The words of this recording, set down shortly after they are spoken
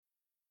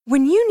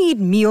When you need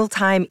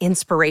mealtime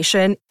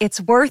inspiration,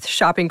 it's worth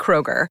shopping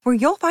Kroger, where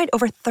you'll find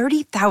over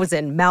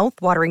 30,000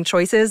 mouth-watering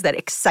choices that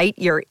excite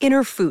your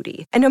inner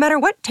foodie. And no matter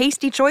what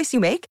tasty choice you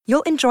make,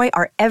 you'll enjoy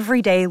our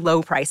everyday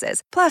low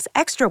prices, plus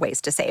extra ways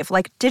to save,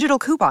 like digital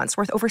coupons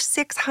worth over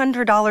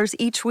 $600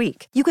 each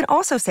week. You can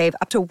also save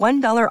up to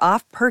 $1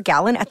 off per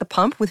gallon at the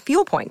pump with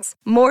fuel points.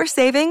 More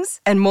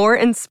savings and more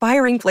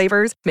inspiring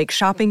flavors make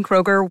shopping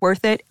Kroger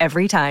worth it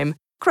every time.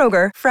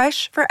 Kroger,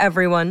 fresh for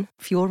everyone.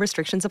 Fuel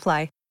restrictions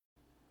apply.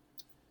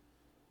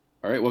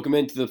 All right, welcome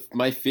into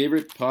my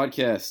favorite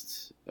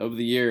podcast of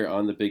the year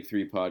on the Big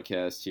Three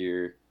podcast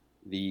here,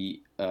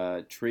 the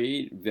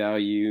Trade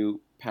Value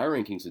Power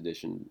Rankings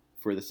edition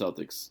for the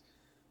Celtics.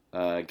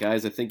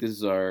 Guys, I think this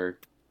is our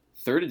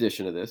third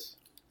edition of this.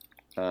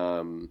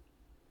 I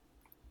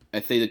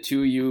think the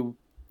two of you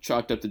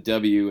chalked up the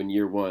W in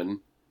year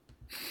one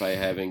by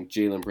having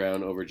Jaylen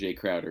Brown over Jay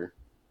Crowder,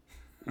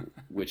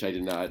 which I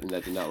did not, and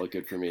that did not look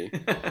good for me.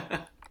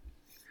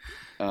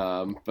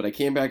 But I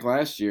came back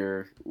last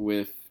year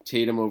with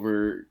Tatum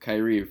over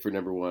Kyrie for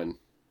number one.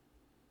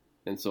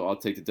 And so I'll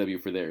take the W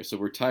for there. So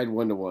we're tied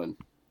 1-1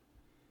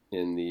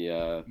 in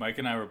the... Mike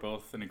and I were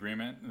both in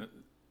agreement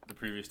the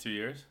previous 2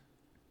 years.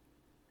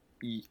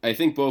 I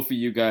think both of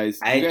you guys...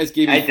 You guys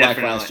gave me flack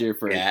last year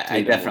for... Yeah, Tatum.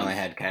 I definitely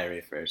had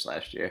Kyrie first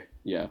last year.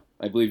 Yeah,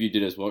 I believe you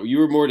did as well. You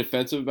were more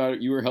defensive about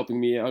it. You were helping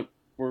me out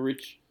more,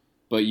 Rich.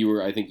 But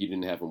I think you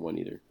didn't have him one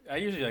either. I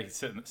usually like to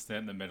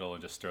stand in the middle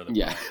and just stir the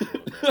pot a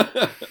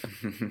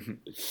little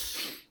bit.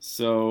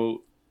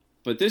 So...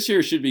 But this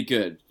year should be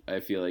good,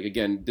 I feel like.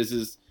 Again, this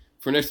is,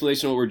 for an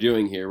explanation of what we're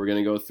doing here, we're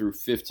going to go through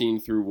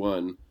 15 through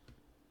 1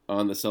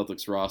 on the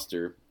Celtics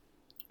roster,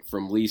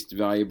 from least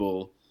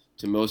valuable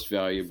to most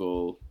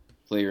valuable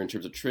player in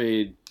terms of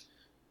trade,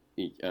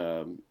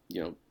 their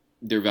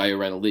value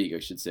around the league, I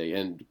should say.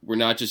 And we're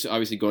not just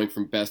obviously going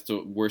from best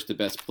to worst to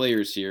best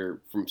players here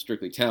from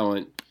strictly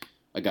talent,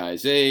 a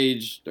guy's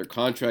age, their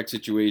contract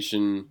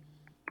situation,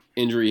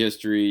 injury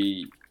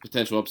history,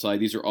 potential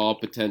upside. These are all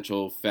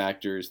potential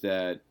factors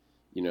that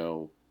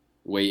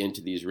weigh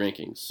into these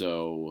rankings.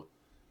 So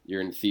you're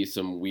going to see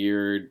some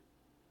weird,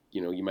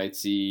 you might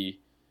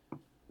see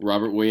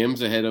Robert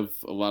Williams ahead of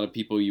a lot of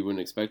people you wouldn't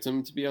expect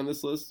him to be on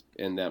this list.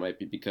 And that might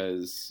be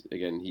because,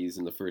 again, he's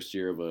in the first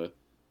year of a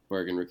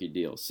bargain rookie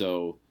deal.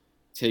 So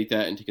take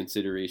that into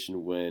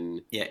consideration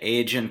when... Yeah,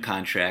 age and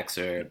contracts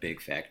are a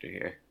big factor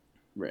here.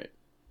 Right.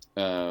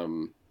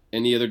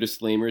 Any other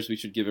disclaimers we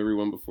should give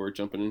everyone before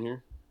jumping in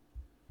here?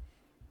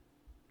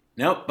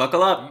 Nope,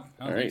 buckle up.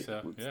 I don't think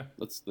so. Yeah.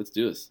 Let's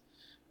do this.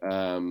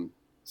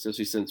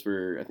 Especially since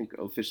we're, I think,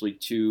 officially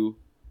 2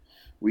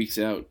 weeks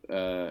out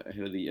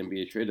ahead of the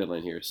NBA trade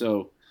deadline here.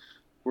 So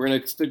we're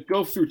going to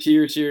go through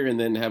tiers here and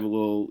then have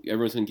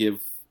everyone's going to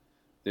give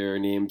their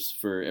names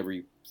for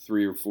every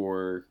 3 or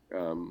 4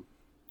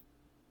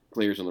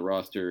 players on the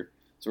roster.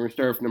 So we're going to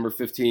start with number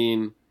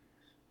 15,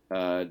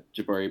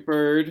 Jabari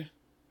Bird.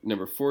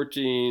 Number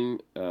 14,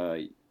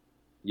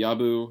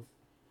 Yabu.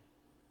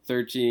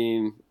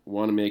 13,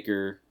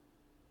 Wanamaker.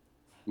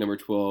 Number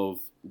 12,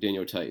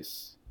 Daniel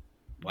Tice.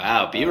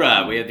 Wow,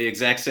 B-Rob, we had the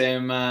exact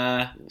same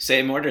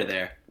order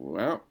there.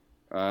 Wow.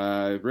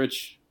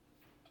 Rich,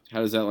 how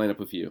does that line up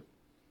with you?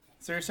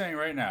 So you're saying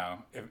right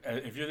now,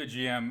 if you're the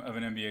GM of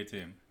an NBA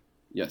team,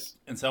 yes,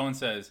 and someone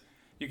says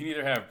you can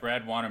either have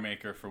Brad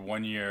Wanamaker for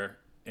 1 year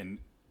in,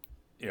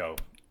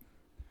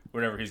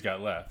 whatever he's got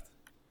left,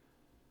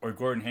 or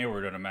Gordon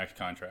Hayward on a max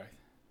contract,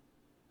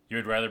 you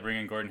would rather bring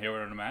in Gordon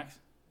Hayward on a max?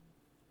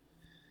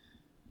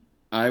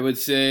 I would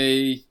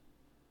say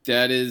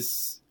that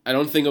is... I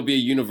don't think it'll be a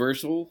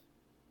universal,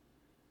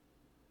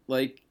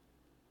 like,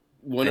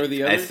 one or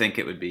the other. I think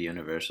it would be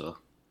universal,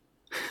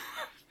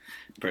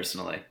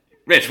 personally.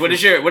 Rich, what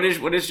is your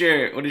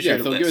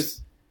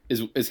list?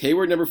 Is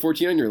Hayward number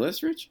 14 on your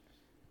list, Rich?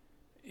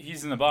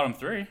 He's in the bottom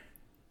 3.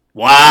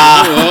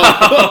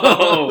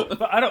 Wow.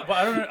 But I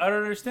don't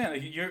understand.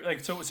 Like, you're like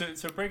so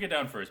break it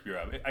down first,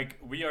 B-Rob.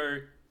 We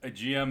are a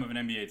GM of an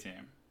NBA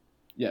team.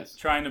 Yes.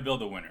 Trying to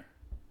build a winner.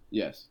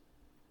 Yes.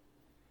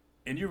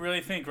 And you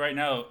really think right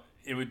now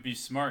it would be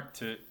smart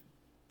to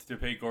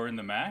pay Gordon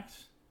the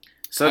max?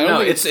 So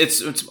no,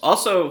 it's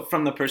also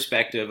from the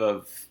perspective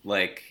of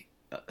like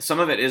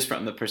some of it is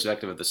from the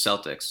perspective of the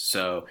Celtics.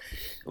 So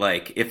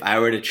like if I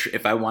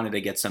wanted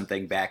to get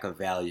something back of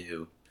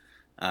value,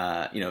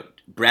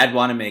 Brad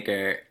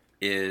Wanamaker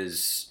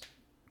is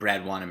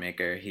Brad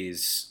Wanamaker.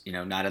 He's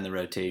not in the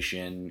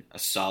rotation, a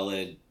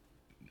solid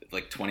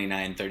like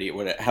 29, 30,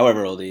 whatever,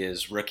 however old he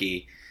is,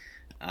 rookie.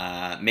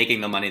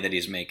 Making the money that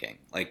he's making.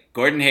 Like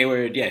Gordon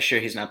Hayward, yeah, sure,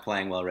 he's not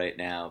playing well right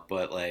now,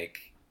 but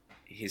like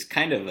he's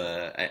kind of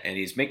and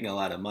he's making a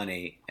lot of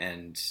money,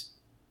 and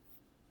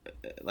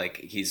like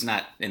he's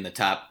not in the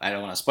top. I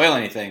don't want to spoil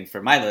anything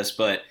for my list,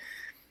 but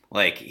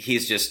like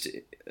he's just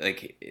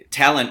like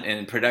talent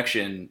and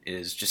production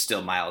is just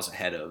still miles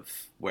ahead of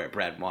where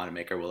Brad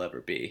Wanamaker will ever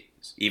be,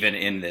 even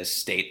in this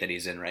state that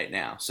he's in right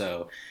now.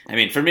 So, I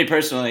mean, for me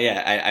personally,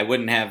 yeah, I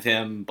wouldn't have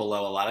him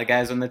below a lot of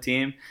guys on the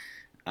team.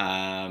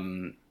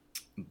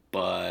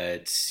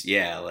 But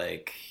yeah,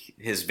 like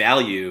his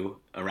value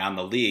around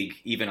the league,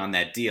 even on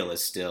that deal,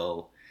 is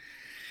still,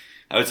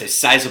 I would say,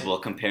 sizable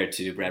compared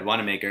to Brad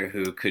Wanamaker,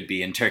 who could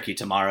be in Turkey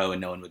tomorrow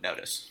and no one would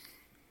notice.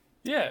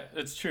 Yeah,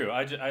 it's true.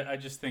 I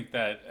just think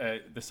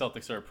that the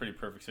Celtics are a pretty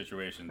perfect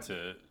situation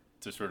to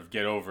sort of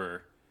get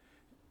over,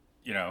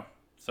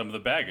 some of the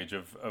baggage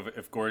of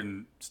if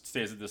Gordon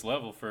stays at this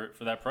level for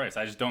that price.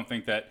 I just don't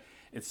think that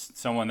it's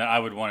someone that I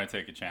would want to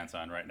take a chance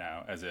on right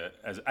now.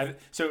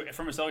 So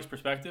from a Celtics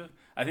perspective,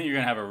 I think you're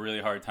going to have a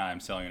really hard time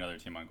selling another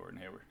team on Gordon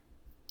Hayward.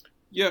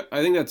 Yeah,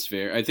 I think that's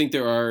fair. I think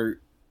there are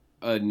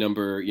a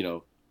number,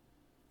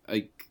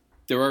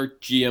 there are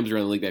GMs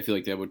around the league that I feel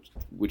like that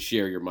would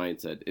share your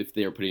mindset if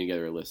they are putting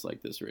together a list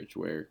like this, Rich,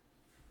 where,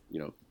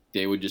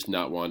 they would just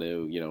not want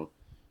to,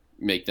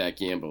 make that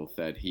gamble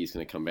that he's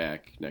going to come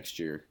back next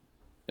year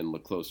and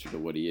look closer to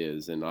what he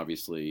is. And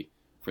obviously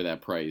for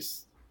that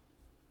price,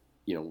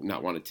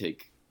 not want to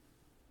take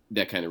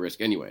that kind of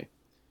risk anyway.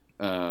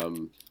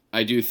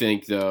 I do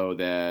think, though,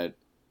 that,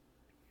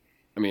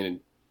 from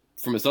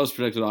a Celtics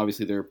perspective,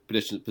 obviously they're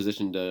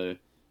positioned to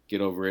get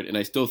over it. And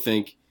I still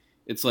think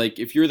it's like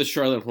if you're the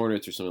Charlotte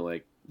Hornets or something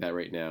like that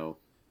right now,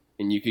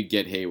 and you could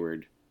get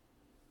Hayward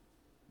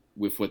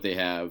with what they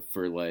have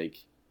for, I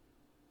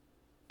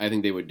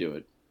think they would do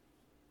it.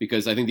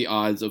 Because I think the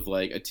odds of,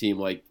 a team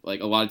like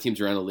a lot of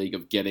teams around the league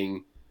of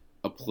getting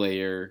a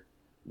player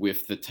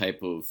with the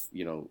type of,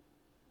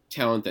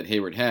 talent that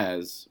Hayward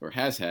has or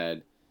has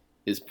had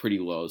is pretty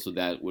low. So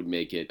that would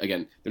make it,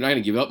 again, they're not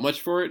going to give up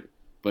much for it,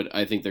 but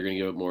I think they're going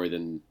to give up more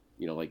than,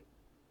 like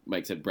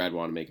Mike said, Brad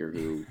Wanamaker,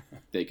 who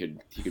he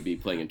could be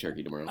playing in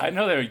Turkey tomorrow. I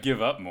know they would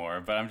give up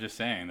more, but I'm just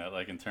saying that,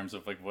 in terms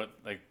of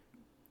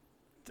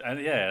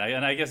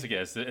and I guess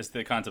again, it's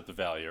the concept of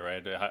value,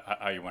 right?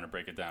 How you want to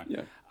break it down.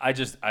 Yeah. I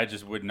just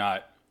would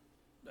not.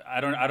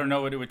 I don't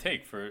know what it would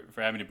take for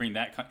having to bring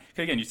that. Cause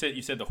again, you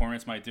said the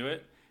Hornets might do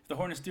it. If the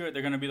Hornets do it,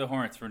 they're going to be the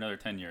Hornets for another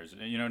 10 years.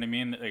 You know what I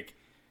mean?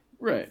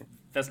 Right.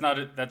 That's not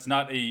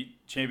a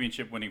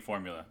championship winning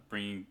formula.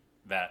 Bringing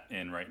that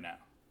in right now.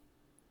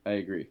 I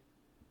agree.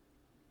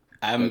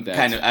 I'm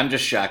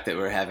just shocked that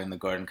we're having the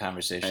Gordon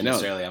conversation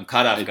this early. I'm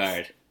caught off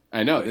guard.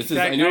 I know. Can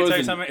I tell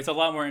you something? It's a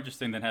lot more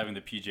interesting than having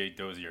the PJ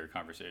Dozier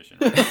conversation.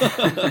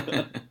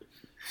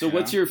 So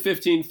what's your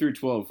 15 through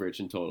 12, Rich,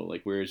 in total?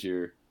 Where's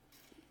your...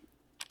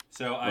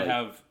 So I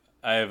have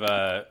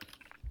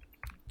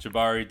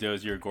Jabari,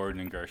 Dozier, Gordon,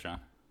 and Gershon.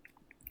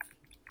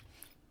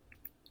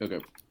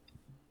 Okay.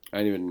 I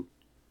didn't even...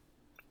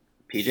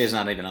 PJ's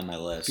not even on my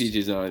list.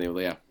 PJ's not on there.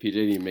 Yeah, PJ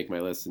didn't even make my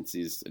list since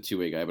he's a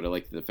two-way guy, but I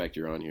like the fact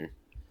you're on here.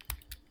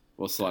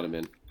 We'll slot him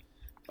in.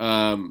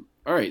 All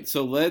right,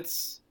 so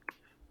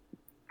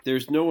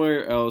there's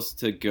nowhere else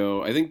to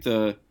go. I think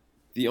the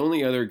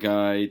only other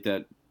guy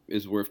that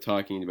is worth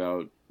talking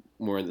about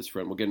more in this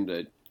front, we'll get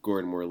into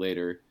Gordon more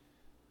later,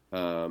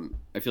 I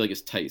feel like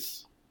is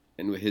Tice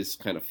and with his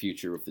kind of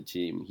future with the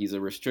team. He's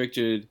a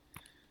restricted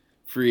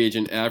free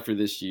agent after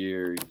this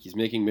year. He's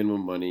making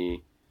minimum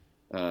money.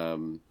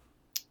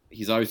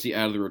 He's obviously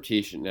out of the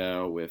rotation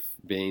now with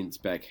Baines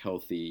back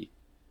healthy.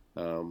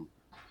 Do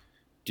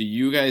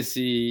you guys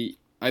see...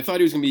 I thought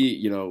he was going to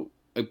be,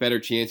 a better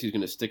chance he was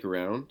going to stick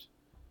around.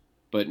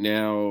 But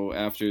now,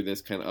 after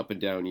this kind of up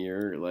and down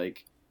year,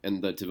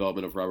 and the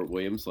development of Robert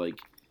Williams,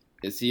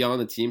 is he on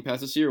the team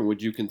past this year, or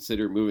would you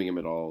consider moving him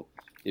at all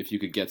if you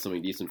could get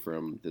something decent for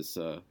him this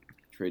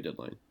trade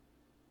deadline?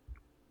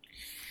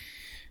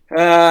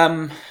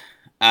 I'm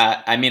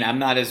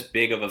not as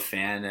big of a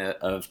fan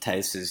of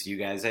Tice as you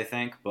guys, I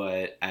think,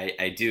 but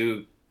I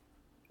do,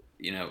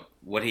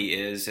 what he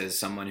is as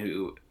someone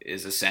who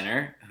is a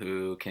center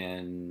who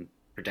can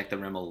protect the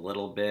rim a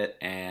little bit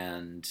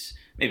and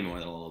maybe more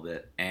than a little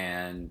bit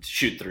and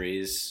shoot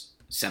threes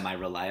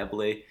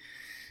semi-reliably.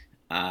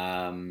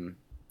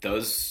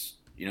 Those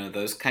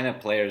kind of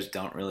players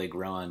don't really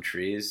grow on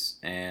trees,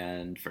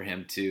 and for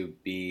him to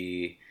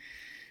be,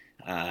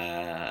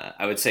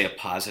 I would say, a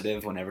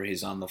positive whenever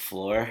he's on the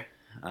floor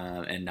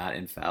and not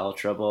in foul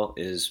trouble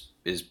is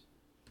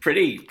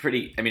pretty.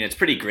 It's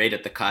pretty great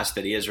at the cost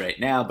that he is right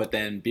now. But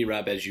then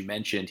B-Rob, as you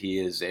mentioned, he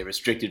is a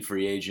restricted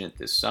free agent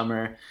this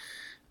summer.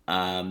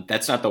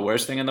 That's not the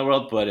worst thing in the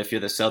world, but if you're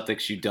the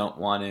Celtics, you don't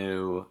want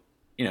to,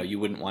 you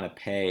wouldn't want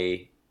to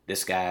pay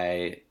this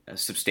guy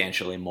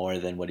substantially more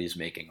than what he's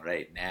making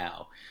right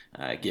now,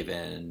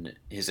 given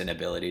his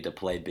inability to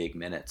play big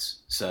minutes.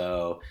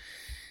 So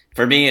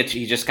for me,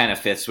 he just kind of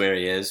fits where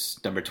he is,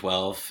 number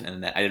 12,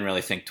 and I didn't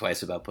really think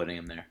twice about putting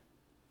him there.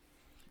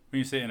 When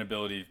you say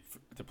inability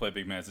to play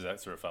big minutes, is that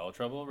sort of foul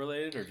trouble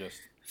related or just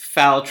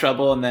foul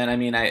trouble? And then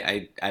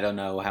I don't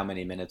know how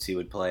many minutes he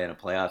would play in a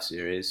playoff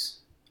series.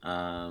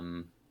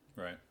 Right.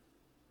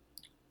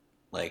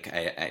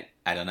 I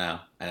don't know.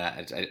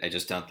 I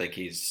just don't think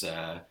he's.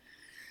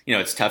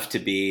 It's tough to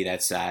be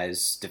that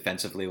size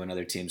defensively when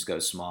other teams go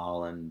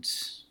small, and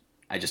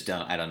I just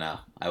don't. I don't know.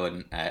 I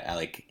wouldn't.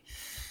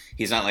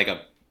 He's not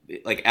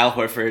like Al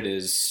Horford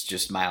is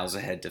just miles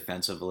ahead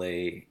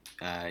defensively.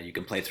 You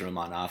can play through him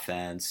on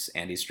offense,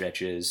 and he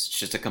stretches. It's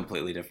just a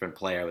completely different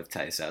player with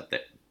Tice out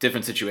there.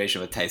 Different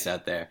situation with Tice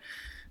out there.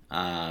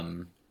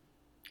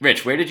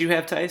 Rich, where did you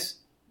have Tice?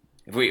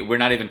 If we're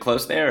not even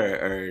close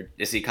there, or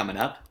is he coming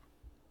up?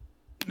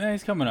 No,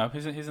 he's coming up.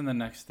 He's in the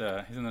next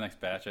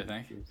batch, I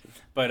think.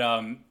 But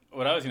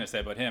what I was going to say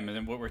about him, and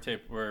then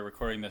we're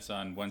recording this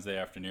on Wednesday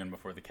afternoon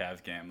before the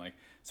Cavs game. Like,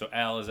 so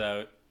Al is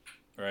out,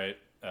 right?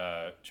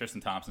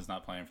 Tristan Thompson's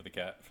not playing for the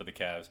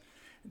Cavs.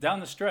 Down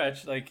the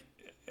stretch, like,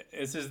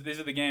 these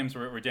are the games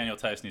where Daniel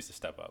Tice needs to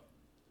step up.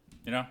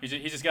 You know, he's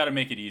just got to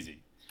make it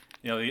easy.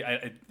 You know,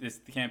 this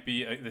can't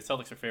be. The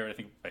Celtics are favored, I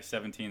think, by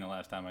 17 the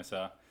last time I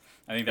saw.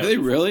 I think that was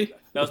before, really?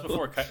 That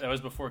was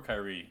before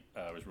Kyrie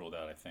was ruled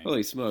out, I think.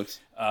 Holy smokes!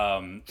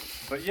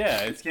 But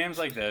yeah, it's games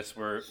like this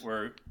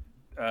where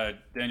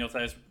Daniel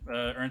Tice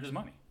earned his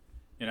money.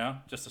 You know,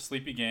 just a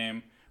sleepy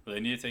game where they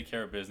need to take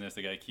care of business.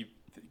 They got to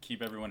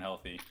keep everyone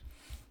healthy,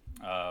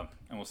 and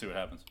we'll see what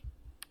happens.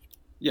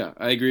 Yeah,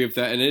 I agree with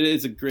that, and it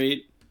is a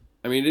great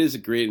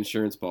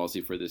insurance policy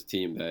for this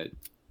team that,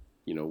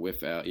 you know,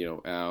 with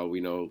Al, we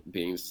know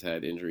Baines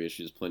had injury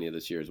issues plenty of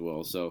this year as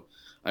well. So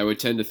I would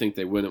tend to think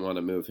they wouldn't want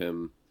to move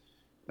him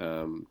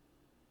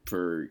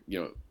for, you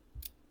know,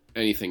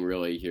 anything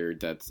really here.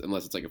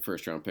 Unless it's like a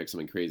first round pick,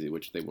 something crazy,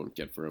 which they won't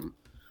get for him.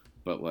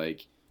 But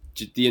like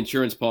the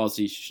insurance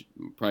policy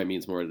probably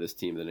means more to this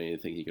team than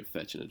anything he could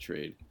fetch in a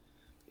trade.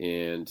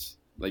 And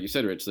like you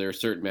said, Rich, there are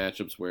certain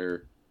matchups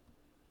where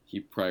he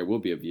probably will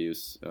be of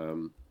use,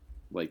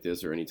 like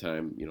this, or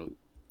anytime, you know,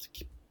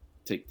 to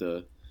take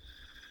the,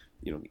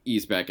 you know,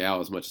 ease back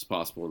out as much as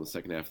possible in the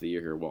second half of the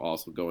year here, while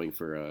also going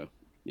for a,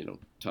 you know,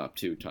 top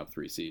 2, top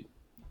 3 seed.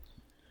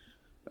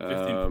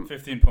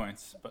 15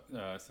 points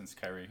since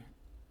Kyrie.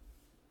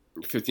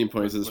 15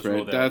 points is the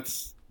spread.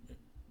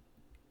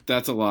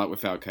 That's a lot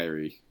without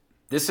Kyrie.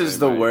 This is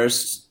the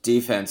worst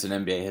defense in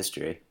NBA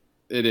history.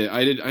 It is.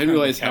 I didn't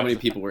realize how many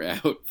people were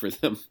out for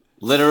them.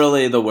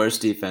 Literally the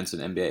worst defense in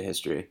NBA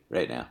history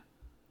right now.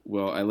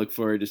 Well, I look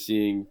forward to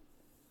seeing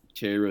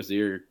Terry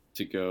Rozier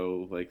to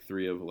go like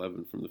 3 of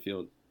 11 from the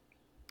field.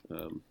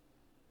 No,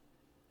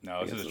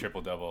 this is a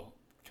triple-double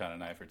kind of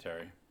night for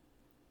Terry.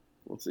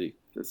 We'll see.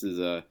 But this is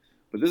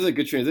a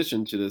good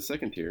transition to the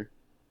second tier,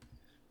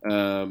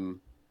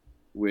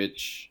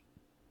 which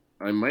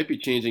I might be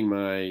changing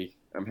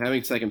I'm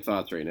having second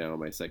thoughts right now on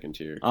my second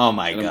tier. Oh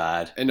my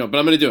God! I know, but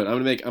I'm gonna do it.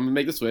 I'm gonna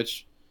make the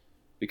switch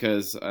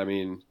because I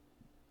mean,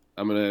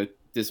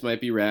 this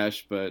might be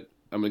rash, but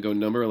I'm gonna go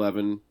number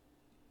 11,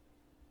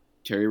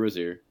 Terry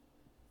Rozier.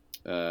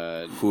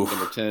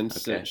 Number 10,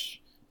 okay.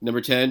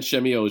 Number 10,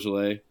 Shemi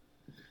Ojeleye.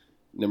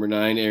 Number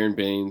 9, Aaron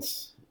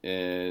Baines,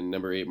 and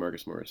number 8,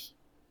 Marcus Morris.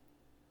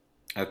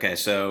 Okay,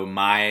 so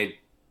my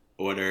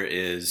order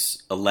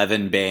is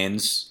 11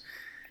 Baines,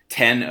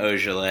 10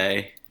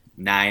 Ojeleye,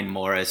 9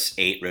 Morris,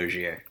 8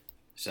 Rozier.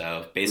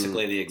 So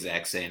basically the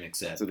exact same,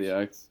 except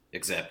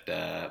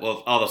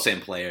all the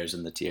same players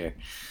in the tier.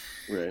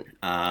 Right.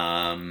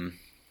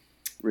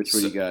 Rich,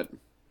 what do you got?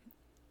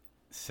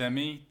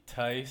 Semi,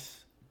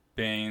 Tice,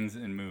 Baines,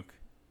 and Mook.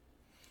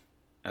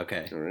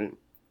 Okay. All right.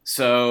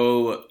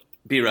 So,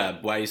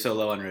 B-Rob, why are you so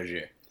low on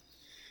Rozier?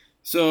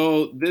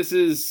 So this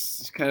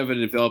is kind of a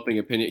developing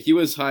opinion. He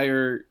was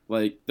higher,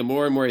 like, the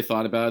more and more I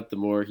thought about it, the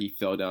more he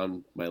fell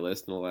down my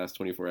list in the last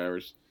 24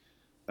 hours.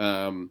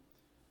 A,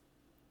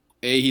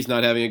 he's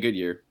not having a good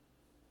year.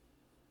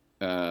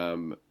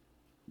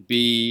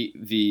 B,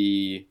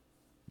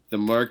 the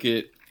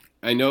market,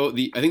 I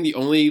think the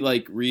only,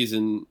 like,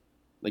 reason,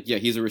 like, yeah,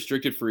 he's a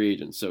restricted free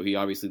agent, so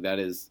that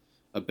is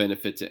a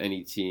benefit to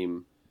any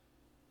team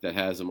that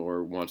has him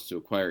or wants to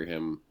acquire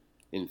him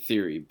in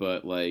theory.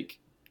 But, like,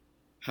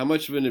 how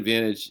much of an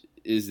advantage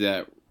is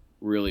that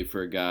really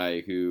for a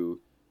guy who,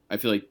 I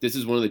feel like this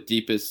is one of the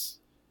deepest,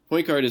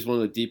 point guard is one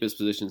of the deepest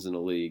positions in the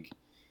league.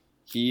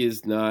 He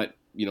is not,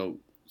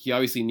 he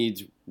obviously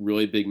needs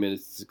really big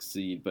minutes to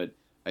succeed, but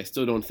I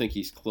still don't think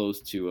he's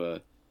close to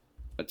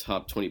a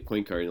top 20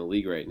 point guard in the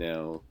league right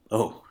now.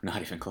 Oh,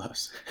 not even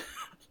close.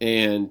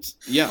 And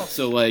yeah,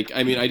 so like,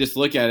 I mean, I just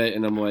look at it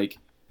and I'm like,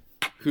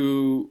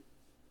 who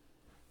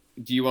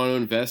do you want to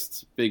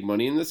invest big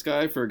money in this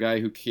guy for a guy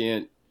who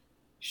can't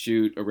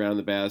shoot around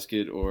the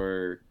basket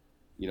or,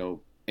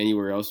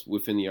 anywhere else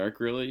within the arc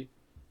really?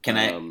 Can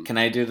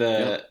I do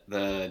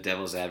the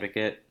devil's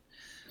advocate?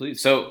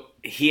 Please. So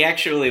he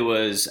actually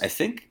was, I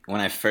think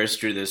when I first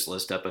drew this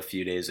list up a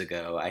few days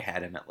ago, I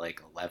had him at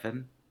like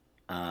 11.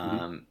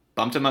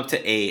 Bumped him up to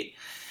 8.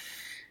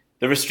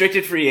 The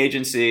restricted free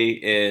agency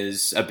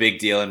is a big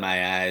deal in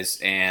my eyes.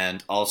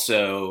 And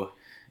also,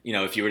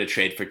 if you were to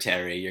trade for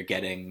Terry, you're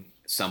getting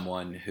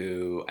someone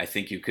who I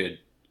think you could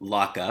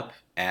lock up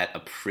at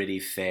a pretty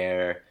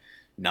fair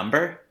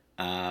number.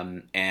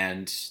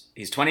 And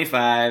he's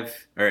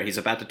 25, or he's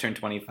about to turn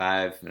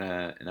 25 in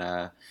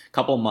a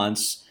couple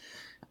months.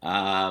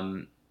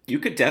 You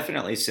could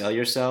definitely sell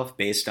yourself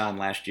based on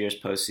last year's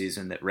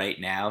postseason that right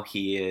now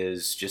he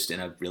is just in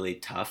a really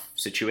tough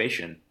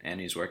situation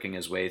and he's working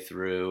his way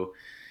through,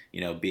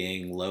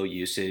 being low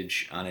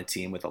usage on a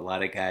team with a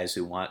lot of guys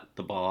who want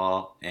the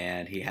ball,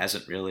 and he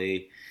hasn't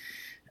really,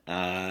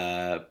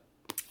 gotten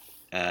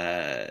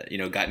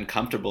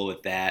comfortable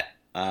with that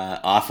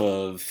off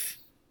of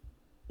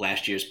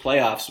last year's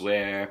playoffs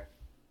where,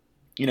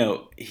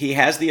 he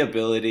has the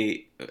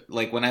ability,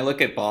 like when I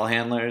look at ball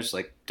handlers,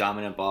 like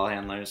dominant ball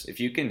handlers, if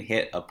you can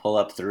hit a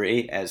pull-up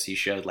three, as he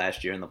showed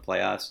last year in the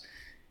playoffs,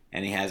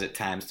 and he has at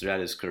times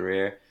throughout his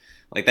career,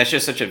 like that's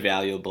just such a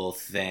valuable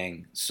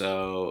thing.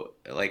 So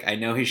like I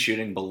know he's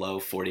shooting below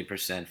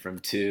 40% from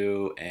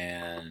two,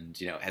 and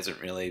hasn't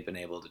really been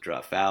able to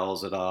draw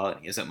fouls at all.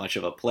 He isn't much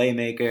of a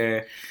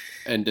playmaker,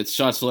 and its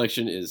shot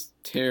selection is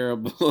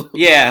terrible.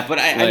 Yeah, but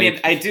I mean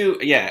I do.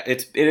 Yeah,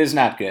 it is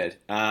not good.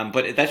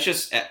 But that's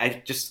just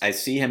I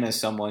see him as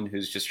someone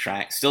who's just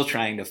still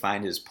trying to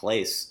find his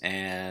place,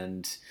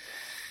 and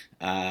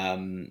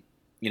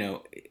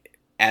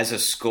as a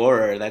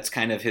scorer, that's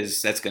going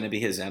to be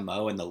his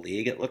MO in the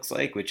league, it looks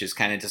like, which is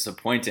kind of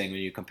disappointing when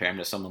you compare him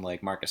to someone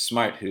like Marcus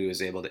Smart, who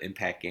is able to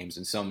impact games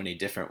in so many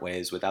different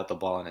ways without the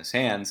ball in his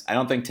hands. I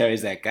don't think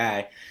Terry's that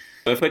guy.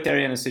 So if put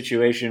Terry in a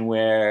situation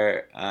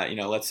where,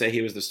 let's say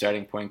he was the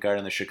starting point guard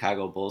on the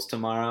Chicago Bulls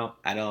tomorrow,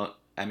 I don't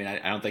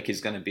think he's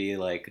going to be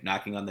like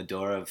knocking on the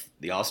door of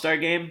the All-Star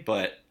game,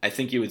 but I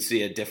think you would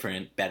see a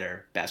different,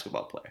 better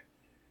basketball player.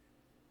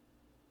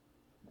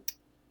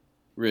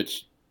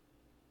 Rich,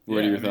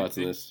 what are your thoughts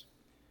on this?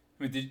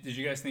 Did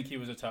you guys think he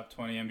was a top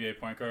 20 NBA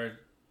point guard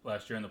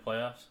last year in the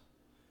playoffs?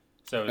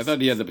 So I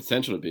thought he had the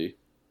potential to be.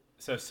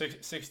 So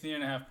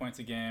 16.5 points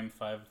a game,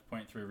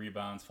 5.3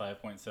 rebounds,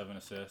 5.7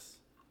 assists.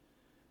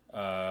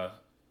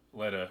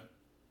 Led a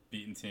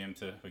beaten team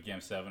to a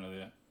game 7 of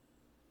the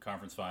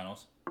conference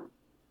finals.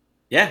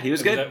 Yeah, he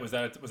was good. Was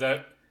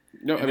that?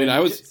 No, I mean I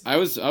was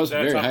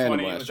very high on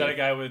him last year. Was that a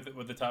guy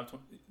with the top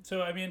 20?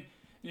 So I mean,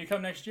 you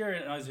come next year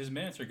and as his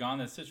minutes are gone,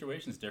 the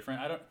situation's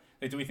different.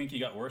 Do we think he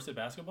got worse at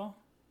basketball?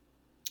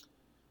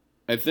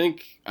 I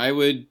think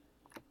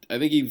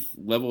he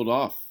leveled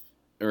off,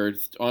 or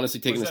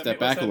honestly taking a step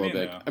back a little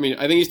bit. Though? I mean,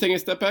 I think he's taking a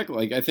step back.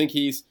 Like I think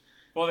he's.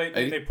 Well,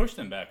 they pushed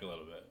him back a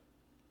little bit.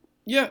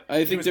 Yeah,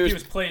 I think he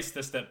was placed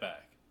a step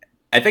back.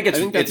 I think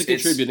that's a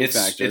contributing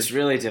factor. It's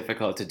really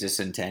difficult to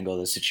disentangle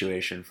the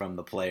situation from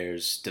the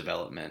player's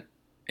development,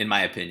 in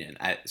my opinion.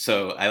 I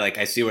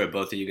see where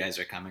both of you guys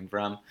are coming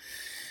from.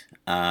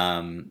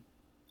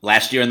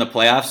 Last year in the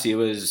playoffs, he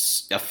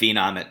was a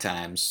phenom at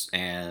times,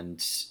 and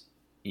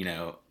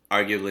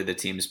arguably the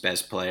team's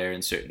best player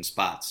in certain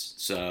spots.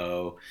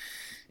 So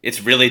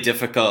it's really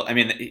difficult. I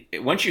mean,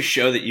 once you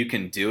show that you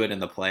can do it in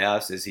the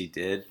playoffs, as he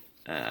did,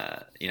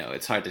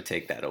 it's hard to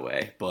take that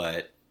away.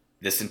 But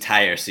this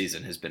entire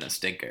season has been a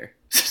stinker.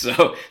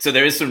 So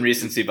there is some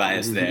recency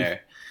bias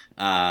there.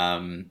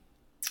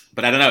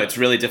 But I don't know. It's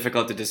really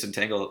difficult to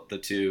disentangle the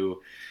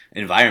two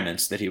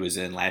environments that he was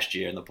in last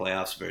year in the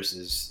playoffs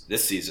versus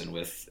this season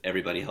with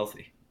everybody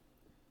healthy.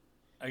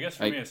 I guess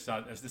for me, it's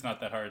not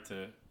that hard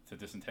to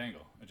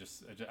disentangle.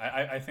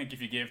 I think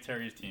if you gave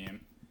Terry's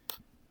team,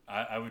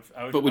 I would.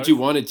 But would you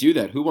want to do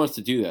that? Who wants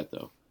to do that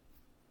though?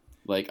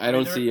 Like I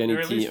don't see any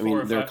team. I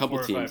mean, there are a couple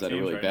teams that are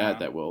really bad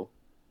that will.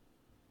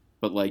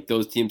 But like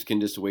those teams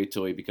can just wait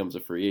till he becomes a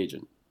free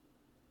agent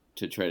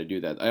to try to do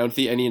that. I don't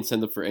see any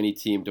incentive for any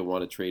team to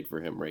want to trade for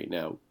him right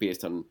now,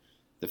 based on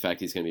the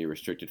fact he's going to be a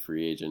restricted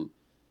free agent.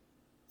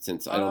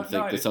 Since I don't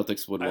think the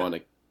Celtics would want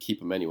to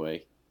keep him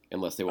anyway,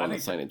 unless they want to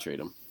sign and trade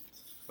him.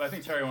 But I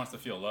think Terry wants to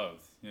feel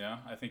loved.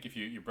 I think if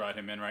you brought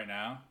him in right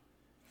now,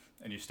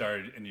 and you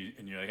started and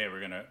you're like, hey,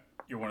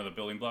 you're one of the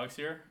building blocks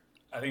here.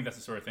 I think that's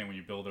the sort of thing when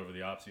you build over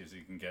the offseason,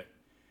 you can get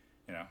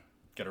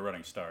a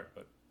running start.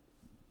 But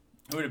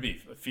who would it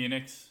be?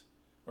 Phoenix,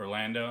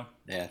 Orlando?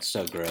 Yeah, it's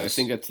so gross. I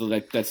think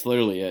that's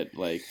literally it.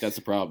 Like that's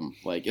the problem.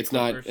 Like it's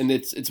not, and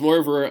it's more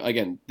of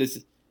a this.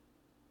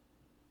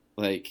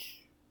 Like,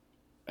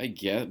 I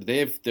get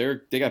they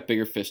got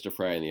bigger fish to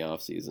fry in the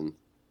offseason.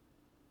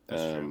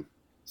 That's true.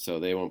 So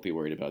they won't be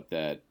worried about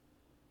that.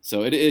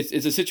 So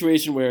it's a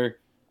situation where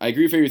I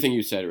agree with everything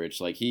you said,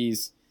 Rich. Like he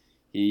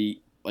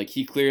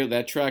cleared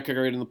that track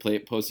record in the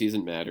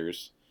postseason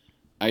matters.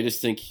 I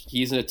just think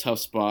he's in a tough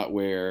spot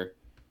where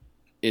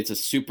it's a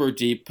super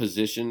deep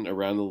position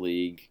around the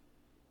league,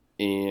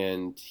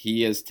 and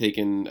he has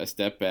taken a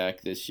step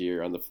back this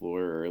year on the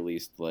floor, or at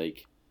least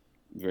like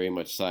very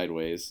much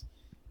sideways.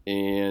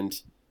 And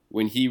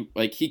when he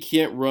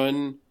can't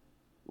run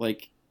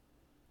like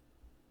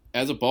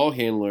as a ball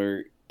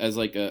handler, as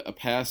like a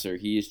passer,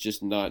 he has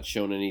just not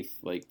shown any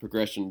like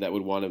progression that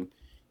would want him,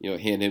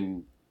 hand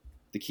him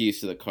the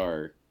keys to the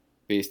car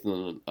based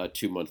on a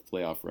 2-month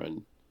playoff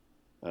run,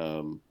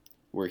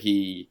 where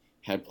he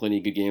had plenty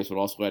of good games, but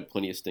also had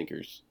plenty of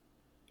stinkers.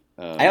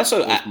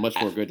 Much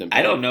more good than bad.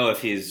 I don't know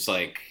if he's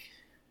I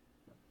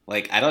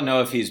don't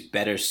know if he's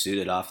better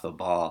suited off the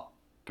ball.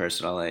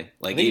 Personally,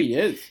 I think he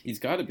is. He's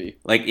got to be.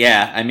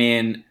 I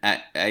mean,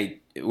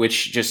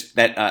 which just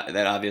that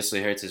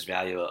obviously hurts his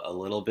value a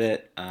little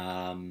bit.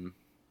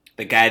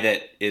 The guy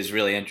that is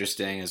really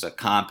interesting as a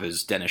comp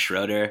is Dennis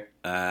Schroeder.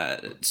 I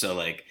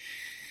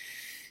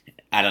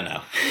don't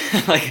know.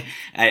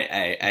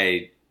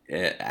 I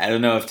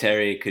don't know if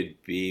Terry could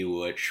be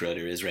what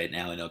Schroeder is right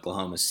now in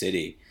Oklahoma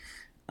City.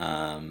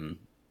 And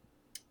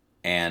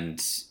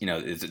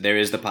there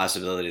is the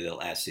possibility that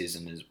last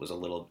season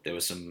there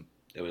was some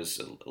It was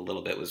a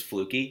little bit was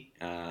fluky.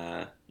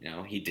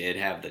 He did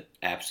have the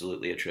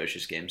absolutely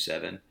atrocious Game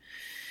 7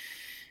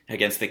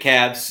 against the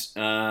Cavs.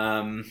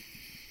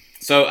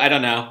 So I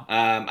don't know.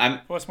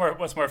 What's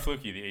more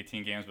fluky, the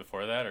 18 games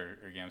before that or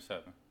Game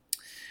 7?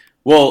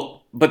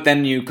 Well, but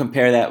then you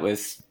compare that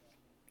with,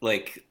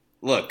 look,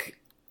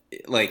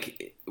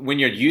 when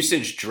your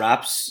usage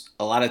drops,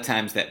 a lot of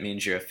times that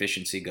means your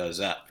efficiency goes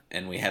up,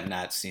 and we have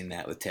not seen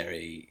that with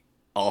Terry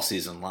all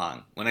season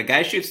long. When a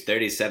guy shoots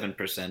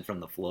 37% from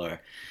the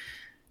floor,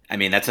 I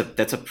mean that's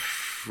a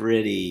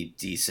pretty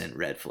decent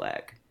red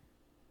flag,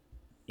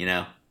 you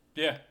know?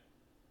 Yeah.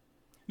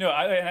 No,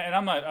 I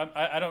don't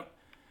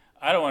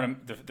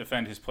want to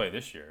defend his play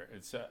this year.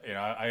 It's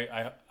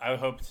I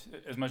hoped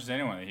as much as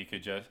anyone that he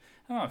could just,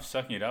 I don't know if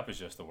sucking it up is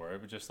just the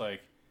word, but just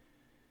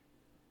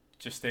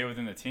stay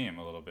within the team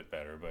a little bit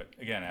better. But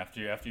again, after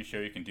you show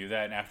you can do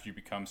that, and after you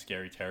become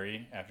Scary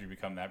Terry, after you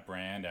become that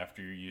brand,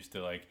 after you're used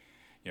to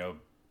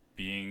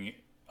being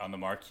on the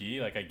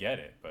marquee, I get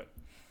it, but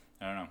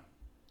I don't know.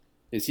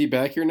 Is he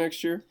back here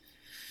next year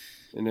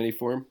in any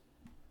form?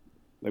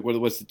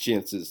 What's the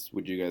chances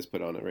would you guys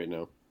put on it right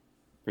now,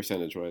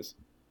 percentage wise?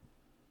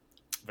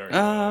 Very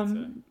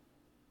low,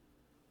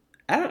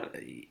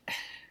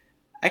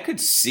 I could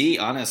see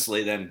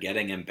honestly them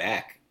getting him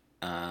back,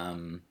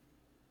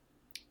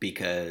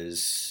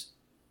 because,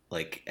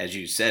 as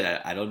you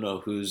said, I don't know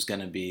who's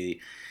gonna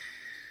be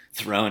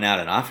throwing out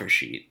an offer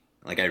sheet.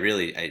 I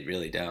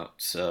really don't.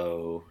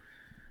 So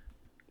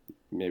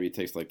maybe it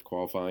takes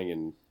qualifying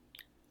and.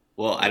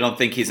 Well, I don't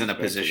think he's in a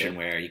position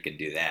where he can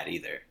do that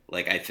either.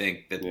 I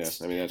think that the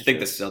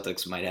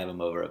Celtics might have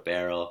him over a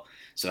barrel.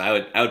 So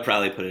I would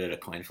probably put it at a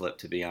coin flip,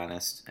 to be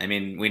honest. I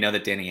mean, we know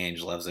that Danny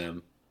Ainge loves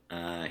him.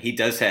 He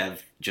does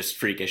have just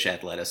freakish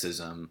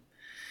athleticism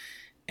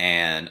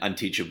and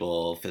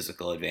unteachable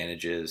physical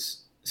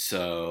advantages.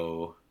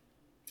 So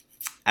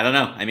I don't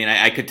know. I mean,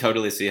 I could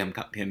totally see him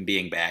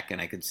being back, and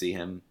I could see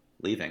him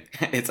leaving.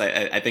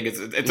 I think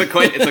it's a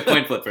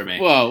coin flip for me.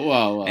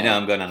 Whoa. I know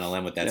I'm going on a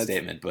limb with that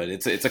statement, but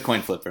it's a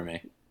coin flip for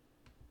me.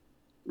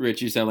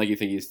 Rich, you sound like you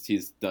think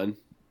he's done.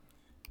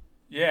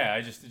 Yeah,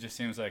 it just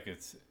seems like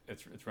it's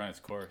run its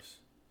course.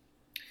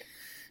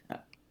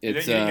 You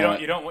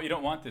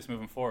don't want this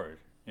moving forward,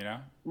 you know?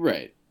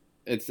 Right.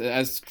 It's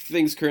as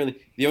things currently.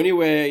 The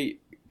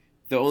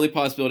only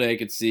possibility I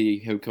could see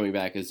him coming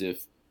back is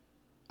if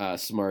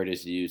Smart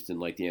is used in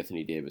the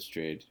Anthony Davis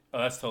trade. Oh,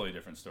 that's a totally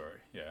different story.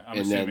 Yeah,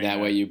 and then that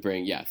way you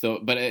bring So,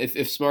 but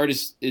if Smart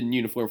is in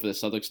uniform for the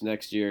Celtics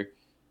next year,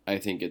 I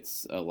think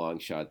it's a long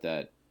shot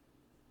that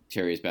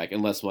Terry is back,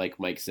 unless like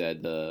Mike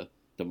said, the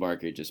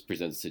market just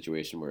presents a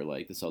situation where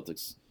the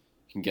Celtics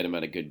can get him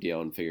at a good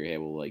deal and figure, hey,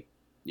 well,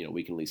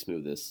 we can at least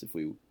move this if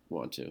we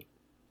want to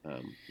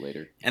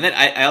later. And then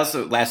I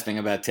also, last thing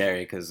about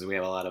Terry, because we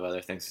have a lot of other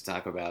things to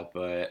talk about,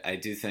 but I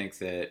do think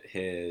that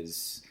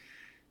his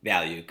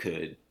value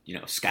could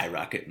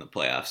skyrocket in the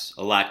playoffs.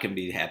 A lot can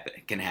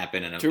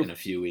happen in a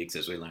few weeks,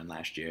 as we learned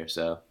last year.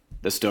 So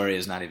the story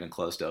is not even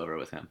close to over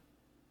with him.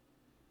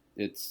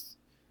 It's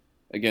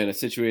again a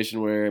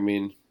situation where, I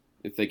mean,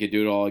 if they could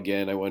do it all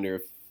again, I wonder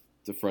if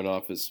the front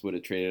office would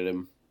have traded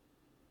him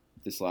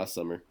this last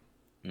summer.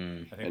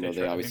 I know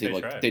they obviously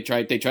they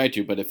tried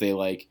to, but if they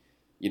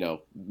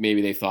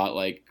maybe they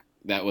thought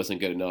that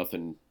wasn't good enough,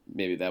 and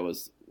maybe that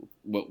was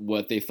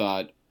what they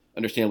thought,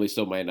 understandably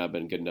so, might not have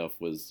been good enough,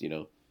 was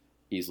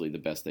easily the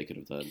best they could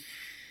have done.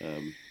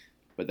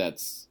 But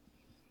that's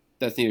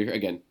neither.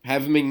 Again,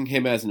 having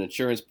him as an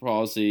insurance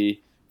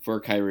policy for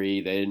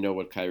Kyrie, they didn't know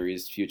what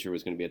Kyrie's future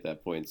was going to be at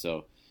that point,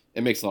 so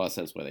it makes a lot of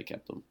sense why they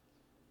kept him,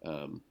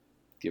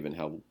 given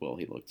how well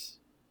he looked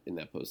in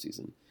that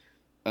postseason.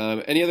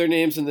 Any other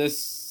names in this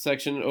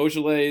section?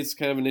 Ojale is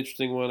kind of an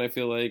interesting one. I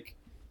feel like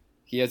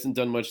he hasn't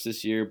done much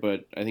this year,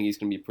 but I think he's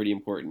going to be pretty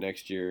important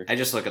next year. I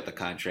just look at the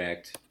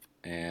contract,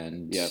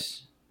 and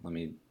let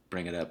me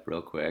bring it up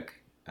real quick.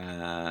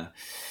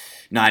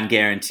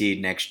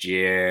 Non-guaranteed next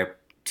year,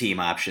 team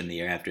option the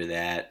year after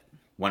that,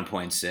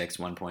 1.6,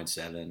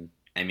 1.7.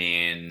 I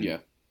mean,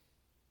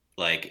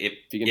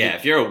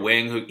 if you're a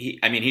wing,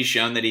 he's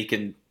shown that he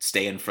can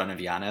stay in front of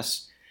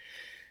Giannis.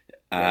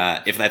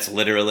 If that's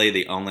literally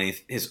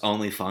his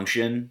only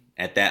function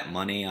at that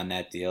money on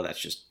that deal,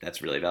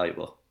 that's really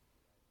valuable.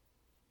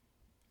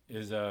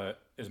 Is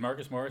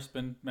Marcus Morris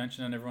been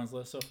mentioned on everyone's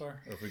list so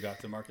far? Or have we got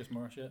to Marcus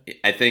Morris yet?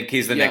 I think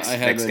he's the next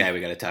guy we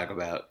got to talk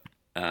about.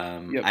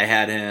 I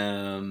had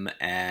him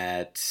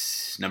at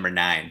number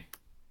 9.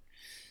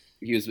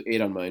 He was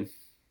 8 on mine.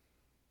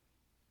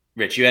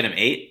 Rich, you had him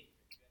 8?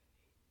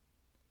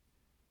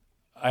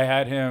 I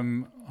had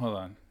him. Hold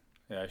on.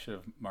 Yeah, I should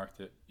have marked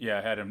it. Yeah,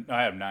 I had him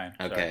 9.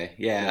 Okay. Sorry.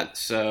 Yeah.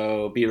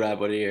 So, B-Rob,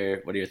 what are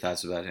your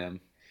thoughts about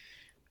him?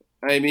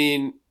 I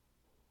mean,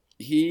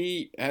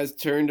 he has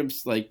turned him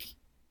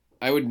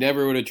I would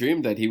have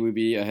dreamed that he would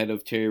be ahead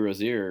of Terry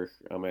Rozier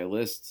on my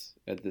list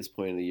at this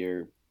point in the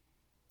year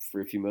for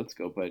a few months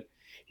ago, but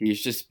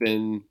he's just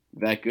been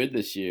that good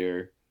this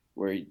year,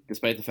 where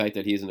despite the fact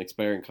that he's an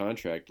expiring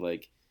contract,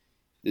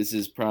 this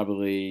is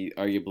probably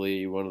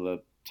arguably one of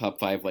the top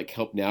 5 like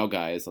help now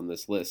guys on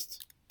this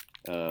list.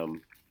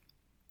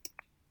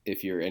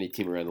 If you're any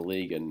team around the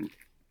league and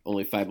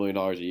only $5 million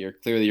a year,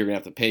 clearly you're gonna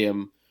have to pay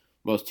him.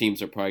 Most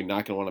teams are probably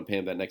not gonna want to pay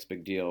him that next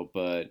big deal.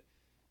 But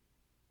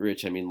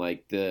Rich, I mean,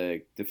 like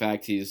the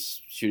fact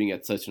he's shooting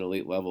at such an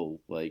elite level,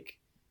 like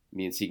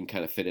means he can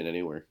kind of fit in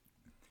anywhere.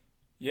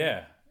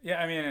 Yeah.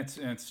 I mean, it's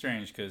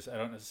strange because I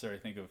don't necessarily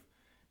think of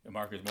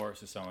Marcus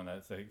Morris as someone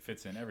that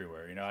fits in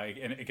everywhere. You know,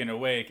 in a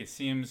way, it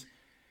seems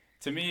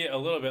to me a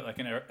little bit like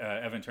an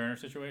Evan Turner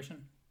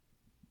situation.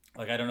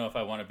 Like, I don't know if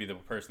I want to be the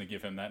person to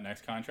give him that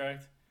next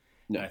contract.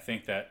 No. And I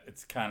think that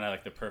it's kind of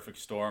like the perfect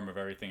storm of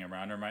everything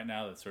around him right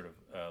now that's sort of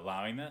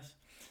allowing this.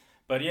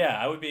 But yeah,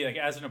 I would be like,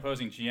 as an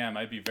opposing GM,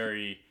 I think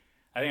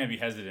I'd be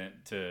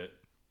hesitant to.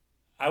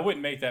 I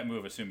wouldn't make that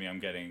move assuming I'm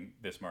getting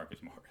this Marcus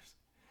Morris.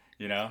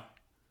 You know,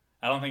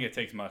 I don't think it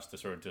takes much to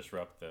sort of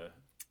disrupt the.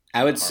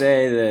 I would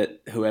say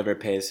that whoever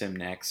pays him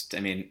next, I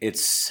mean,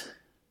 it's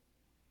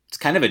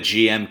kind of a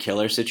GM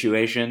killer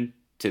situation,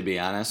 to be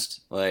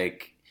honest.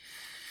 Like,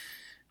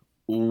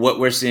 what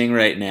we're seeing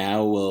right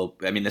now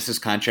this is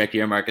contract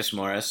year Marcus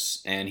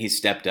Morris, and he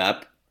stepped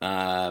up.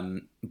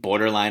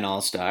 Borderline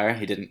all-star.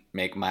 I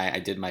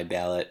did my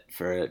ballot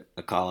for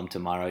a column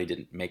tomorrow. He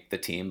didn't make the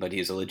team, but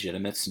he's a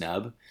legitimate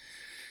snub.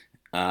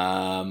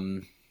 But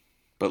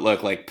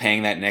look, like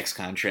paying that next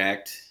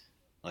contract,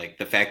 like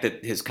the fact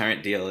that his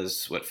current deal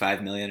is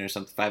 $5 million or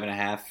something,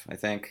 5.5, I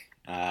think,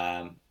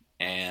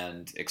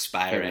 and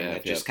expiring,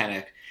 that just kind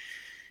of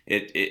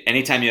it.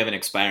 Anytime you have an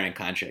expiring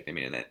contract, I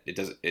mean, that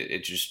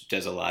it just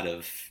does a lot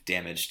of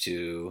damage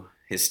to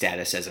his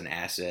status as an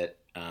asset.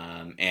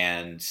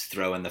 And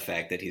throw in the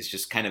fact that he's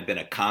just kind of been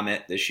a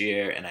comet this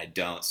year, and I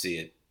don't see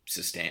it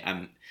sustain.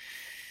 I'm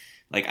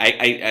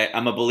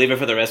a believer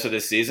for the rest of the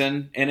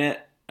season in it,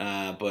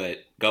 but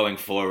going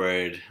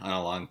forward on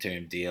a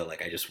long-term deal,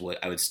 like I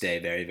would stay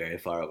very, very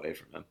far away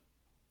from him.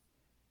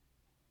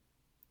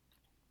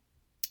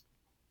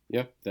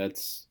 Yeah,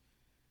 that's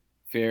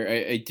fair.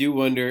 I do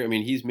wonder. I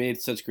mean, he's made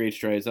such great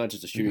strides, not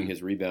just shooting,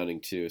 his rebounding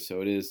too.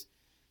 So it is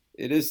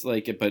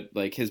like it, but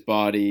like his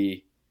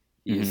body.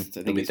 I think he's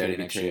going to be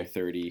turning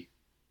 30.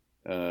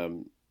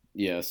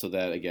 So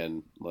that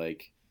again,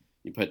 like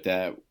you put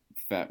that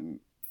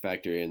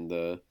factor in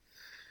the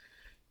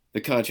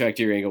contract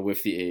year angle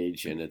with the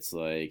age, and it's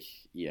like,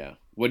 yeah.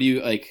 What do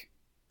you like?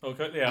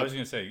 Okay, yeah, I was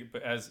going to say,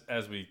 but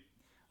as we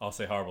all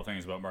say horrible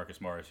things about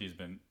Marcus Morris, he's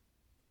been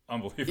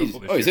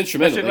unbelievable. He's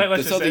instrumental.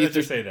 Let's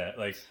just say that.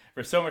 Like,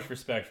 for so much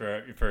respect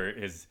for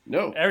his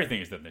everything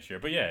he's done this year.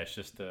 But yeah, it's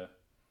just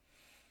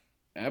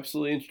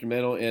absolutely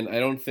instrumental, and I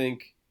don't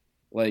think.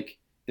 Like,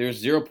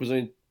 there's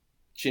 0%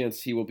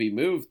 chance he will be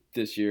moved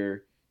this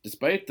year,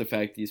 despite the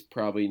fact he's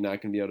probably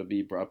not going to be able to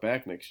be brought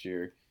back next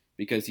year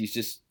because he's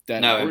just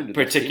that important. No,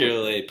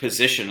 particularly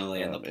positionally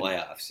in the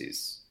playoffs,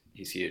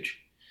 he's huge.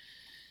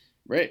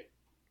 Right.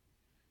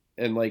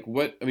 And like,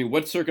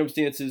 what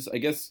circumstances? I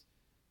guess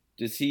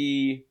if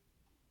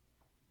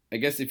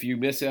you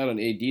miss out on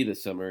AD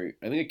this summer,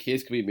 I think a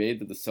case could be made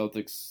that the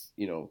Celtics,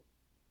 you know,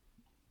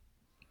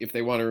 if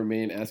they want to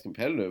remain as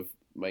competitive,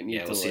 might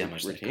need to see how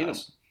much retain him.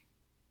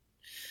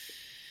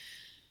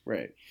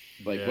 Right.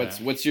 Like,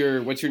 what's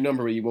your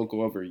number you won't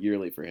go over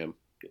yearly for him?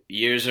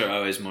 Years are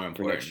always more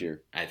important for next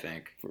year, I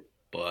think.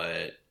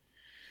 But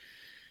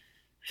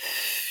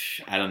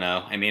I don't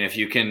know. I mean, if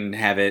you can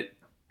have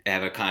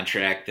a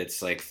contract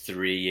that's like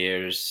 3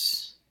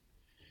 years,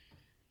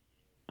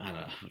 I don't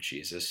know,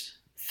 Jesus,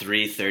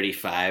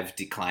 335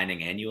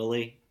 declining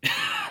annually.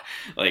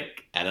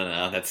 Like, I don't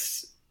know.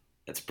 That's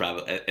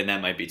probably, and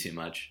that might be too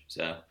much.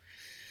 So.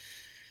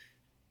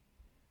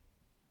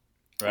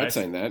 Right. I'd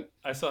sign that.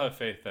 I still have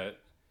faith that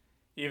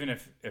even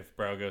if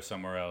Brow goes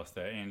somewhere else,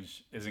 that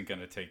Ainge isn't going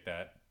to take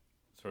that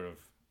sort of.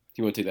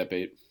 You won't take that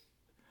bait.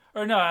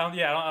 Or no, I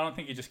don't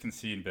think you just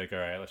concede and be like, all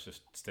right, let's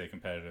just stay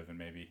competitive and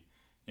maybe,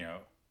 you know,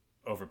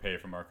 overpay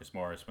for Marcus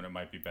Morris when it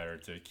might be better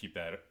to keep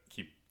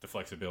the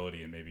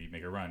flexibility and maybe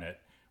make a run at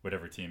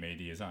whatever team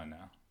AD is on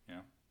now. You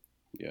know.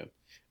 Yeah,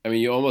 I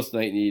mean, you almost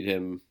might need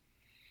him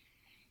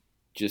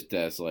just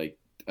as like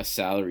a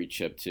salary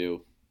chip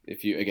too.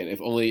 If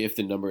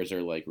the numbers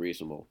are like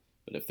reasonable,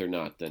 but if they're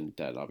not, then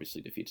that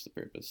obviously defeats the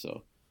purpose.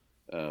 So,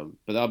 but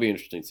that'll be an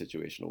interesting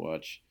situation to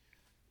watch.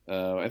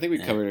 I think we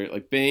covered it.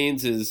 Like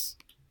Baines is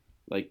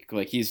like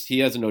he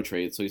has a no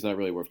trade, so he's not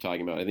really worth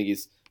talking about. I think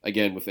he's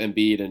again with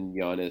Embiid and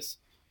Giannis,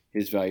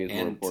 his value is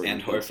more important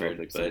and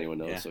Horford than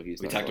anyone else. So we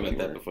talked about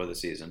that before the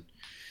season,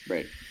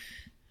 right?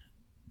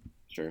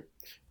 Sure.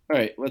 All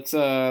right, let's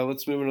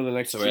move on to the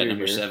next. So we're at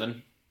number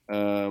 7.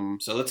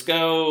 So let's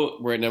go.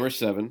 We're at number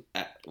 7.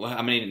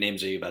 How many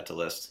names are you about to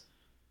list?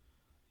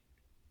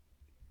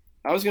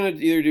 I was gonna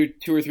either do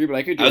 2 or 3, but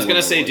I could. I was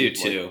gonna say do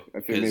 2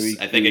 because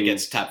I think it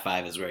gets top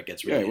 5 is where it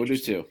gets really. Yeah, we'll do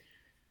 2.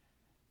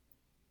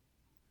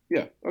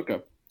 Yeah. Okay.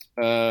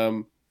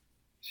 So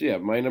yeah,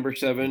 my number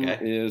 7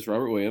 is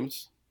Robert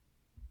Williams,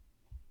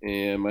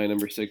 and my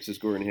number 6 is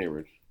Gordon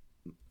Hayward.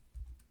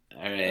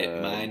 All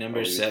right, my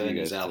number 7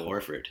 is Al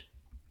Horford,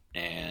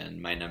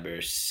 and my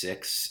number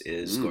 6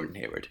 is Gordon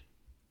Hayward.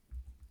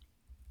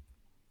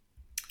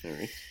 All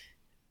right.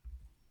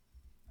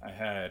 I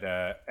had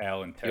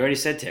Al and Terry. You already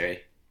said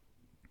Terry.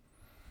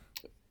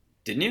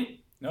 Didn't you?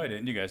 No, I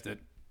didn't. You guys did.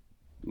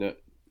 No.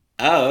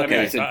 Oh, I mean,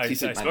 okay. I he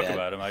said spoke bad.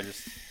 about him. I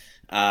just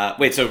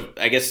Wait, so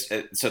I guess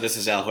so. This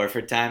is Al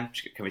Horford time.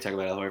 Can we talk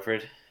about Al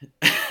Horford?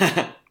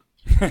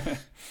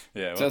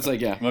 yeah. Sounds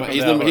like welcome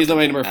He's to Al he's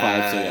Horford. number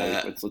 5. So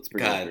yeah, let's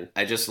bring it God, over.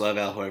 I just love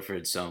Al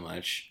Horford so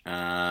much,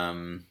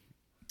 and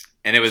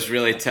it was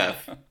really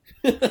tough.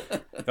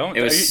 Don't.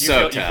 It was you so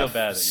feel, tough. You feel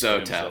bad that So you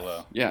put him tough. so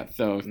low. Yeah.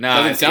 So No,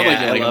 doesn't sound like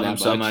you like I love him that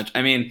so much.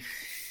 I mean,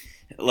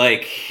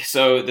 like,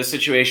 so the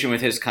situation with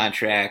his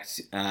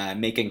contract,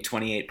 making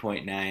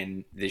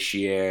 $28.9 this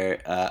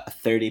year, a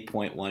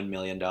 $30.1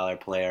 million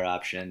player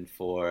option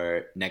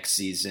for next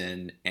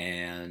season,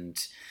 and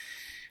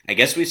I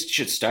guess we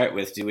should start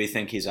with: do we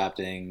think he's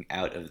opting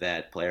out of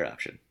that player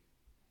option?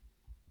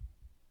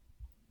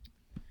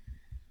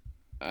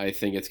 I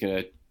think it's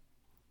gonna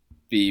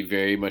be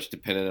very much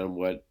dependent on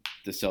what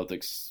the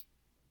Celtics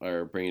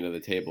are bringing to the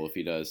table if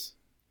he does.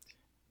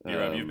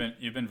 B-Rob,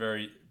 you've been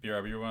very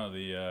B-Rob. You're one of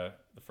the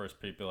first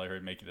people I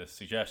heard make the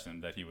suggestion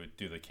that he would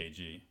do the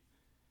KG,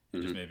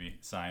 and just maybe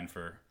sign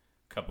for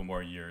a couple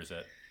more years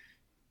at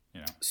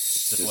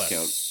just less.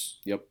 Discount.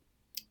 Yep.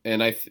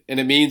 And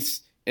it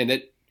means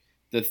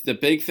the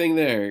big thing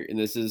there, and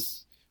this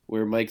is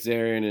where Mike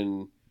Zarin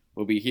and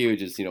will be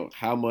huge, is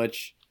how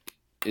much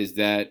is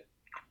that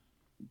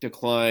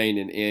decline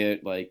in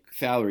like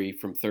salary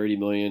from $30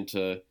 million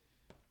to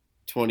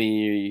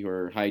 20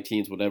 or high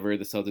teens, whatever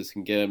the Celtics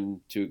can get him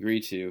to agree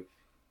to.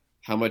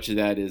 How much of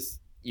that is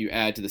you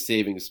add to the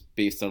savings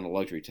based on the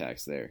luxury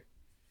tax there?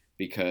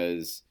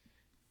 Because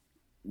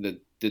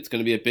it's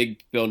going to be a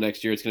big bill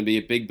next year. It's going to be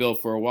a big bill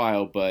for a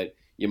while, but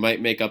you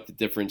might make up the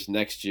difference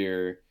next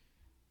year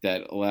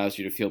that allows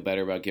you to feel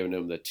better about giving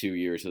him the 2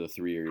 years or the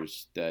 3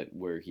 years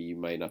where he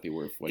might not be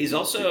worth what He's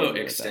also at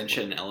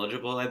extension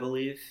eligible, I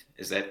believe.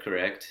 Is that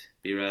correct,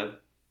 B-Rob?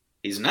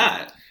 He's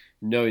not.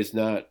 No, he's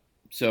not.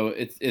 So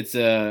it's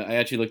I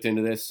actually looked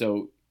into this.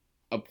 So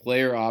a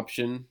player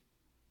option,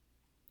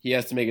 he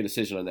has to make a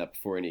decision on that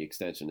before any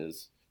extension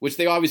is, which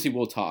they obviously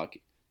will talk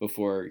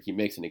before he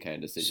makes any kind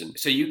of decision.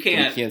 So you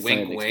can't sign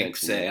wink, an wink,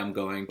 extension say I'm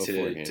going to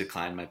beforehand.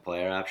 decline my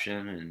player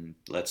option and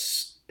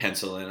let's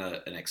pencil in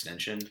an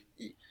extension.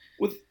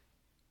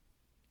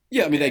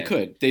 Yeah, I mean, they Okay.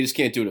 could. They just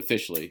can't do it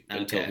officially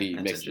until Okay, he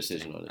that's makes a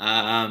decision on it.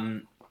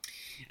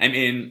 I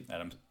mean,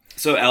 Adam.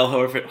 so Al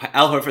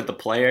Horford, the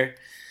player.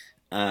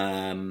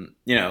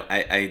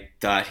 I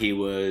thought he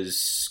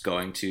was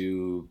going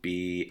to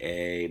be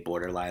a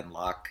borderline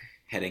lock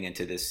heading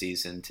into this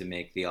season to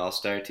make the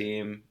All-Star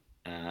team.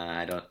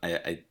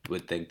 I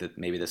would think that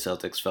maybe the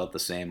Celtics felt the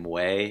same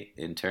way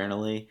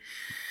internally.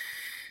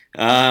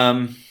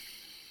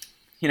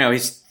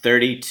 He's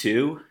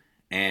 32,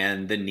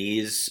 and the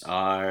knees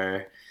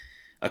are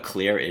a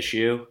clear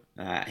issue.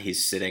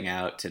 He's sitting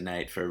out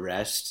tonight for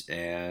rest,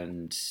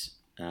 and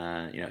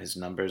his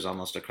numbers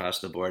almost across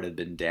the board have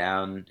been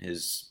down.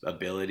 His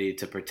ability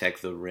to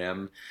protect the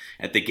rim.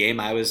 At the game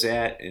I was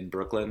at in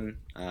Brooklyn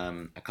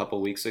a couple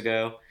weeks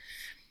ago,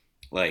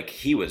 like,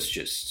 he was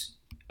just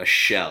a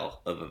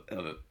shell of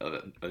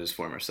his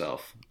former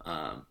self,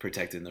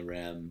 protecting the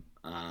rim.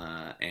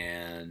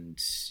 And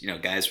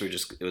guys were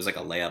it was like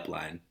a layup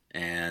line.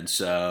 And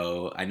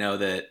so I know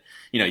that,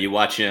 you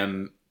watch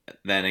him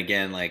then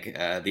again, like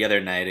the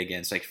other night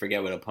against, like,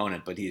 forget what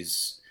opponent, but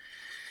he's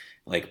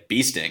like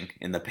beasting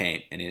in the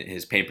paint, and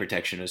his paint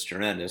protection is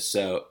tremendous.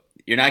 So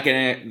you're not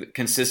getting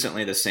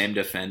consistently the same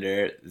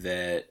defender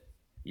that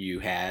you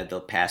had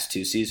the past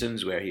 2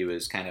 seasons where he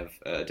was kind of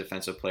a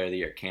defensive player of the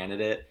year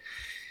candidate.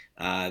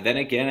 Then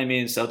again, I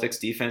mean, Celtics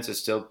defense is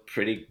still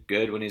pretty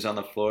good when he's on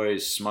the floor.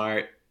 He's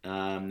smart,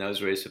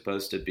 knows where he's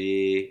supposed to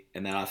be.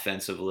 And then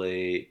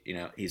offensively,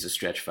 he's a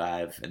stretch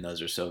 5, and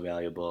those are so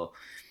valuable.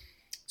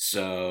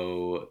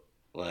 So,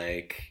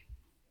 like,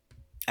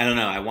 I don't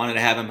know. I wanted to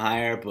have him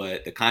higher,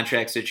 but the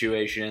contract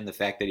situation, the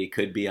fact that he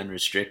could be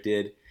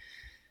unrestricted,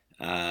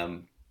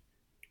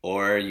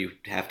 or you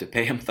have to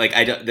pay him. Like,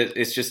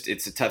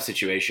 it's a tough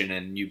situation.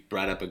 And you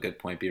brought up a good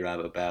point, B-Rob,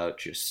 about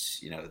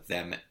just,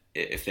 them,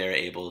 if they're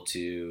able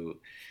to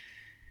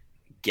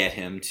get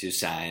him to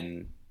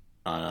sign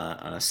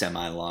on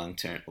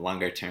a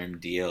longer term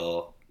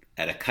deal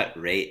at a cut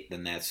rate,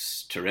 then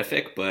that's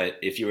terrific. But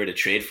if you were to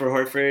trade for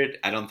Horford,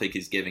 I don't think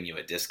he's giving you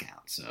a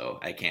discount, so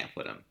I can't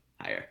put him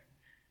higher.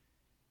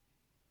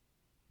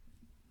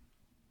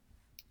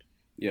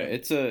 Yeah,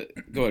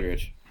 go ahead,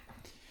 Rich.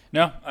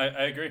 No,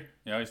 I agree.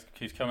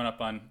 He's coming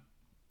up on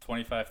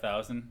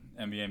 25,000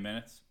 NBA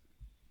minutes.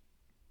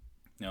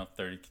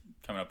 30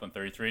 coming up on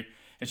 33.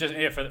 It's just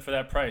for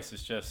that price.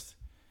 It's just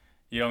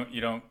you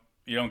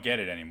don't get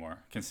it anymore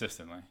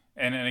consistently.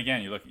 And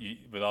again, you look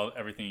with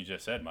everything you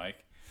just said,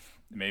 Mike.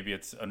 Maybe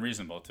it's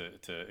unreasonable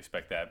to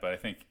expect that, but I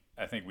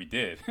think we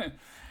did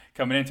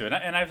coming into it.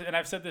 And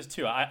I've said this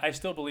too. I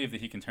still believe that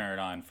he can turn it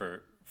on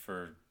for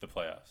the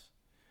playoffs.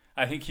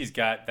 I think he's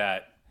got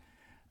that.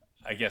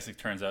 I guess it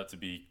turns out to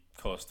be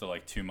close to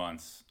like 2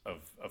 months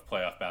of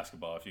playoff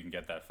basketball if you can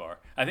get that far.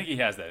 I think he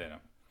has that in him.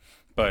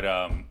 But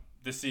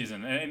this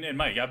season, and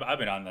Mike, I've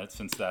been on that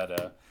since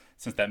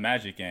that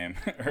Magic game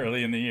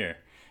early in the year.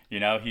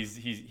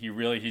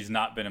 He's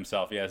not been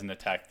himself. He hasn't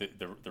attacked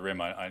the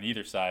rim on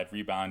either side,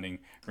 rebounding,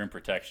 rim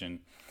protection.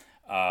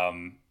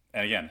 And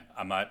again,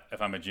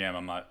 if I'm a GM,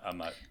 I'm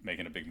not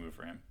making a big move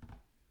for him.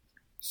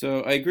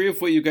 So I agree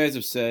with what you guys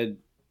have said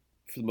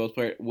for the most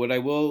part.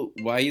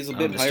 Why he's a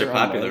bit higher Mr.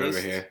 Popular on my over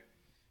list, here.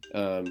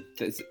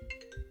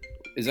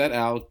 Is that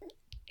Al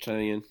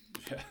chiming in?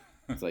 Yeah.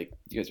 It's like,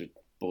 you guys are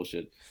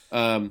bullshit.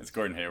 It's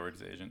Gordon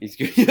Hayward's agent. He's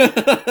good.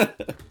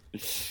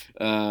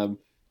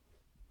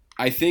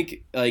 I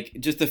think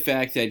just the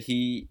fact that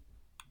he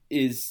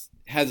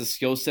has a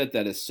skill set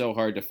that is so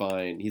hard to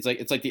find. It's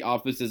like the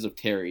opposites of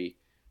Terry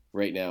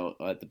right now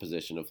at the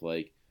position of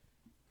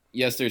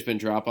yes, there's been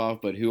drop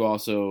off, but who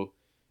also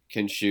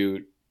can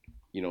shoot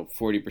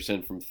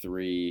 40% from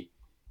three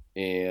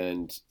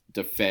and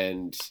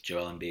defend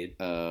Joel Embiid.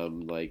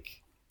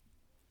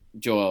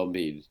 Joel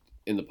Embiid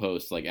in the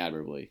post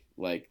admirably.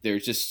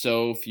 There's just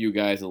so few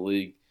guys in the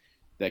league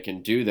that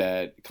can do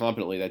that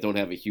competently that don't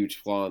have a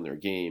huge flaw in their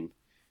game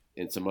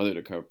in some other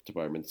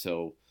departments.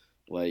 So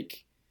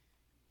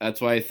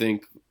that's why I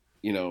think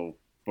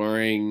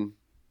barring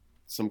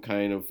some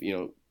kind of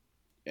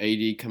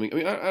AD coming. I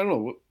mean, I don't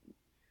know.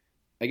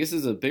 I guess this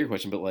is a bigger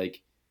question, but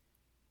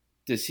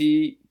the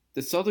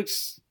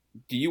Celtics?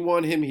 Do you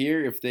want him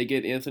here if they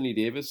get Anthony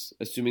Davis,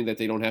 assuming that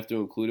they don't have to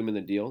include him in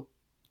the deal?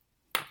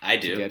 I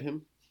do. To get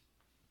him?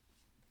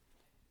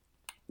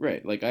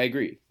 Right. I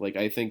agree.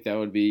 I think that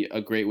would be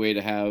a great way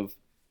to have.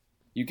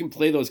 You can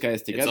play those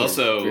guys together it's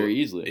also, very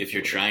easily. If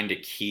you're trying to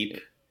keep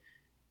AD,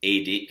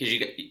 because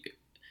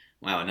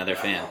wow, another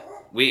fan.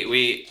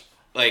 We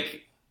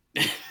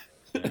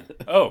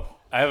Oh,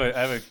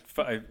 remind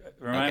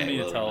me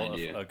to we'll tell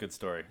remind a good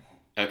story.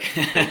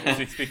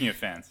 Okay. Speaking of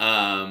fans.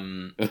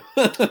 No,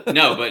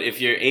 but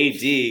if you're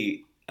AD,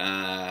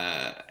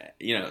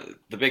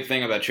 the big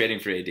thing about trading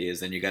for AD is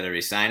then you got to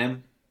re-sign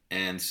him,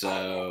 and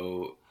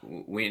so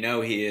we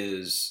know he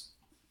is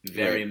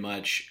very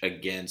much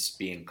against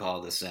being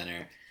called a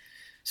center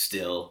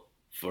still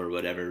for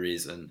whatever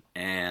reason,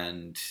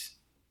 and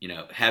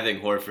having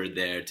Horford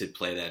there to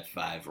play that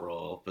 5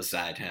 role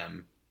beside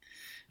him,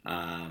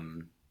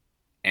 and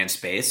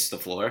space the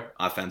floor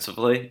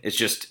offensively, it's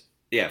just.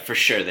 Yeah, for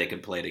sure they can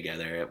play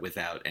together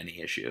without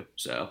any issue.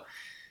 So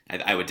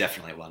I would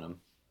definitely want him.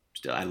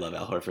 Still, I love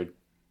Al Horford.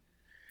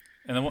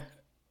 And the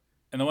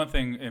one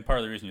thing, and part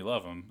of the reason you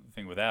love him, the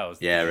thing with Al is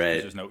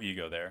there's no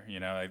ego there.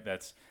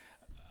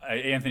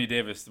 Anthony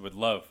Davis would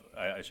love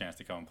a chance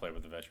to come and play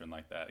with a veteran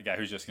like that, a guy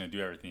who's just going to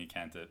do everything he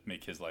can to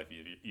make his life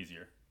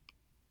easier.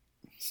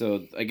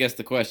 So I guess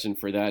the question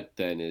for that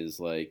then is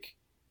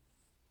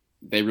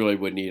they really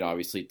would need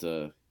obviously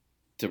to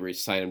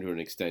re-sign him to an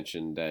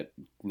extension that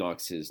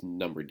knocks his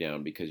number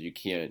down, because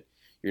you're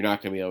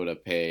not going to be able to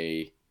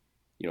pay,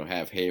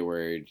 have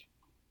Hayward,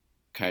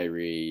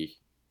 Kyrie,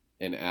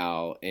 and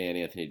Al and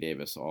Anthony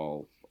Davis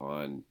all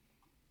on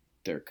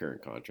their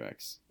current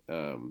contracts.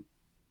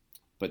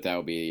 But that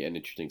would be an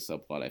interesting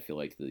subplot, I feel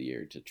like, of the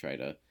year to try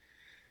to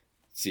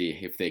see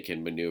if they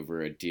can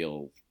maneuver a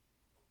deal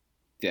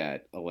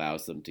that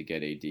allows them to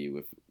get AD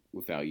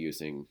without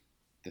using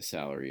the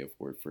salary of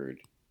Horford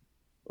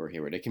or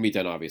Hayward. It can be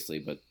done, obviously,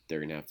 but they're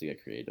going to have to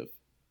get creative.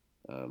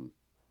 I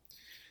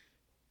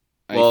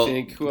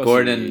think who else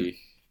Gordon,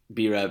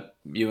 B-Rep,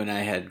 you and I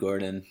had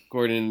Gordon.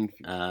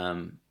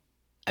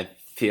 I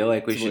feel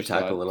like we should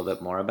talk a little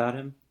bit more about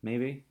him,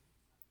 maybe.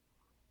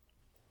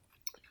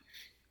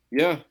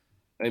 Yeah.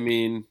 I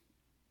mean,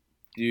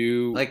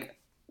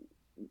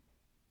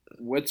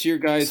 what's your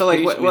guys' So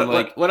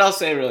what I'll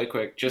say really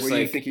quick, just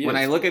when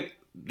I look at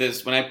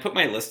this, when I put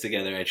my list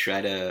together, I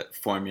try to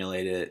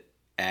formulate it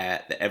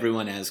at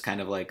everyone as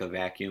kind of a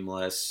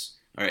vacuumless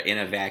or in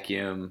a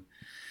vacuum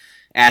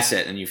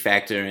asset, and you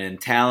factor in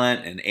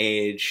talent and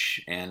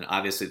age and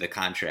obviously the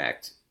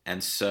contract.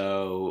 And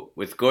so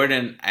with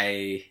Gordon,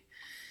 I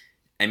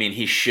mean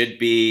he should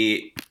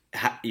be.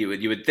 You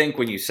would think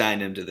when you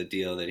signed him to the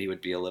deal that he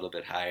would be a little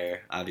bit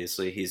higher.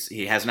 Obviously,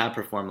 he has not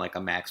performed like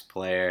a max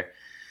player.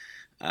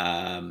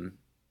 That's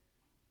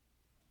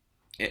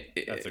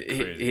a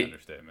crazy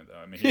understatement, though.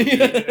 I mean, he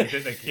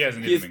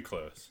hasn't even been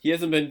close. He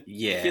hasn't been.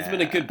 Yeah, he hasn't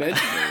been a good bench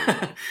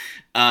player.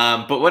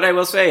 But what I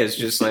will say is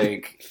just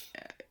I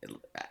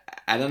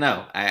don't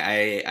know.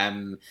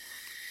 I'm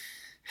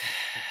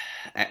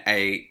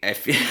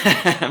feel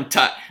I'm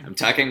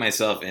talking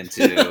myself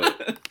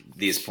into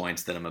these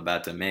points that I'm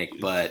about to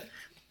make, but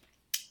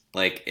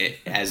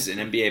as an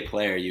NBA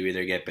player, you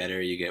either get better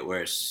or you get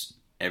worse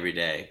every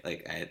day.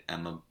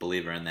 I'm a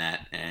believer in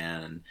that,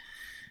 and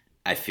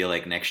I feel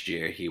like next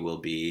year he will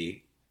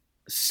be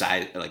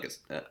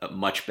a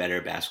much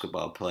better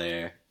basketball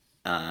player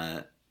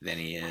than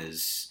he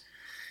is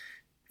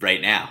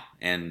right now,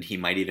 and he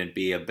might even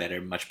be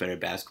much better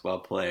basketball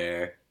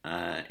player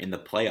in the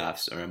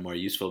playoffs, or a more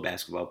useful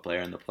basketball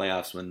player in the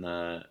playoffs when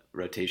the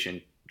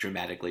rotation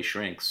dramatically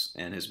shrinks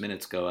and his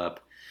minutes go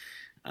up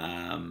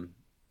on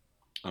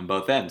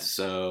both ends.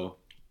 So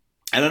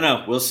I don't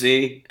know. We'll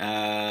see.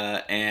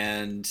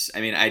 And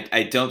I mean,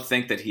 I don't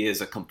think that he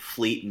is a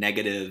complete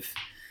negative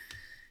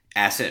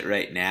asset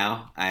right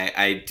now.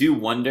 I do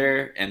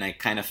wonder, and I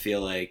kind of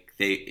feel like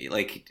they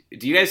like.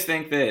 Do you guys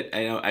think that?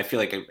 I feel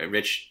like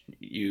Rich,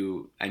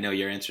 I know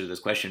your answer to this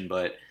question,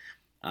 but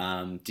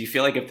do you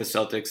feel like if the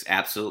Celtics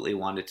absolutely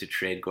wanted to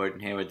trade Gordon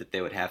Hayward, that they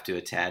would have to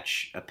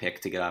attach a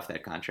pick to get off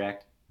that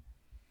contract?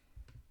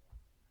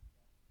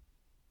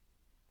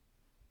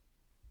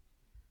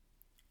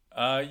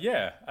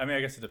 Yeah. I mean,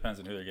 I guess it depends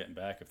on who they're getting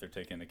back if they're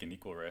taking like an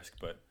equal risk,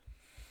 but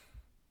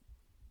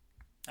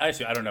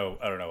actually, I don't know.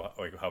 I don't know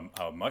like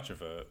how much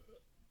of a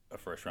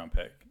first round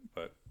pick,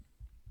 but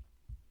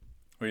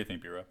what do you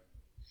think, Bureau?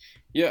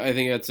 Yeah, I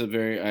think that's a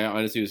very. I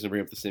honestly was going to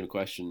bring up the same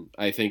question.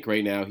 I think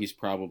right now he's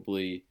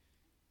probably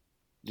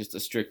just a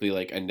strictly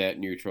like a net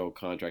neutral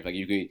contract. Like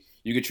you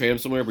could trade him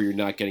somewhere, but you're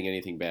not getting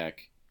anything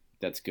back.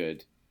 That's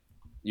good.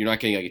 You're not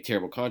getting like a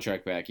terrible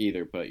contract back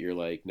either, but you're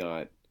like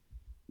not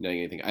getting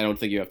anything. I don't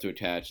think you have to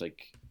attach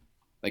like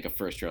a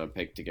first round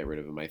pick to get rid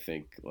of him. I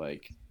think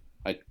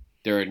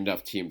there are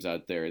enough teams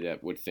out there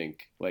that would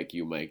think like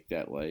you, Mike,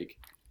 that like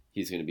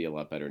he's going to be a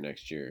lot better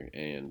next year,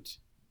 and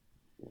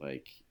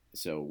like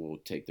so we'll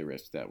take the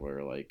risk that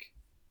we're like,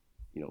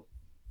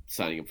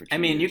 signing him for 2 I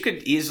mean, years. you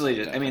could easily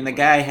just. I mean, the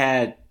guy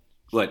had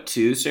what,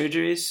 2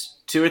 surgeries,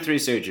 2 or 3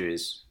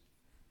 surgeries,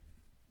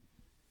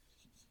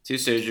 2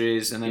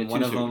 surgeries, and then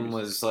one of them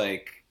was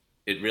like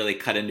it really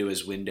cut into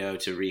his window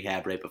to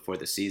rehab right before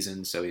the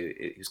season, so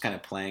he was kind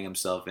of playing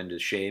himself into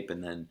shape,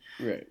 and then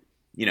right.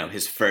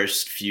 His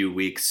first few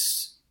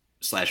weeks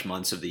 /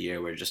 months of the year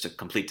were just a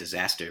complete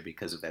disaster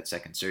because of that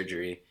second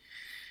surgery.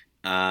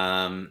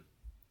 I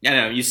don't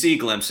know. You see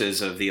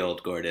glimpses of the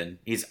old Gordon.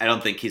 I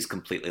don't think he's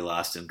completely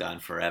lost and gone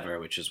forever,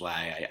 which is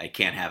why I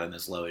can't have him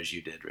as low as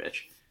you did,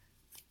 Rich.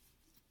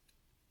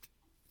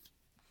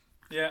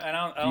 Yeah, and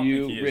I don't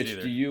think he is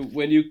Rich,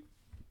 either.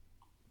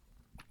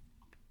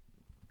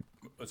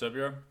 What's up,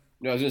 Bureau?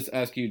 No, I was just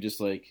asking you, just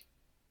like,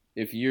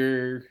 if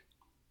you're,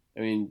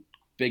 I mean,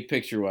 big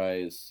picture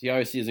wise, he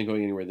obviously isn't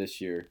going anywhere this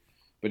year,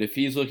 but if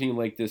he's looking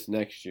like this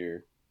next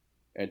year,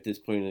 at this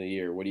point in the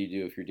year, what do you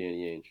do if you're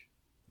Danny Ainge?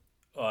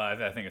 Well,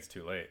 I think it's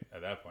too late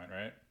at that point,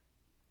 right?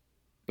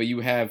 But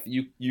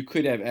you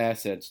could have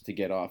assets to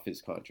get off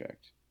his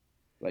contract,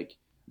 like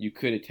you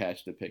could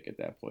attach the pick at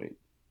that point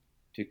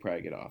to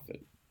probably get off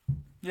it.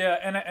 Yeah,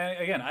 and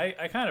again,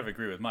 I kind of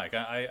agree with Mike.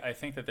 I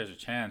think that there's a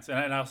chance,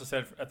 and I also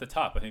said at the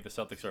top, I think the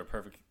Celtics are a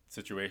perfect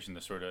situation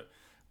to sort of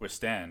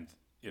withstand,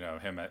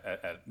 him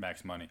at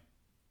max money.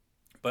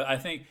 But I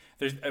think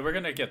we're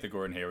going to get the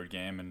Gordon Hayward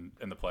game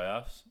in the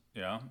playoffs.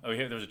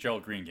 There's a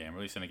Gerald Green game. We're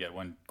at least going to get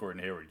one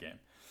Gordon Hayward game.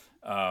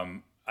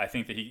 I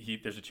think that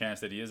there's a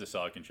chance that he is a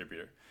solid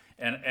contributor.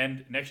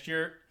 And next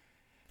year,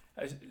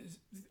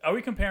 are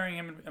we comparing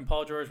him and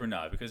Paul George? We're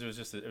not, because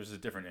it was a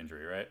different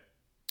injury, right?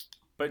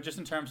 But just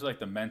in terms of like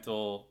the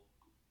mental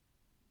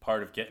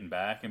part of getting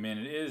back, I mean,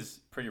 it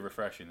is pretty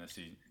refreshing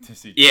to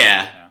see.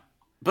 Yeah, now.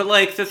 But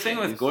like the thing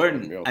with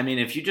Gordon, I mean,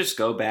 if you just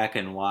go back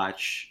and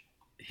watch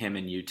him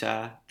in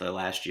Utah the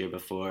last year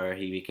before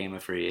he became a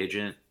free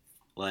agent,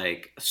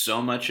 like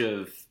so much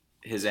of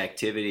his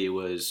activity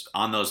was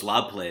on those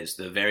lob plays,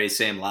 the very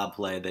same lob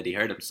play that he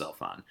hurt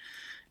himself on,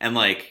 and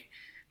like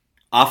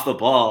off the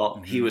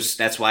ball,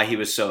 that's why he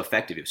was so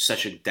effective. He was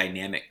such a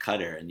dynamic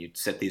cutter, and you'd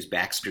set these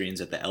back screens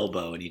at the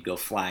elbow and he'd go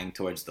flying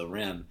towards the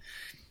rim,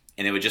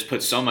 and it would just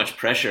put so much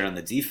pressure on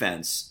the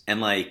defense, and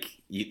like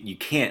you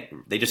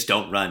can't, they just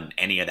don't run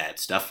any of that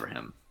stuff for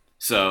him.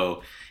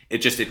 So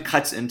it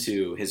cuts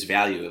into his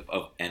value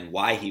of and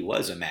why he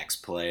was a max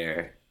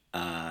player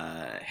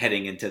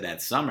heading into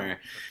that summer,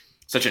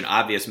 such an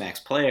obvious max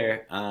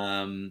player,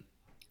 and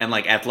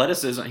like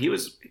athleticism,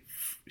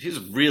 he's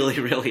really,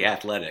 really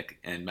athletic,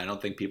 and I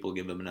don't think people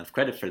give him enough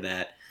credit for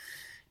that.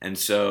 And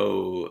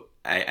so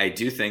I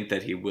do think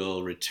that he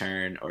will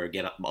return or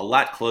get a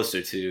lot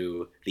closer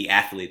to the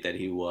athlete that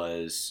he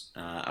was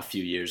a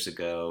few years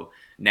ago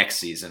next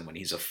season, when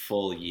he's a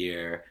full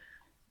year.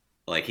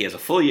 Like, he has a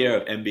full year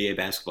of NBA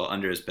basketball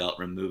under his belt,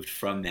 removed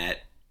from that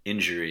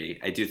injury.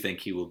 I do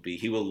think he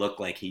will look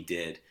like he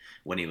did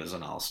when he was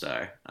an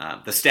all-star.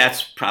 The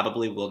stats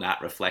probably will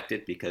not reflect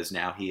it, because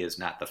now he is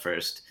not the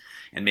first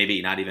and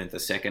maybe not even the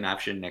second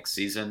option next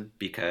season,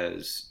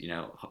 because,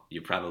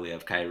 you probably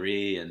have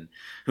Kyrie and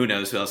who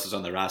knows who else is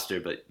on the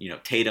roster, but,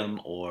 Tatum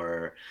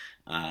or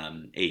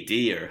AD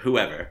or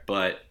whoever.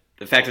 But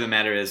the fact of the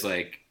matter is,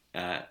 like,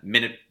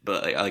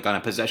 but like on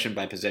a possession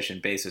by possession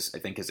basis, I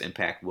think his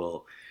impact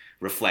will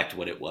reflect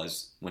what it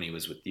was when he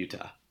was with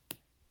Utah.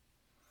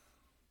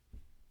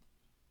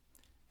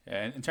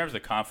 Yeah, in terms of the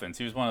confidence,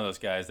 he was one of those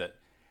guys that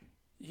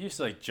he used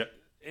to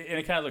and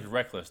it kind of looked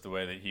reckless the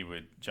way that he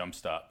would jump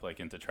stop like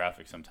into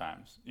traffic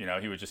sometimes.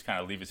 He would just kind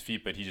of leave his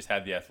feet, but he just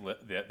had the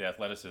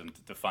athleticism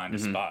to find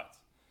his spots.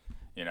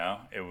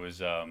 It was,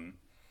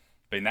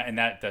 but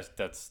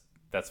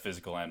that's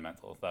physical and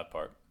mental, that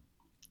part.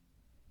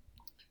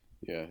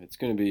 Yeah, it's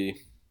going to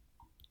be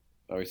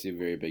obviously a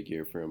very big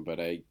year for him, but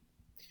I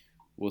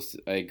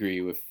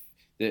agree with.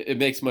 it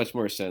makes much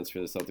more sense for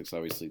the Celtics,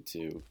 obviously,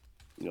 to,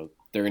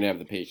 they're going to have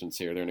the patience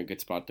here. They're in a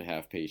good spot to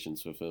have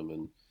patience with him,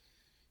 and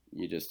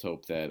you just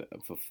hope that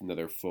for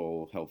another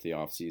full, healthy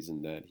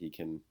offseason that he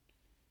can,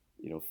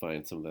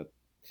 find some of that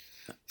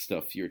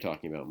stuff you were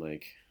talking about,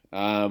 Mike.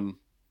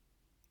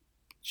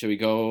 Should we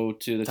go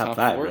to the top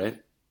 5, four? right?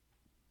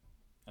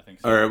 I think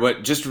so. Or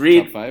what? Just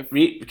read Top 5?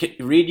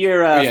 read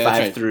your Yeah, 5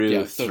 right. through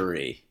Yeah, so-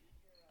 3.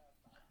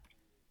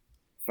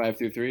 5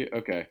 through 3?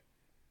 Okay.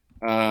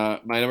 My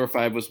number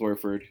 5 was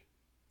Horford.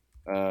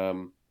 My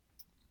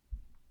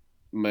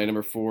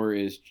number 4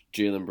 is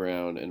Jaylen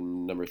Brown,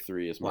 and number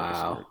 3 is Marcus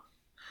Smart.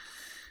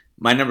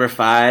 My number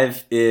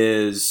 5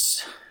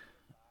 is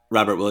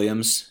Robert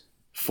Williams,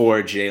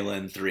 4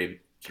 Jaylen, 3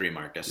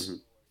 Marcus.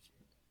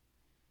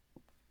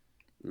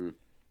 Mm-hmm.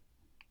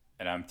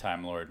 And I'm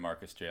Time Lord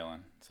Marcus Jaylen.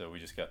 So we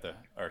just got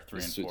our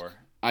 3 and 4.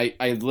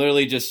 I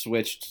literally just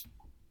switched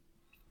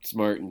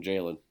Smart and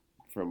Jaylen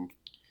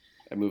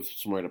I moved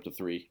Smart up to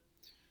 3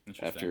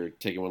 after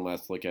taking one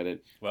last look at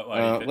it.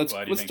 Let's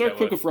start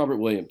quick with Robert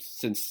Williams,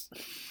 since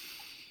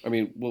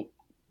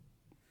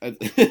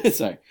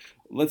sorry.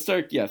 Let's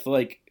start. Yeah,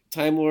 for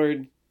Time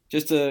Lord.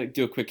 Just to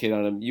do a quick hit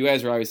on him, you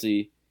guys are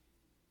obviously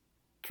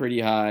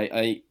pretty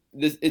high.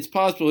 It's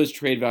possible his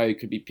trade value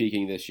could be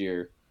peaking this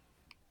year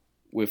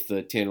with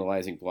the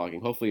tantalizing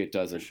blocking. Hopefully it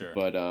doesn't. Sure.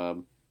 But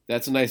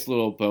that's a nice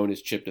little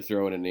bonus chip to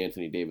throw in an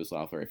Anthony Davis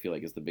offer. I feel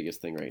like is the biggest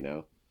thing right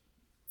now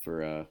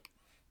for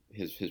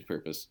his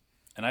purpose.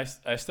 And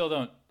I still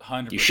don't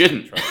 100%. You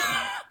shouldn't. Trust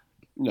him.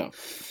 No.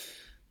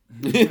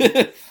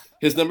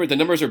 The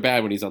numbers are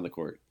bad when he's on the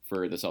court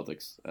for the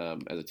Celtics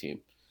as a team.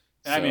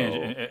 I mean,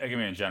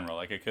 in general,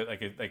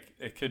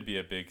 it could be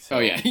a big just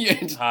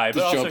high, but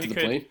show also up to the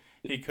plane.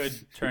 he could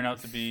turn out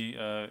to be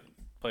a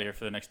player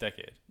for the next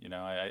decade.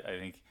 I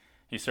think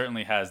he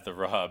certainly has the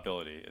raw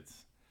ability.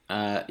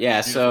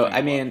 So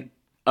I mean,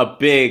 a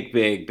big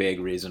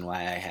reason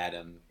why I had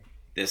him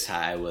this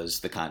high was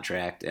the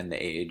contract and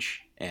the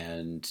age,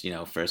 and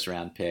first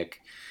round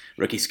pick,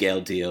 rookie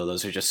scale deal.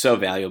 Those are just so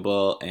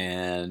valuable,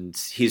 and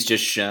he's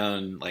just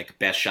shown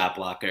best shot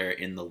blocker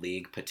in the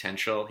league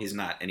potential. He's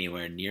not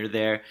anywhere near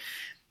there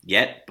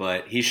yet,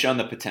 but he's shown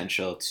the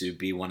potential to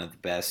be one of the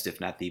best,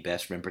 if not the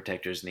best, rim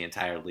protectors in the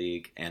entire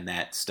league, and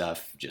that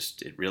stuff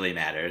it really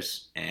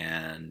matters.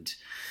 And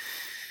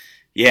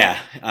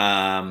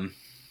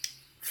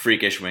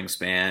freakish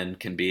wingspan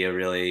can be a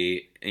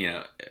really,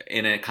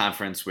 in a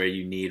conference where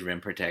you need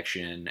rim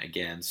protection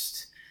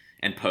against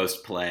and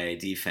post play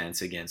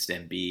defense against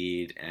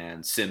Embiid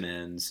and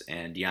Simmons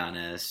and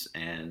Giannis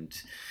and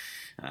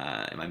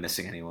am I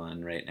missing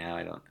anyone right now?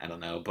 I don't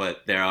know,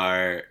 but there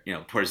are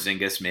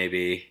Porzingis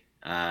maybe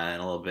in a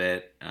little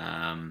bit.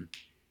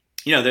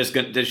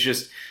 There's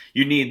just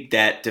you need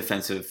that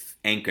defensive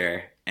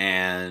anchor,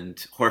 and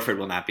Horford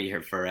will not be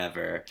here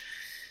forever.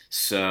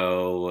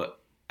 So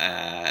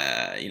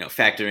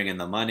factoring in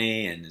the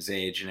money and his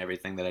age and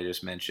everything that I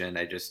just mentioned,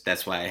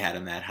 that's why I had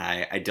him that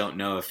high. I don't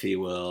know if he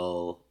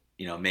will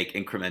make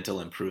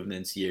incremental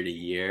improvements year to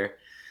year.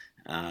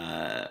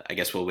 I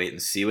guess we'll wait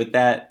and see with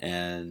that.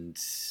 And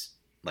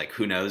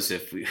who knows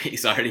if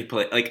he's already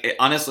played.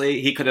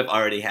 Honestly, he could have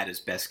already had his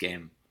best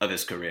game of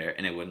his career,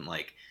 and it wouldn't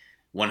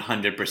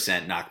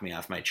 100% knock me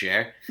off my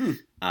chair.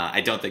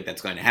 I don't think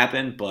that's going to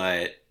happen,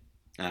 but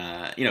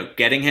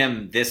getting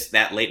him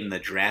that late in the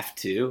draft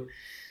too,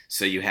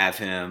 so you have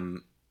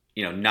him,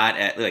 not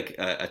at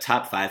a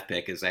top 5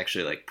 pick is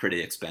actually pretty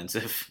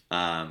expensive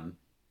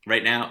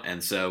right now,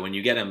 and so when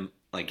you get him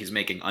he's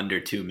making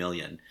under $2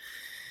 million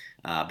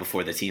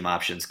before the team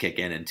options kick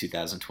in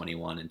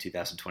 2021 and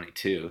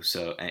 2022,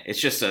 so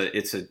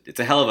it's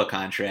a hell of a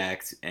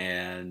contract,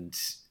 and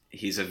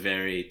he's a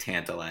very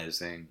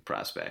tantalizing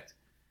prospect.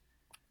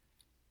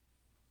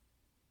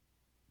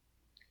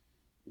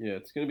 Yeah,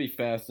 it's going to be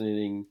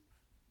fascinating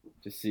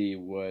to see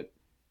what,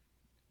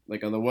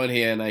 on the one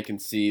hand, I can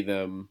see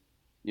them,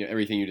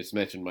 everything you just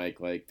mentioned, Mike,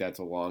 that's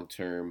a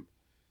long-term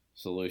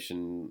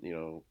solution,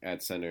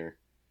 at center.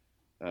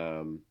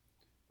 On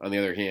the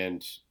other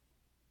hand,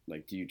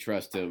 do you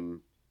trust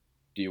him?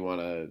 Do you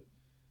want to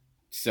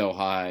sell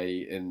high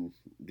in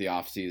the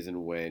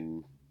offseason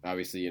when,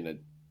 obviously, in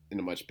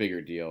a much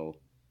bigger deal,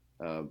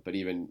 but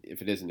even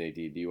if it is an AD,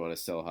 do you want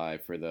to sell high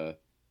for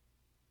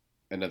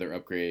another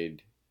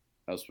upgrade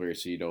elsewhere,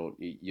 so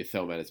you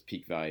throw him at his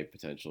peak value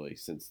potentially,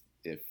 since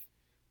if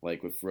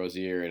with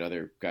Rozier and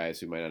other guys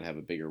who might not have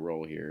a bigger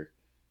role here,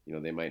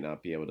 they might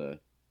not be able to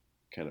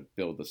kind of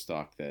build the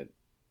stock that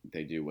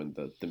they do when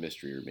the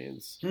mystery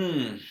remains.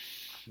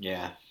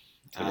 Yeah.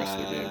 The rest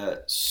of the game.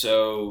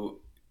 So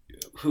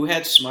who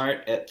had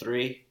Smart at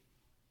 3?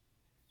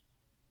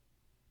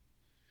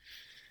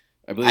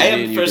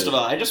 First of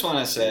all, I just want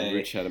to say,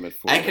 Rich had him at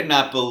 4. I could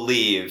not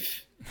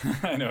believe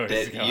I know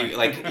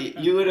that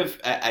you would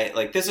have.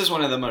 This is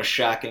one of the most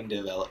shocking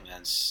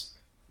developments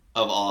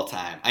of all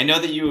time. I know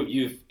that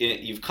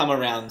you've come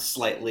around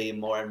slightly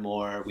more and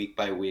more week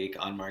by week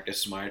on Marcus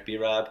Smart,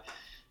 B-Rob,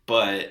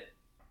 but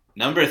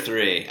number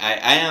 3,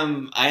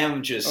 I'm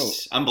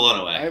blown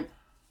away.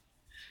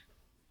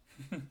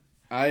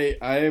 I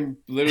am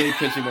literally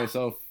pinching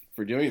myself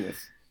for doing this.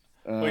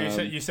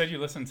 Well, you said you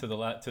listened to the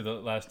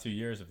last 2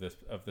 years of this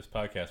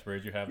podcast. Where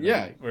did you have him?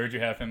 Yeah. Where did you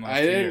have him last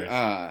I 2 didn't.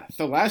 years?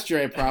 So last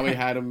year I probably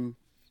had him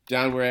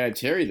down where I had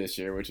Terry this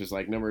year, which is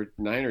like number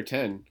 9 or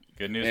 10.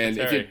 Good news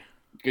for Terry.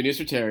 Good news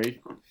for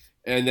Terry.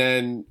 And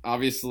then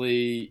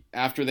obviously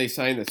after they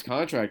signed this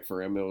contract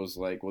for him, it was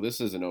like, well, this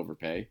is an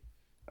overpay,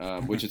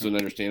 which is an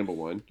understandable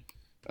one,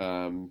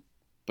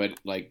 but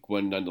like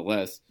one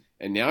nonetheless.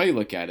 And now you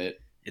look at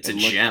it. It's a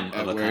gem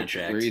of a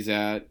contract. Where he's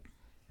at.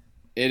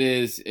 It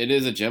is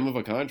a gem of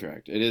a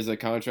contract. It is a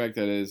contract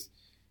that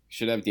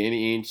should have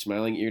Danny Ainge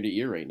smiling ear to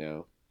ear right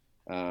now.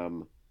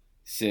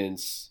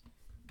 Since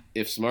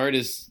if Smart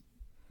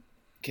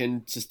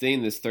can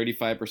sustain this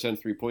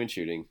 35% 3-point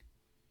shooting,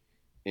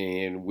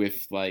 and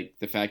with like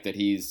the fact that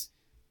he's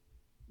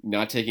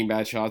not taking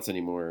bad shots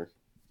anymore,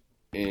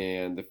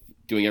 and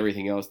doing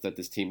everything else that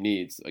this team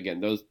needs,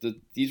 again,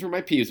 these were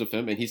my peeves with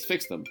him, and he's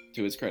fixed them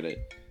to his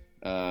credit.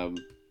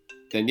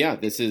 Then yeah,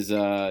 this is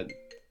a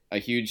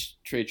huge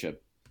trade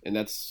chip, and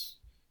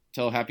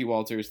tell Happy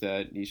Walters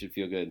that he should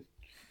feel good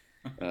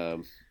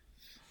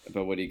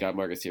about what he got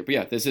Marcus here. But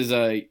yeah,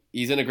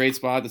 he's in a great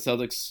spot. The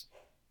Celtics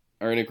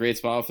are in a great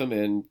spot with him,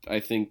 and I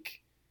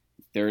think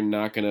they're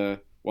not gonna.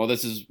 While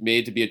this is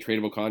made to be a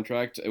tradable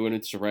contract, it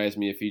wouldn't surprise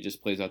me if he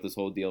just plays out this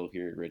whole deal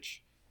here,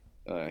 Rich.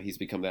 He's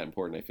become that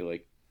important, I feel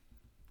like.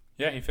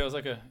 Yeah, he feels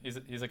like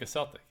he's like a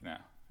Celtic now.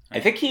 Right? I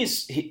think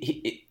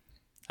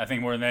I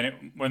think more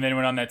than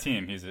anyone on that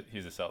team, he's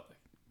a Celtic.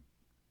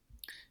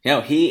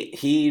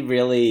 He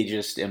really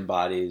just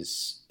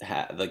embodies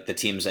like the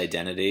team's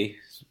identity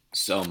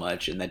so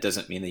much, and that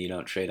doesn't mean that you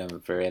don't trade him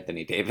for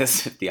Anthony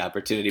Davis if the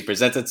opportunity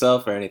presents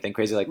itself or anything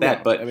crazy like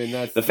that. But I mean,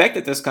 the fact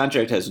that this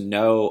contract has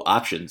no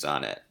options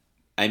on it,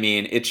 I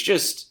mean,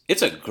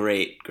 it's a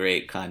great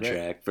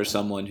contract for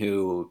someone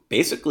who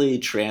basically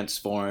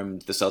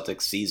transformed the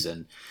Celtics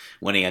season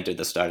when he entered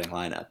the starting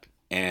lineup.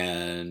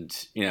 And,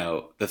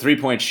 the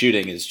 3-point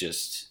shooting is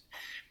just,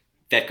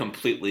 that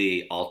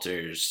completely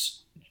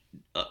alters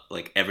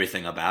like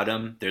everything about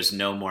him. There's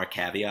no more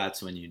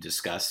caveats when you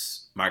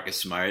discuss Marcus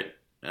Smart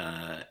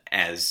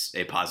as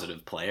a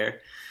positive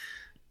player.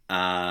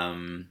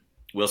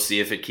 We'll see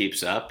if it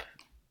keeps up.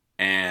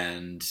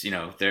 And,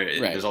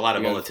 there's a lot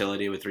of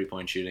volatility with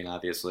 3-point shooting,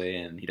 obviously,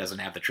 and he doesn't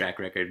have the track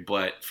record.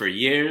 But for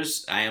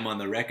years, I am on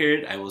the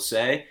record, I will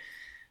say,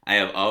 I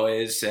have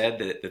always said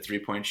that the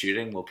 3-point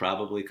shooting will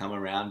probably come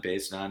around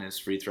based on his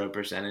free throw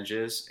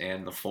percentages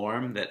and the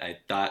form that I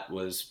thought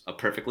was a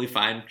perfectly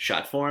fine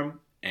shot form.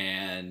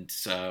 And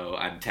so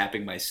I'm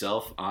tapping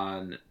myself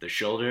on the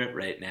shoulder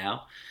right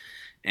now.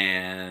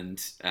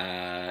 And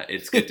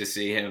it's good to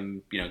see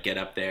him, get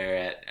up there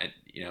at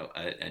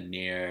a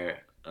near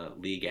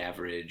league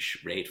average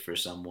rate for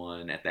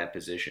someone at that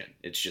position.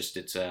 It's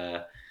good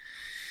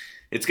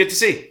to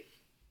see.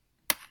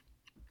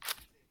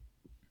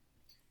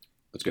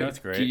 That's great. That's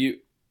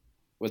great.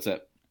 What's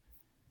up?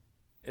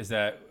 Is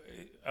that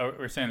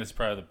we're saying this is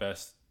probably the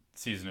best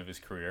season of his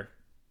career?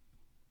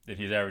 That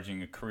he's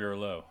averaging a career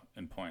low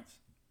in points.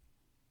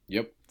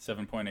 Yep.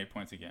 7.8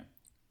 points a game.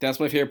 That's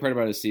my favorite part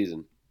about his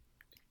season.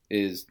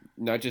 Is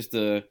not just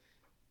the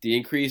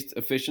increased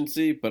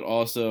efficiency, but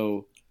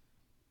also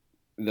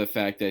the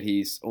fact that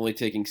he's only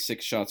taking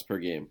 6 shots per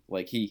game.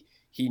 Like he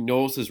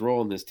knows his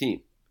role in this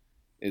team.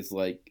 Is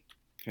like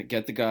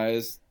get the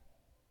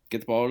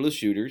ball to the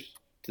shooters,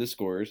 to the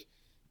scorers,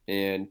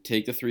 and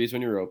take the threes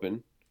when you're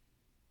open,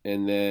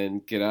 and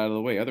then get out of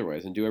the way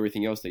otherwise, and do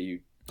everything else that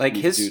you like.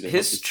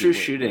 His true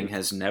shooting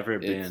has never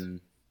been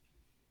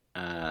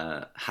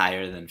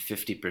higher than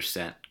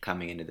 50%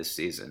 coming into the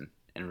season.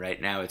 And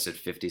right now it's at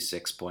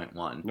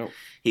 56.1. Nope.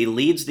 He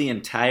leads the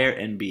entire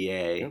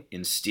NBA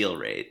in steal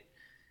rate.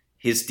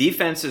 His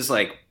defense is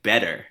like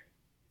better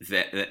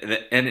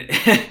and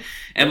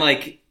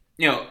like,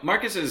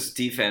 Marcus's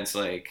defense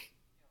like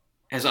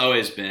has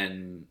always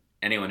been,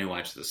 anyone who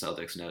watches the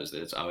Celtics knows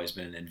that it's always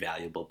been an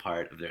invaluable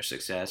part of their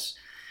success.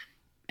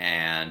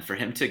 And for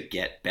him to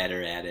get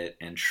better at it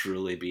and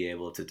truly be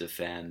able to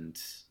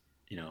defend,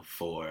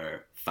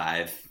 4,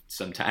 5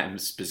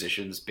 sometimes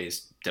positions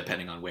based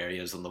depending on where he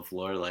is on the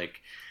floor,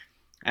 like,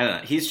 I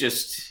don't know,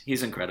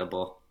 he's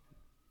incredible.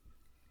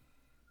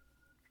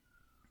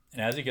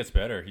 And as he gets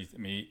better,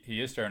 he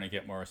is starting to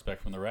get more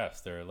respect from the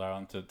refs. They're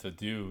allowing him to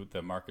do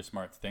the Marcus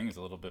Smart things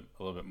a little bit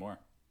more.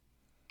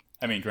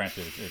 I mean,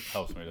 granted, it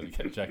helps when he doesn't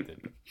get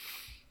ejected.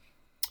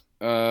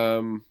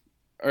 All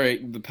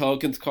right, the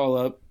Pelicans call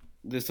up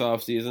this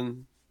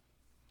offseason.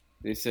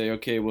 They say,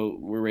 okay, well,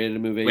 we're ready to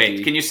move AD.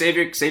 Wait, can you save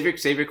your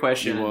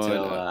question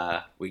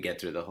until we get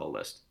through the whole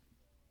list?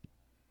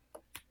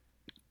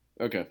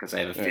 Okay. Because I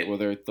have a feeling.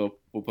 Right,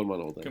 we'll put them on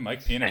hold then. Good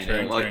Mike Peanut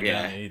tearing down the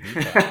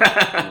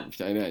AD.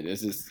 I know.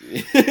 This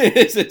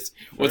is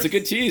what's a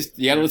good tease.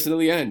 You got to listen to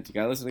the end. You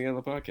got to listen to the end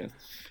of the podcast.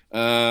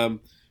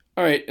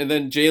 All right, and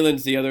then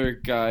Jalen's the other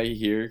guy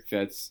here.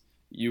 That's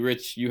you,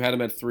 Rich. You had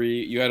him at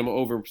 3. You had him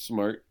over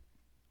Smart.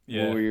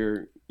 Yeah.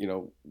 Or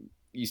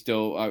you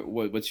still.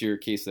 What's your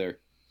case there?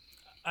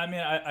 I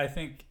mean, I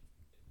think,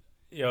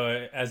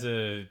 as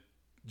a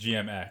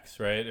GMX,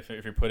 right? If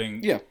you're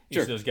putting Yeah, each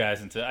sure. of those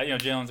guys into,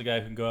 Jalen's a guy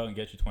who can go out and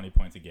get you 20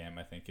 points a game.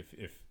 I think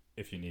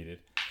if you need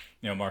it,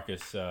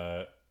 Marcus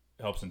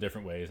helps in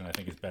different ways, and I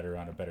think is better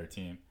on a better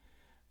team.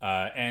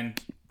 And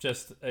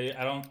just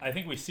I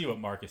think we see what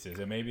Marcus is,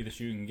 and maybe the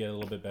shooting can get a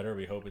little bit better.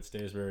 We hope it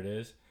stays where it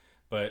is,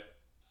 but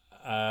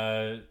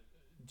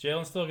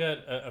Jalen's still got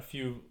a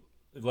few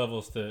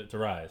levels to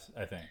rise,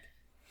 I think.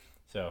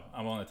 So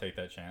I'm willing to take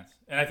that chance,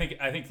 and I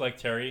think like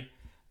Terry.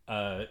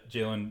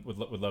 Jalen would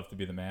love to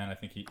be the man. I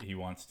think he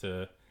wants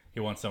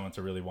someone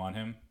to really want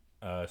him.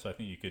 So I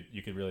think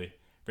you could really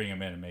bring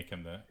him in and make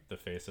him the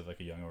face of like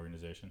a young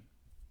organization.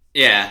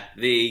 Yeah,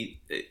 the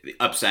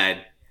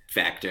upside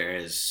factor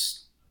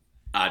is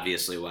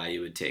obviously why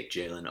you would take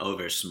Jalen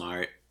over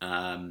Smart.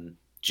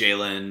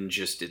 Jalen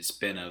it's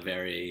been a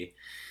very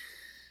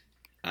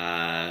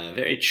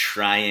very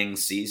trying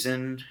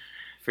season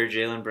for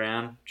Jaylen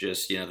Brown.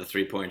 Just the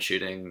 3-point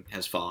shooting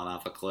has fallen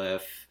off a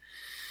cliff.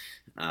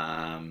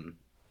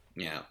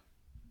 Yeah.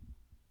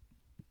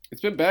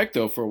 It's been back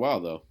though for a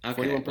while though.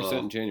 Okay, 41%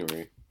 in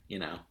January.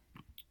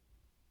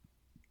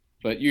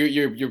 But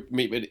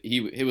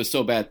he was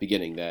so bad at the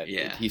beginning that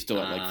he's still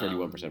at like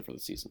 31% for the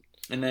season.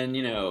 And then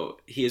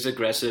he is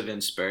aggressive in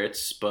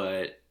spurts,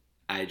 but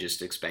I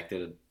just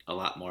expected a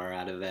lot more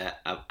out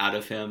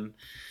of him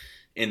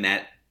in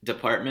that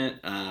department.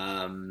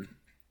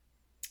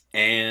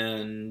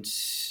 And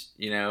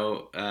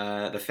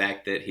the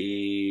fact that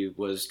he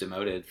was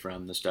demoted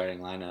from the starting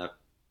lineup,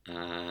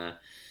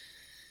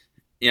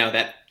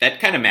 that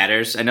kind of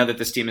matters. I know that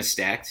this team is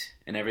stacked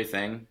and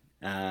everything,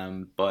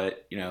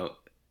 but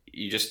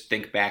you just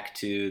think back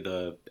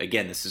to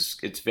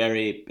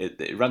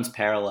it runs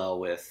parallel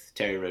with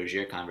Terry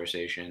Rozier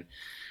conversation,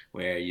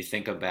 where you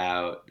think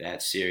about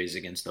that series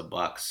against the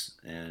Bucks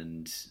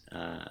and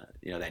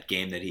that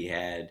game that he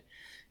had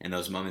and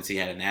those moments he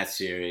had in that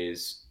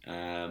series.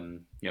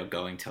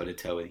 Going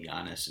toe-to-toe with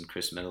Giannis and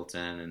Chris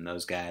Middleton and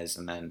those guys.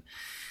 And then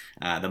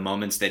the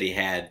moments that he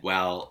had,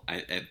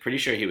 I'm pretty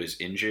sure he was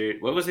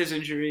injured. What was his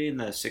injury in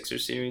the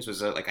Sixers series?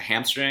 Was it like a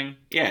hamstring?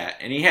 Yeah,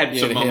 and he had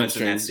some moments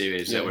in that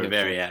series that were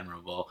very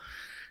admirable.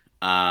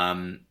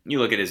 You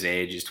look at his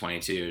age, he's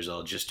 22 years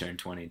old, just turned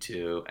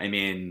 22. I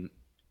mean,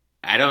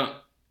 I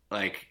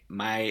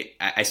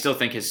still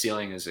think his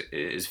ceiling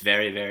is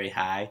very, very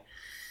high.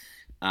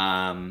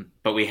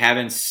 But we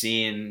haven't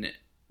seen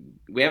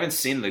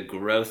the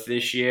growth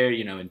this year,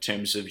 in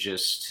terms of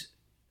just,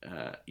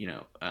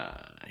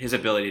 his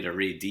ability to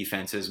read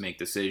defenses, make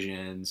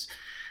decisions.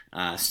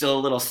 Still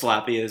a little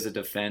sloppy as a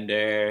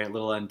defender, a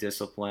little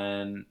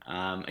undisciplined.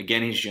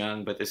 Again, he's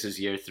young, but this is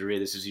year 3.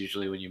 This is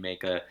usually when you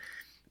make a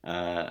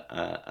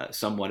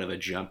somewhat of a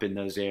jump in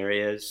those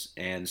areas.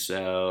 And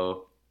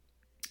so,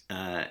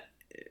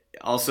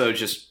 also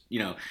just,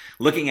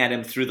 looking at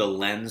him through the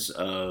lens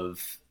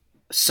of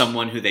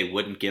someone who they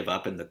wouldn't give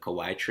up in the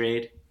Kawhi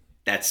trade,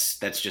 that's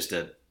tough.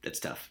 It's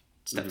tough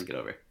to get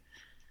over.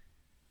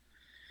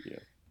 Yeah.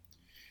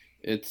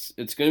 It's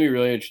going to be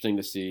really interesting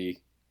to see.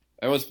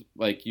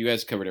 You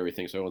guys covered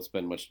everything, so I won't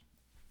spend much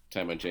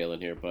time on Jalen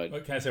here,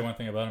 but... Can I say one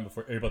thing about him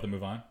before? Are you about to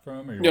move on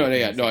from him? Or No,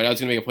 I was going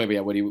to make a point,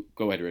 but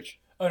go ahead, Rich.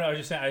 Oh, no, I was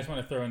just saying, I just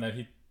want to throw in that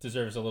he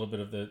deserves a little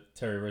bit of the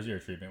Terry Rozier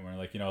treatment, where,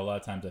 a lot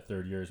of times at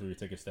third years where you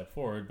take a step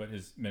forward, but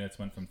his minutes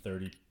went from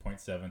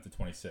 30.7 to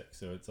 26,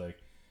 so it's like,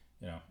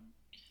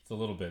 it's a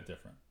little bit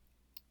different.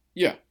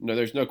 Yeah, no,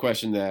 there's no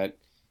question that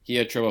he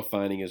had trouble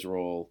finding his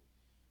role,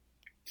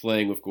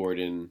 playing with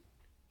Gordon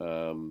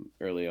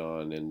early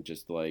on, and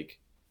just like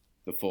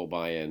the full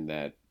buy-in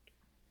that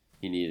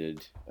he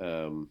needed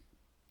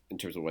in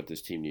terms of what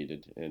this team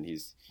needed. And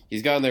he's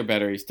gotten there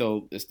better. It's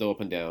still up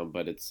and down,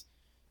 but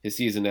his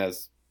season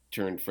has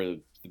turned for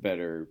the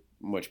better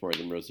much more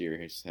than Rozier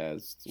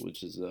has,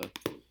 which is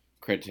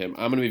credit to him.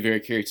 I'm going to be very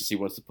curious to see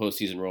once the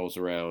postseason rolls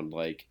around,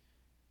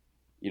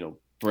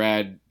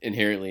 Brad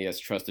inherently has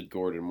trusted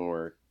Gordon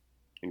more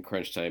in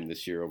crunch time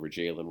this year over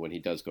Jalen when he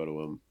does go to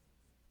him.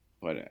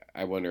 But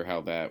I wonder how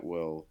that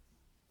will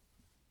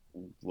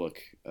look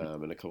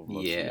in a couple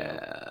months from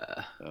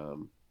now.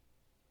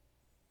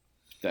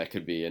 That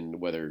could be, and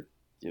whether,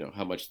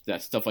 how much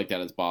that stuff like that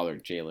has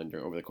bothered Jalen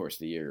over the course of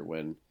the year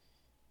when,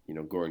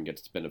 Gordon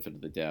gets the benefit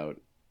of the doubt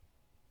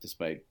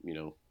despite,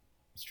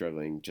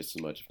 struggling just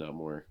as much, if not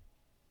more.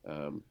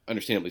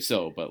 Understandably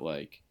so, but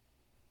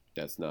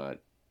that's not...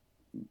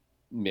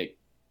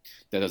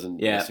 that doesn't.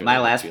 Yeah, my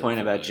last point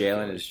about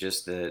Jalen is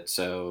just that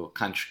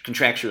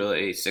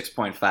contractually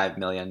 $6.5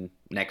 million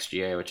next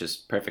year, which is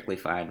perfectly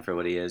fine for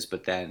what he is,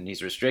 but then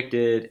he's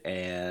restricted,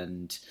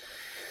 and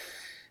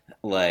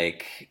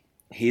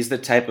he's the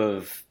type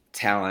of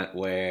talent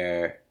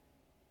where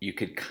you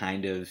could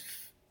kind of,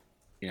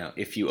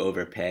 if you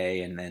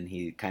overpay and then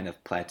he kind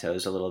of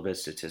plateaus a little bit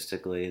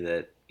statistically,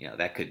 that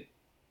that could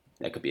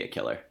be a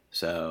killer.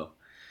 So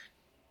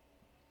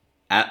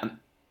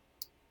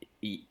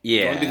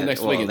yeah, be the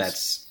next well,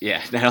 Wiggins.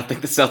 I don't think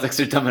the Celtics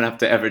are dumb enough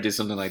to ever do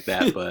something like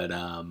that, but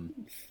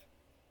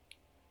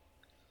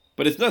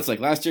but it's nuts.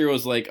 Last year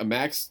was a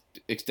max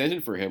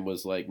extension for him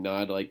was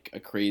not a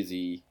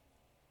crazy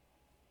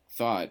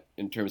thought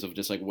in terms of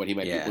just like what he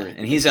might be worth.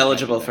 And he's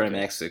eligible for a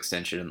max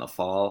extension in the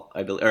fall,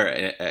 I believe, or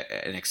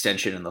an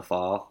extension in the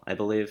fall, I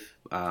believe.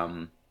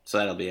 So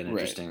that'll be an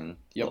interesting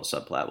little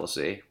subplot. We'll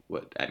see.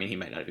 He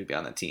might not even be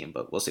on the team,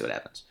 but we'll see what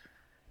happens.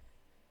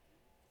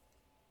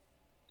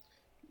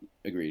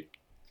 Agreed.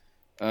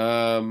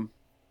 All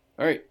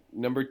right,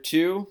 number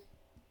 2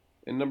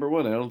 and number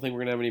 1. I don't think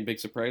we're gonna have any big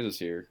surprises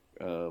here,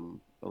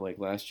 unlike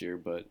last year.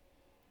 But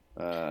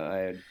I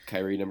had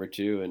Kyrie number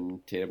 2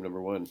 and Tatum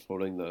number 1,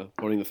 holding the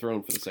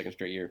throne for the second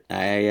straight year.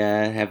 I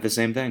have the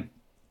same thing.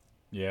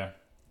 Yeah.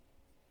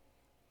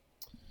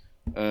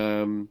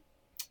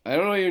 I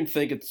don't even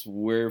think it's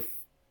worth.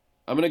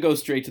 I'm gonna go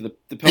straight to the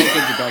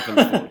Pelicans are back on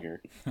the phone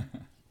here.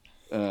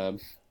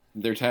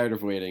 They're tired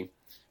of waiting.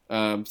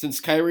 Since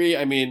Kyrie,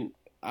 I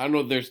don't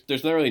know.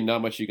 There's not really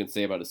not much you can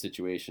say about a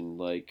situation.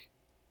 Like,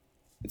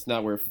 it's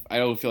not worth. I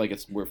don't feel like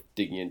it's worth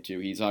digging into.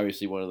 He's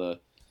obviously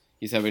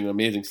he's having an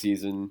amazing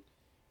season,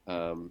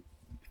 but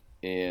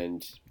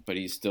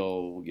he's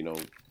still,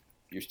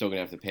 you're still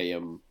gonna have to pay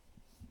him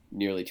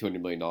nearly $200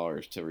 million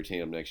to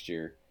retain him next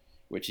year,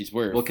 which he's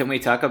worth. Well, can we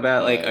talk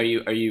about are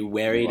you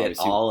worried at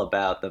all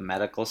about the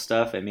medical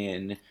stuff?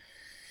 And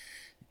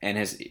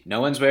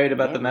no one's worried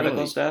about the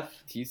medical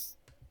stuff? He's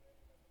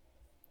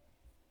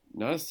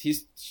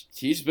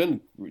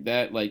been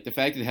that, like, the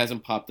fact that it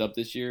hasn't popped up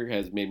this year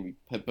has made me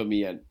put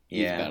me at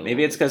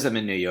maybe it's because I'm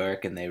in New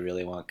York and they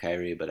really want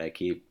Kyrie, but I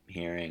keep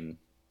hearing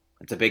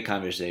it's a big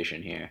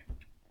conversation here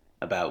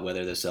about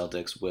whether the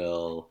Celtics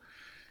will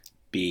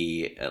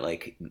be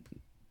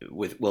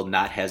will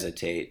not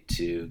hesitate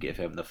to give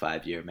him the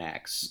 5-year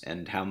max,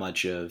 and how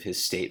much of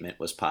his statement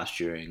was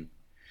posturing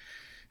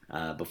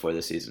before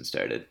the season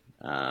started.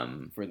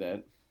 For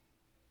that.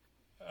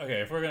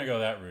 Okay, if we're gonna go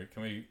that route,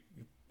 can we?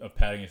 Of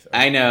patting his,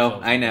 I know.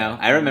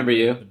 I remember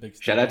you.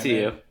 Shout out to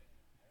you.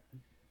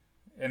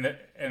 And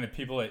the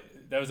people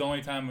that was the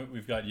only time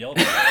we've got yelled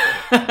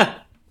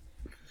at.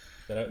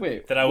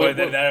 that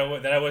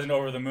I wasn't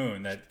over the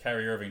moon. That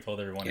Kyrie Irving told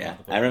everyone. Yeah,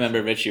 I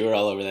remember, Rich. You were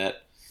all over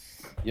that.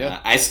 Yeah,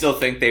 I still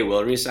think they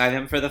will re-sign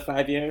him for the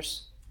 5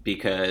 years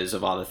because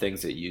of all the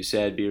things that you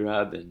said,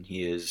 B-Rob, and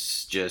he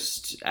is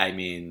just.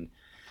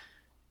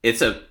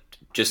 It's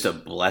just a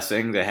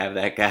blessing to have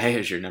that guy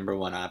as your number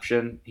 1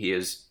 option. He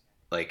is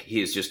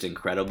just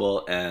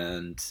incredible,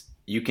 and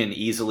you can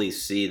easily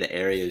see the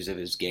areas of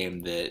his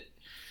game that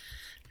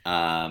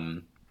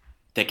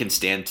that can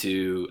stand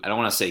to, I don't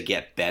want to say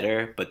get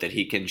better, but that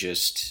he can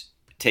just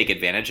take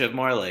advantage of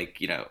more.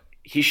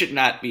 He should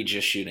not be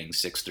just shooting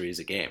 6 threes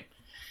a game.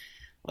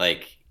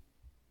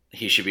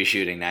 He should be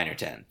shooting 9 or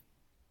 10.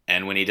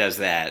 And when he does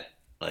that,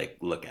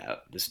 look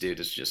out. This dude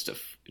is just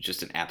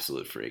an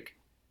absolute freak.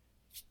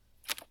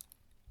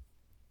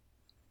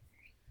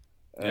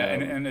 Yeah,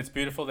 and it's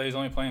beautiful that he's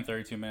only playing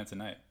 32 minutes a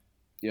night.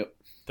 Yep.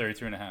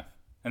 32 and a half.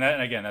 And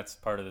again, that's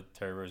part of the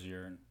Terry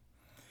Rozier and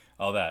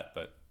all that.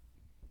 But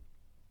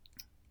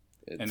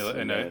and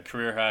a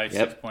career high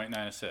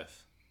 6.9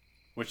 assists,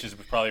 which is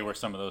probably where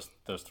some of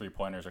those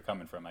 3-pointers are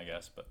coming from, I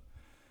guess. But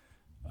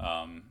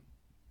I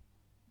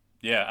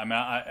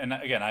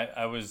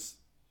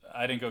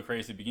didn't go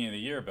crazy at the beginning of the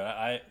year,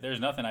 but there's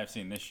nothing I've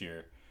seen this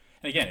year.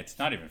 And again, it's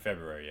not even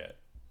February yet,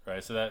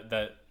 right? So that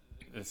the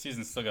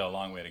season's still got a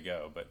long way to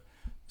go, but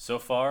so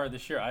far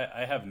this year,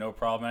 I have no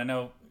problem. I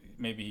know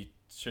maybe he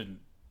shouldn't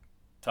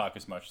talk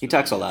as much. He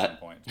talks a lot.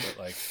 Points,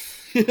 but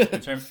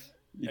in terms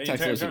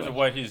of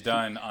what he's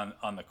done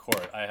on the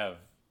court,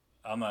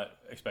 I'm not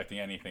expecting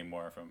anything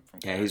more from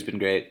Yeah, he's been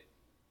great.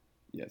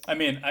 Yes.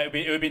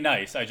 It would be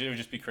nice. It would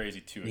just be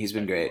crazy too. He's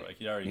been great.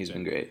 He's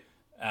been great.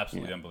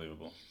 Absolutely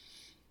unbelievable.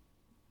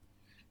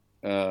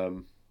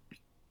 Yep.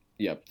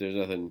 There's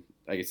nothing.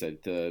 Like I said,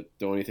 the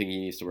only thing he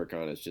needs to work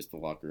on is just the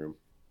locker room.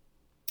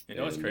 You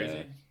know what's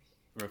crazy?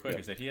 Real quick,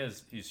 is that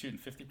he's shooting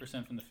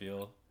 50% from the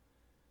field,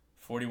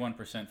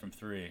 41% from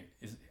 3.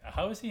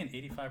 How is he an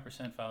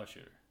 85% foul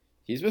shooter?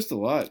 He's missed a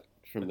lot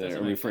from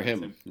there. For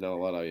him, not a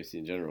lot obviously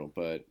in general,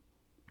 but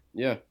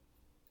yeah.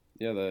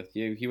 He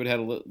would have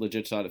had a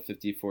legit shot at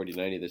 50, 40,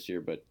 90 this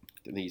year, but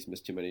I think he's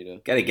missed too many to.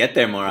 Got to get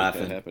there more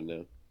often. That happen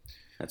now.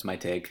 That's my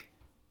take.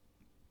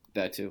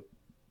 That too.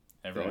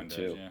 Everyone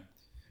does, yeah.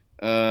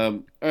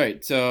 All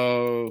right,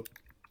 so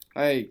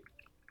hi,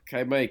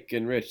 Mike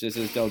and Rich. This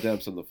is Del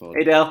Demps on the phone.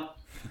 Hey, Del.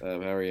 How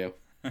are you?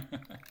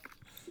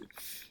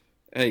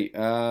 Hey,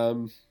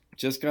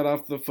 just got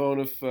off the phone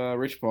with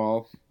Rich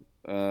Paul.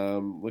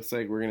 Looks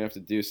like we're gonna have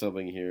to do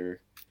something here.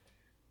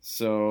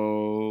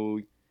 So,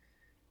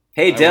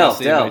 hey, Del.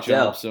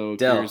 So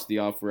here's the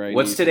offer.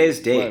 What's today's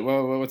date?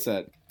 What's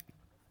that?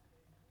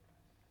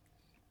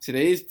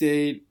 Today's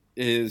date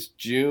is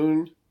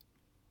June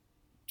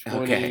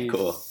 22nd. Okay,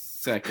 cool.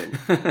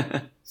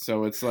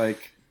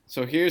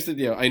 So here's the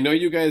deal. I know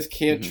you guys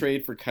can't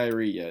trade for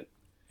Kyrie yet.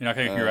 You're not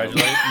going to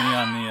congratulate me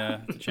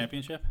on the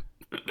championship?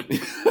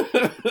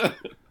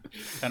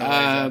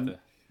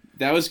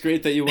 That was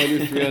great that you won your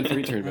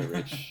 3-on-3 tournament,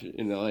 Rich,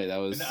 in LA. That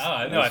was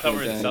I thought we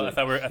were the Celtics.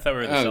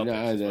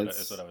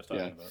 That's what I was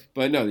talking about.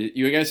 But no,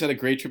 you guys had a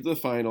great trip to the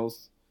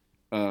finals.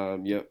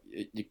 You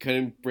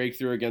couldn't break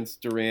through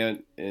against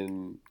Durant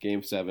in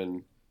Game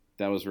 7.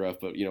 That was rough,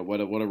 but what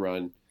a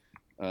run.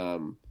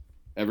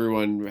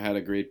 Everyone had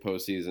a great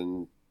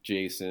postseason.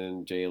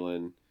 Jason,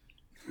 Jalen,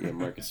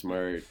 Marcus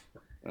Smart.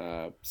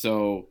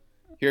 So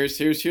here's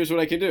what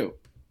I can do.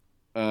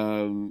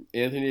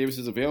 Anthony Davis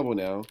is available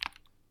now.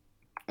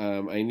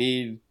 I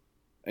need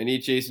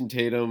Jason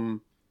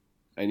Tatum.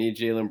 I need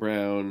Jaylen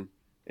Brown,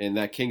 and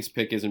that Kings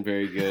pick isn't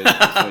very good. So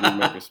I need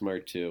Marcus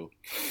Smart too.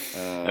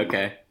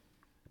 Okay.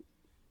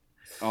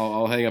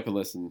 I'll hang up and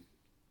listen.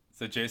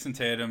 So Jason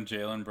Tatum,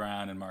 Jaylen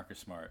Brown, and Marcus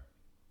Smart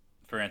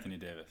for Anthony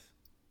Davis.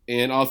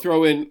 And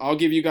I'll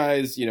give you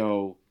guys,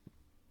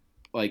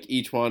 like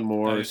each one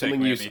more. I'll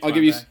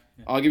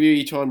give you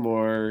each one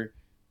more,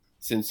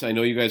 since I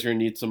know you guys are gonna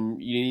need you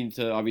need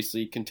to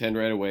obviously contend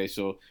right away.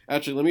 So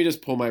actually, let me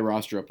just pull my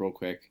roster up real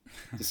quick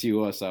to see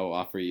who else I will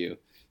offer you,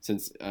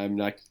 since I'm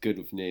not good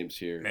with names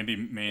here. Maybe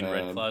Maine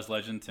Red Claws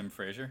legend Tim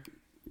Frazier.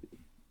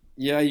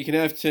 Yeah, you can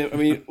have Tim. I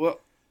mean, well,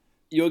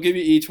 you'll give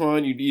you each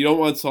one. You don't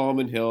want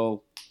Solomon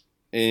Hill,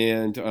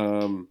 and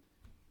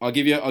I'll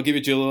give you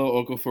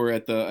Jahlil Okafor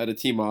at a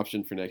team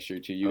option for next year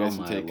too. You guys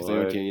can take, because I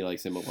know Danny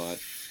likes him a lot.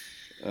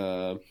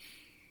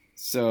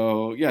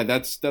 So yeah,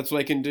 that's what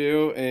I can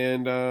do,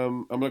 and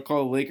I'm gonna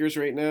call the Lakers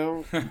right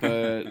now.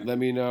 But let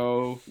me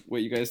know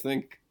what you guys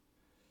think.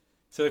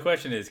 So the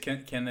question is,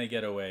 can they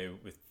get away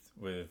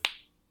with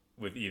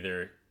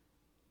either?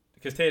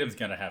 Because Tatum's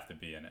gonna have to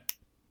be in it.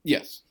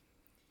 Yes.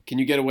 Can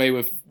you get away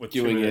with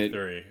doing it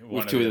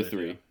with two of the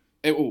three?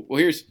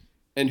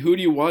 And who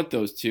do you want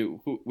those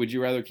two? Would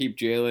you rather keep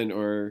Jalen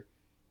or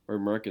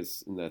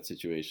Marcus in that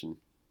situation?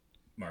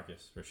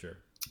 Marcus, for sure.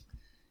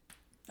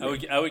 I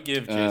would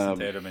give Jason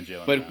Tatum and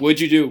Jaylen. But Brown. would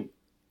you do?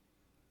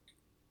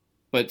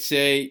 But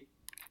say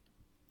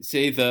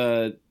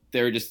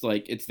they're just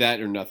like, it's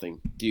that or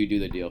nothing. Do you do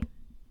the deal?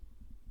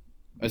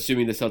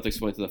 Assuming the Celtics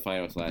went to the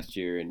finals last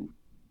year and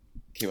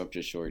came up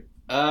just short.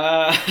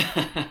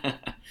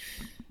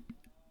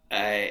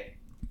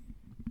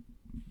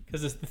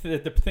 Because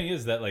the thing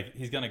is that, like,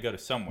 he's going to go to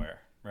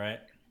somewhere,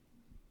 right?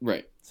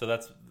 Right. So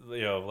that's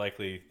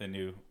likely the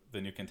new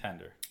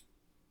contender.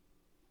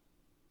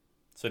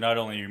 So not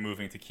only are you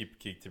moving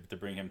to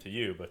bring him to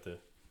you, but to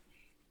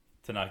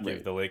not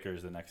give the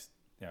Lakers the next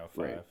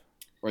 5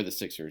 or the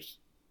Sixers.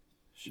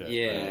 Sure.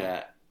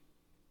 Yeah.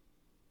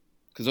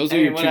 Because those are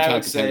your two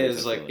top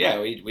contenders. What I would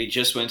say is we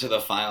just went to the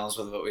finals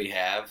with what we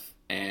have.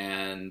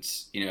 And,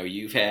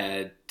 you've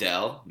had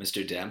Dell,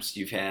 Mr. Demps.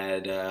 You've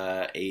had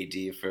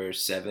AD for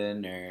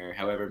 7 or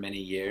however many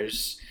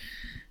years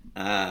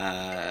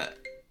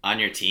on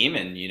your team.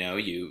 And,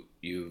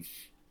 you've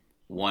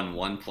won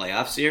one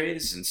playoff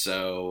series. And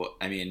so,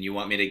 I mean, you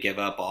want me to give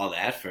up all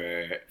that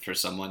for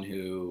someone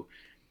who,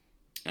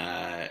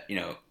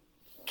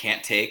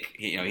 can't take,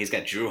 he's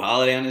got Drew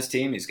Holiday on his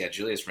team. He's got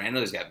Julius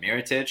Randle. He's got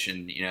Mirotic.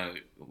 And,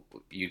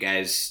 you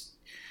guys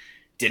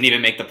didn't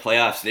even make the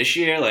playoffs this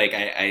year. Like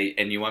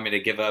and you want me to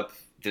give up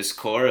this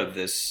core of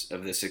this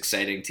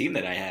exciting team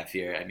that I have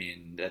here. I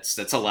mean,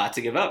 that's a lot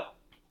to give up.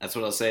 That's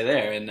what I'll say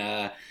there. And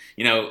I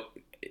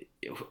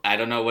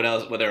don't know what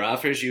other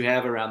offers you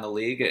have around the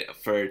league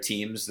for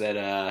teams that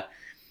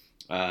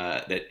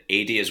AD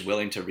is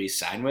willing to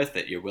re-sign with,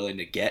 that you're willing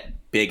to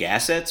get big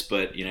assets,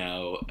 but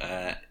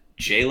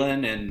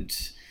Jalen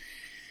and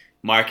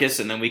Marcus,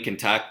 and then we can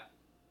talk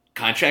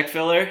contract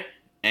filler.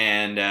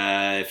 And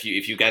if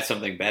you got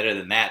something better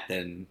than that,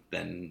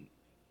 then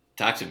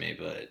talk to me.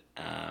 But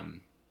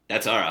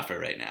that's our offer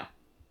right now.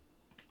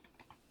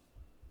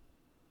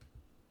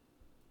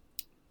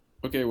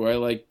 Okay, well, I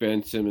like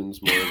Ben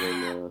Simmons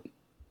more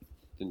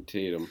than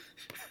Tatum,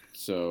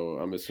 so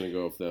I'm just gonna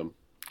go with them.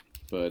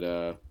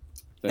 But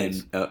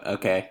thanks.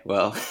 Okay,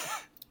 well,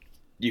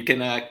 you can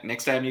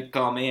next time you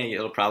call me,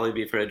 it'll probably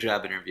be for a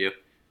job interview.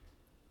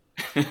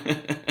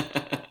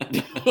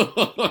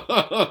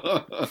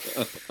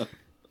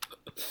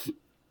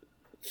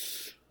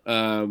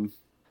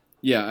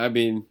 Yeah, I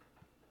mean,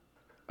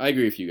 I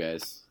agree with you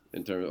guys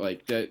in terms of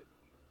like that.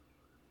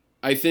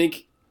 I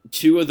think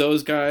two of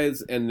those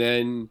guys, and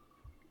then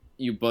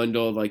you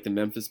bundle like the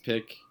Memphis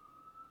pick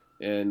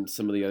and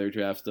some of the other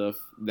draft stuff.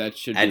 That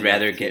should. I'd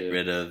rather get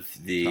rid of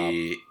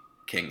the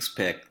Kings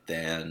pick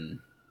than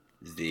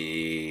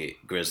the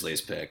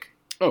Grizzlies pick.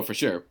 Oh, for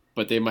sure.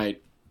 But they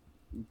might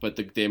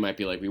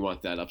be like, we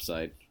want that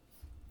upside.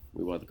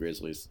 We want the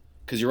Grizzlies.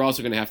 Because you're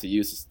also going to have to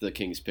use the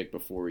Kings pick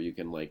before you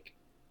can like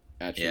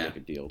actually make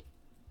a deal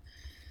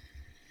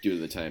due to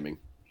the timing,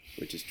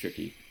 which is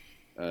tricky.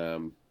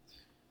 But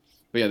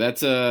yeah,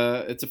 it's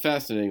a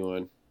fascinating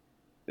one.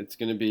 It's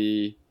going to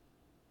be.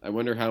 I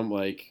wonder how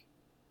many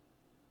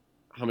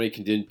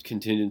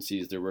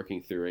contingencies they're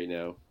working through right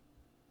now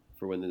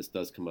for when this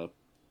does come up,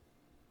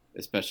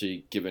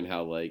 especially given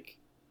how like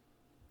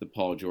the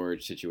Paul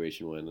George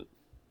situation went.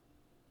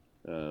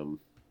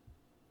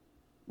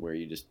 Where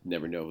you just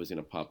never know who's going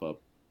to pop up.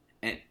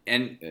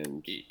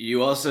 And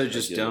you also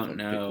just don't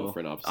know.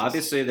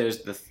 Obviously,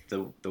 there's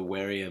the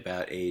worry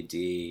about AD,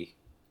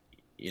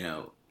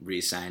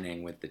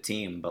 re-signing with the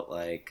team. But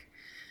like,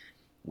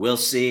 we'll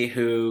see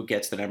who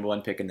gets the number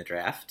one pick in the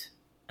draft.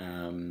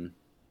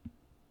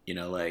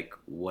 Like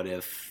what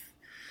if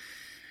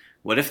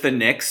the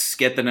Knicks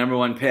get the number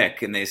one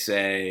pick and they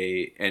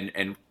say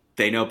and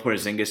they know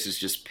Porzingis is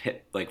just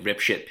rip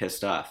shit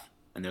pissed off,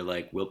 and they're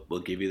like,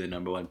 we'll give you the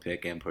number one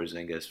pick and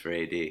Porzingis for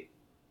AD.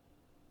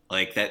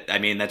 Like that. I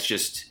mean, that's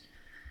just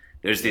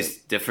there's these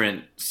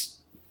different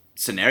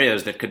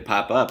scenarios that could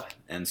pop up,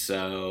 and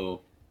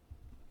so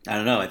I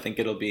don't know. I think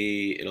it'll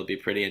be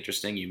pretty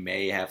interesting. You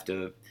may have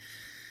to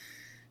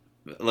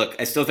look.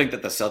 I still think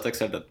that the Celtics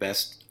have the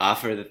best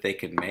offer that they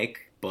can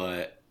make,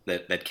 but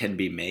that can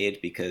be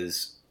made,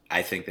 because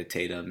I think that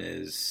Tatum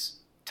is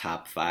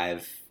top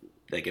 5.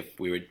 Like if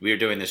we were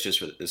doing this just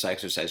for this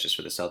exercise just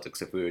for the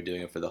Celtics, if we were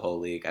doing it for the whole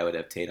league, I would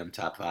have Tatum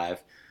top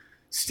 5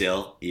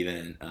 still,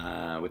 even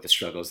with the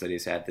struggles that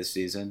he's had this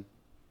season.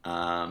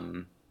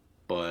 But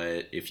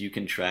if you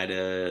can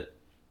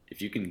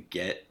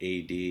get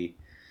AD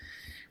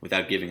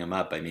without giving him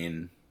up, I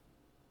mean,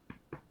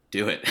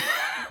 do it.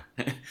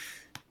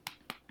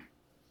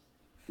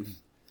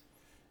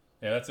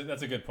 Yeah, that's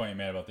a good point you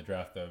made about the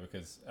draft, though,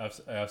 because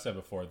I've said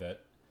before that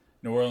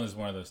New Orleans is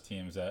one of those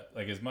teams that,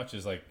 like, as much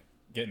as like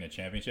getting a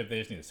championship, they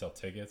just need to sell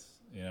tickets.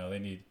 They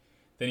need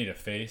a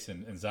face,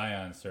 and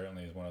Zion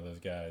certainly is one of those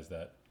guys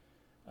that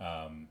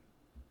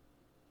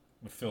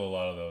would fill a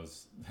lot of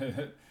those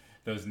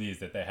those needs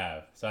that they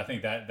have. So I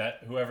think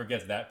that whoever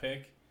gets that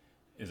pick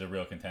is a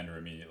real contender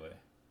immediately.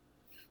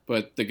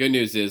 But the good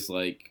news is,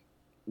 like,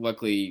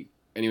 luckily,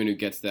 anyone who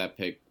gets that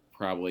pick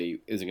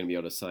probably isn't going to be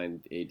able to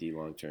sign AD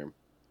long term.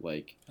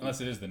 Like,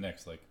 unless it is the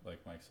Knicks, like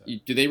Mike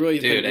said. Do they really?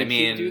 Dude,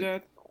 do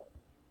that?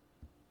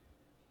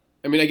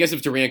 I mean, I guess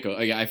if Durant goes,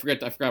 I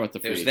forgot about the.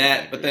 There's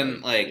that, but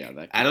then I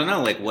don't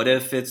know. Like, what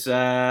if it's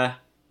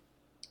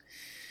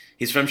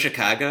he's from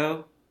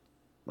Chicago?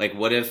 Like,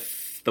 what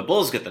if the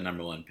Bulls get the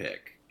number one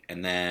pick,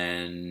 and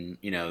then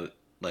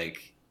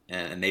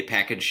and they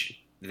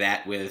package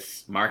that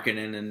with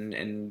Markkanen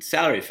and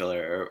salary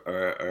filler,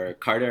 or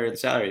Carter and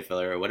salary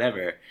filler, or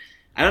whatever.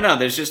 I don't know.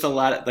 There's just a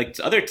lot of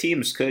other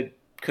teams could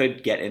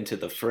get into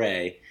the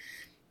fray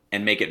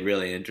and make it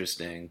really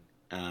interesting.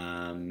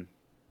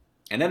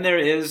 And then there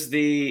is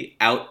the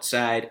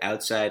outside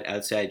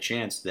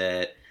chance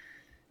that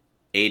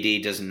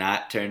AD does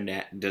not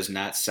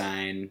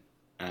sign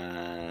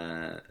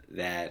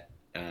that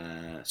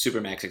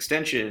Supermax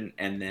extension,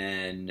 and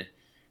then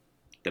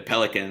the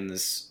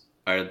Pelicans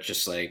are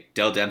just like,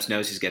 Dell Demps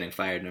knows he's getting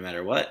fired no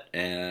matter what,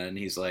 and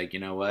he's like, you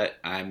know what,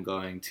 I'm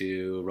going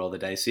to roll the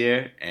dice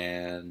here,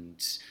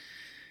 and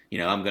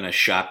I'm going to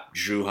shop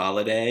Drew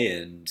Holiday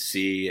and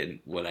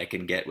see what I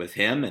can get with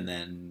him, and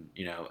then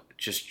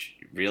just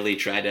really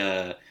try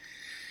to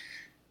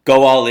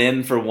go all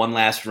in for one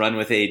last run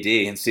with AD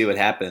and see what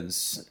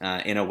happens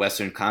in a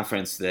Western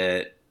Conference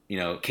that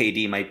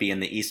KD might be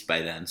in the East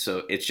by then.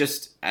 So it's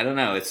just, I don't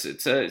know.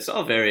 It's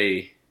all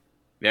very,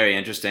 very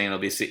interesting. It'll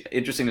be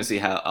interesting to see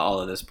how all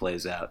of this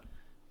plays out.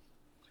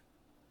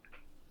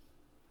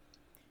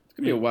 It's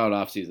gonna be a wild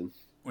offseason.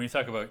 When you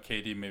talk about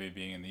KD maybe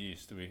being in the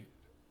East, do we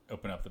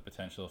open up the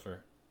potential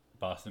for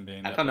Boston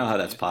being? I don't know how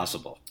that's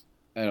possible.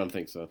 I don't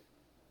think so.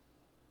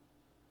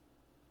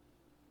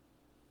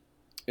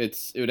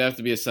 It would have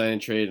to be a sign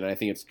and trade, and I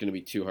think it's going to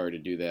be too hard to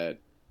do that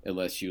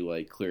unless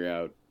you clear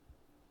out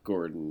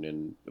Gordon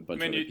and a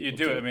bunch. I mean, of you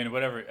do it. I mean,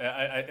 whatever.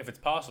 If it's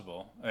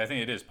possible, I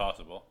think it is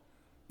possible.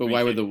 But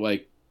why would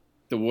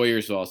the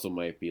Warriors also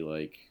might be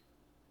like,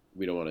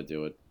 we don't want to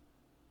do it.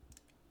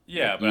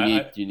 Yeah,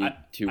 but you need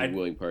two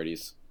willing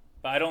parties.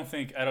 But I don't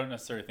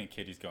necessarily think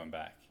KD's going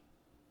back.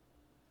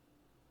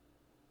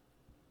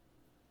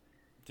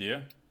 Do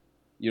you?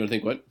 You don't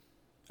think what?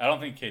 I don't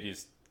think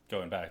KD's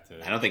going back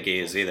to. I don't think he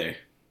is either.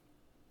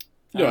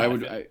 No, I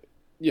would. I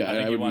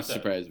would be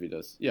surprised if he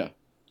does. Yeah,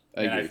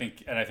 I agree.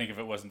 I think if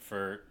it wasn't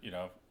for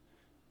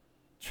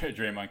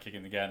Draymond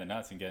kicking the guy in the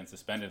nuts and getting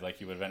suspended,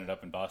 he would have ended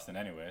up in Boston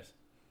anyways.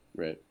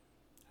 Right.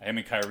 Him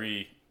and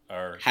Kyrie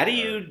are. How do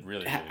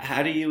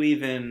you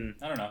even?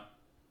 I don't know.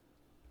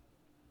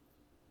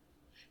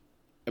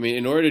 I mean,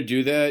 in order to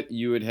do that,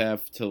 you would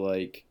have to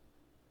I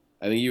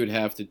think you'd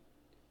have to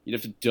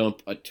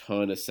dump a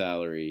ton of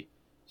salary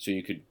so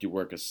you could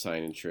work a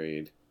sign and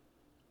trade.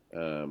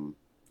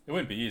 It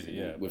wouldn't be easy,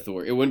 yeah. It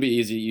wouldn't be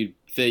easy.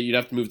 You'd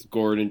have to move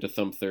Gordon to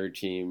some third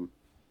team,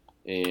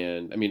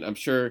 and I mean, I'm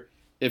sure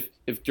if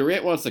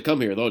Durant wants to come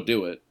here, they'll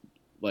do it.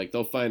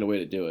 They'll find a way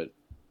to do it.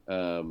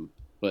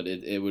 But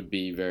it would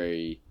be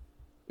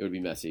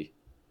messy.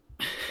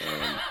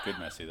 Good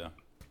messy though.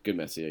 Good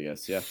messy, I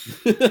guess. Yeah.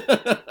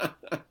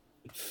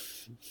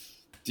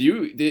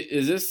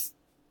 Is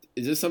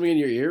this something in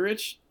your ear,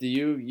 Rich?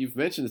 You've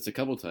mentioned this a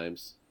couple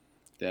times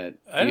that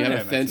you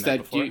have a sense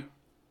that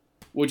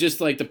just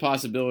the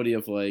possibility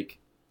of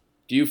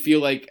do you feel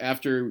like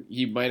after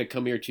he might have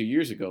come here 2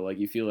 years ago,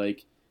 you feel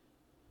like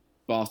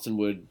Boston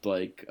would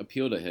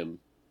appeal to him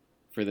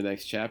for the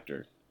next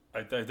chapter?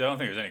 I don't think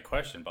there's any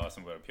question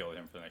Boston would appeal to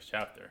him for the next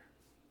chapter.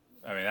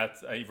 I mean,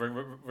 that's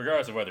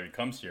regardless of whether he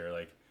comes here,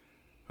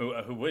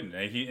 who wouldn't?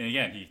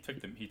 He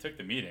took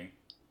the meeting.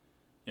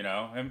 You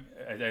know,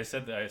 I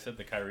said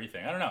the Kyrie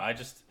thing. I don't know.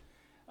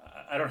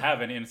 I don't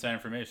have any inside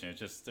information. I'm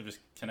just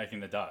connecting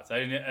the dots.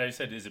 I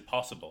said, is it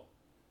possible?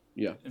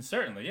 Yeah. And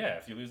certainly, yeah.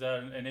 If you lose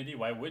out in AD,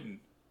 why wouldn't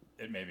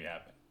it maybe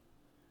happen?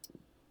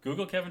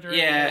 Google Kevin Durant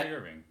and Kyrie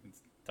Irving.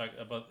 Talk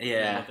about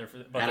their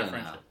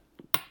friendship.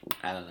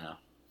 I don't know.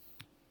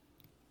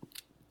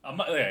 I'm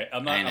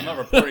not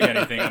reporting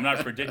anything. I'm not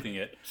predicting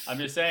it. I'm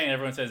just saying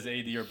everyone says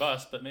AD or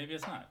bust, but maybe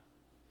it's not.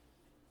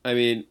 I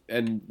mean,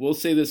 and we'll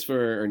say this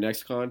for our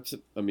next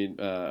future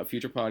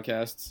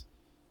podcasts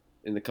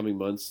in the coming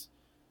months.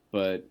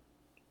 But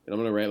I'm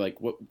gonna write like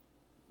what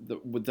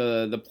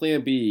the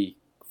plan B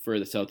for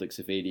the Celtics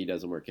if AD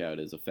doesn't work out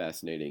is a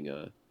fascinating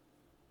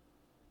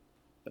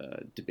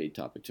debate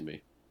topic to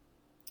me.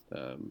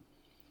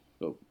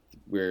 But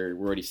we're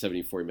already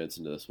 74 minutes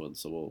into this one,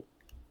 so we'll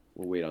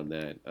wait on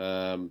that.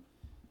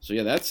 So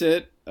yeah, that's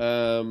it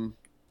for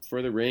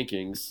the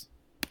rankings.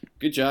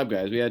 Good job,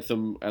 guys. We had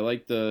some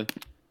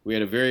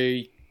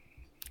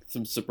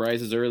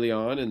surprises early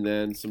on, and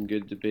then some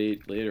good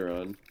debate later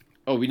on.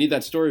 Oh, we need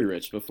that story,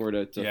 Rich, before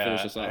to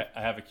finish us off.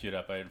 I have it queued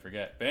up. I didn't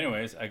forget. But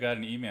anyways, I got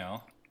an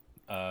email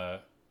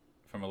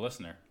from a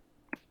listener.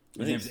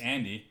 His name's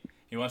Andy.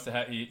 He wants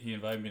to he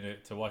invited me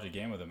to watch a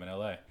game with him in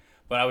LA.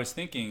 But I was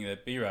thinking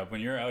that B-Rob,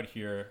 when you're out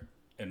here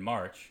in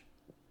March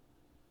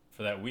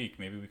for that week,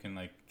 maybe we can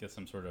like get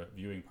some sort of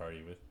viewing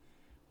party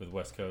with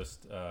West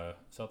Coast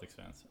Celtics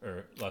fans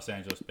or Los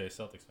Angeles-based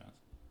Celtics fans.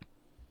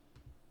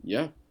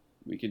 Yeah,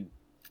 we could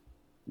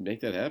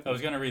make that happen. I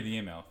was gonna read the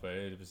email, but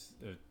it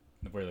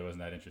really wasn't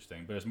that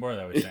interesting. But it's more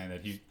that I was saying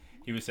that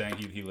he was saying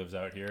he lives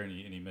out here and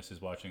he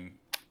misses watching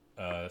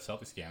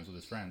Celtics games with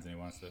his friends and he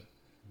wants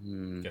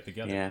to get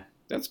together. Yeah,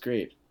 that's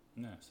great.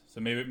 Nice.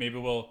 So maybe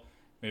we'll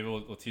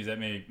tease that.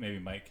 Maybe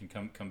Mike can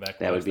come back.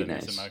 That would be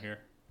nice. Miss him out here.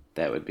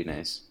 That would be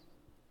nice.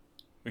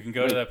 We can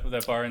go to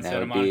that bar in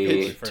Santa Monica. That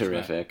would be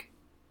terrific.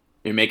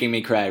 You're making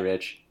me cry,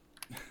 Rich.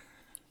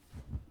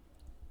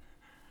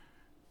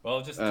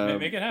 Well, just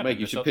make it happen. Mike,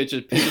 you should pitch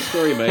a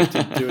story, Mike,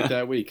 to do it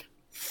that week.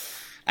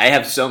 I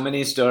have so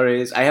many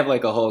stories. I have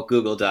like a whole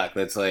Google Doc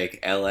that's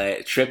like LA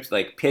trips,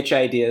 like pitch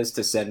ideas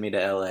to send me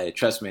to LA.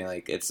 Trust me,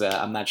 like it's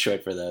I'm not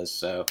short for those.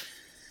 So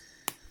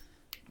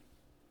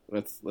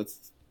let's.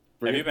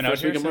 Have you been out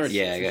here?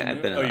 Yeah,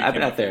 I've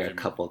been out there a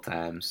couple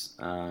times.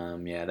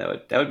 Yeah,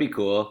 that would be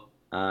cool.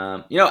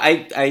 I'm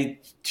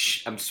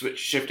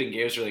shifting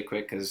gears really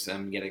quick because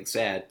I'm getting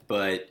sad,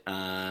 but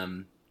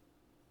I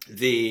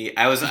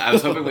was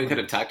hoping we could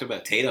have talked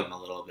about Tatum a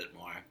little bit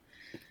more.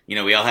 You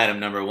know, we all had him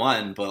number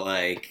one, but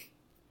like,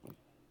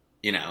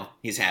 you know,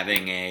 he's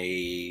having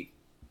a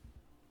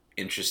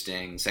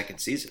interesting second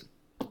season.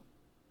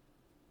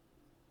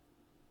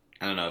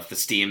 I don't know if the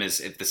steam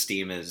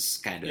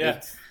is kind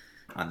of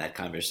on that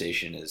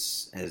conversation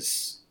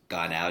has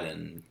gone out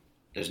and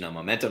there's no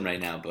momentum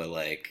right now. But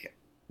like,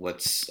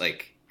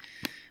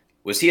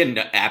 was he an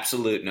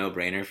absolute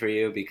no-brainer for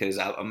you? Because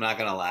I'm not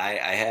gonna lie,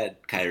 I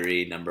had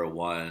Kyrie number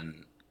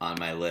one on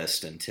my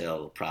list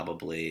until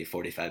probably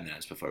 45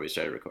 minutes before we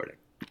started recording.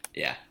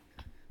 Yeah.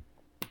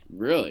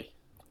 Really?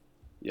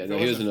 Yeah, no,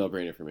 he was a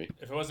no-brainer for me.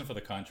 If it wasn't for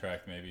the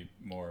contract, maybe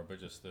more, but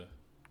just the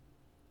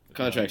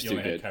contract's too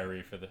good. Had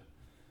Kyrie for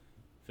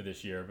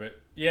this year,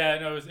 but yeah,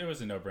 no, it was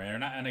a no-brainer.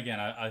 And again,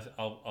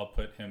 I'll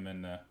put him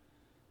in.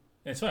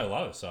 It's why a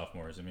lot of the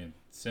sophomores. I mean,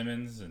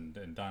 Simmons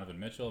and Donovan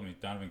Mitchell. I mean,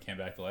 Donovan came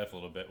back to life a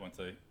little bit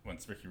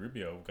once Ricky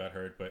Rubio got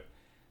hurt, but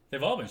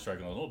they've all been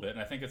struggling a little bit. And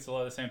I think it's a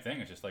lot of the same thing.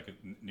 It's just like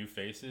new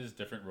faces,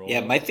 different roles.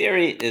 Yeah, my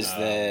theory is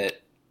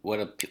that what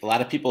a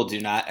lot of people do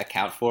not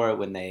account for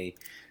when they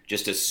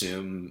just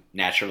assume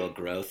natural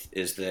growth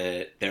is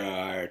that there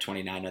are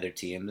 29 other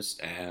teams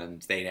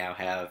and they now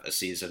have a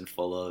season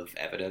full of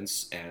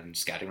evidence and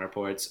scouting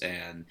reports,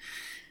 and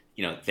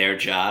you know their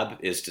job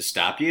is to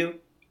stop you.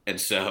 And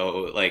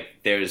so like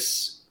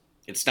it's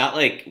not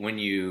like when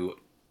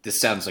this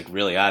sounds like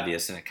really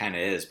obvious and it kind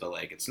of is, but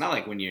like it's not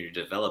like when you're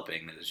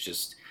developing that it's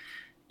just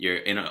you're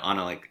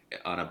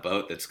on a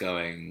boat that's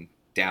going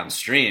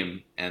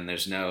downstream and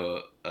there's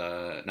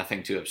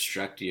nothing to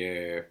obstruct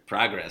your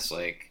progress.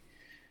 Like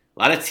a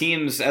lot of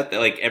teams out there,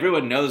 like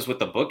everyone knows what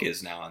the book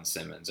is now on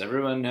Simmons.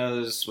 Everyone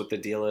knows what the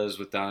deal is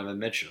with Donovan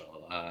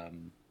Mitchell.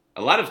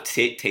 A lot of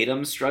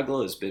Tatum's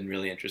struggle has been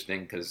really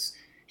interesting because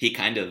he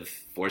kind of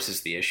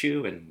forces the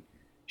issue and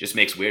just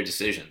makes weird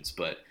decisions.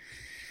 But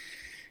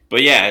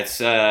yeah,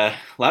 it's a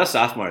lot of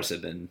sophomores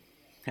have been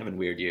having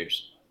weird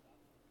years.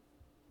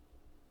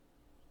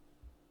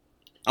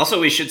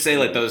 Also, we should say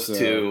like those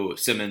two,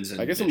 Simmons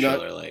and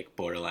Mitchell, are like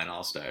borderline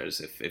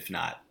all-stars. If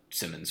not,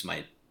 Simmons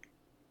might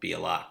be a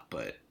lock.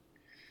 But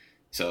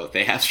so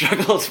they have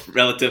struggled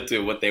relative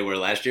to what they were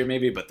last year,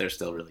 maybe, but they're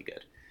still really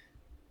good.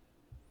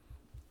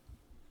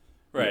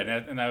 Right,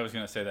 and I was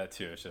going to say that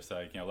too. It's just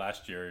like, you know,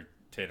 last year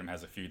Tatum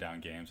has a few down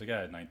games. Like, I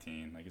had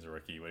 19. Like, he's a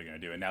rookie. What are you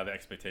going to do? And now the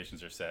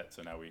expectations are set.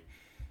 So now it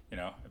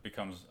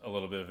becomes a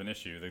little bit of an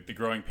issue. The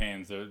growing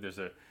pains. There's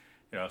a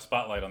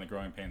spotlight on the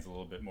growing pains a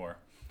little bit more.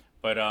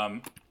 But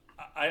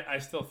I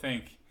still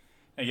think,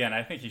 again,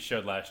 I think he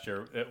showed last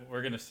year that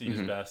we're going to see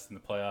his best in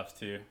the playoffs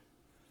too.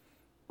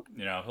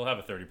 he'll have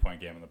a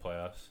 30-point game in the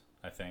playoffs.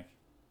 I think,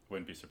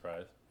 wouldn't be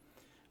surprised.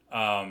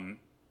 But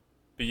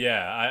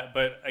yeah,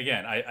 but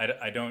again,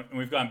 I don't. And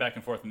we've gone back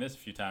and forth on this a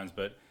few times,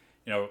 but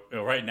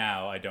right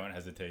now I don't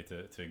hesitate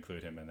to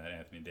include him in that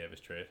Anthony Davis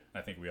trade.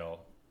 I think we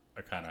all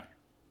are kind of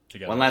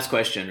together. One last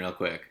question, real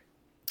quick.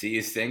 Do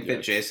you think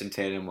that Jason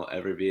Tatum will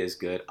ever be as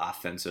good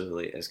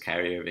offensively as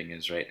Kyrie Irving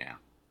is right now?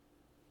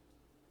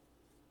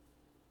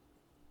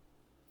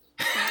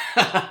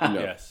 No.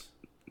 Yes.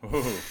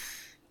 Ooh.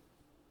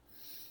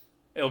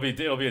 It'll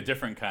be a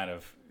different kind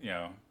of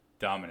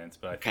dominance,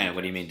 but I think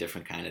What do you mean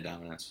different kind of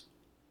dominance?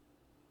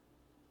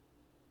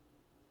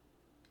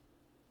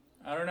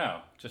 I don't know.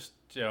 Just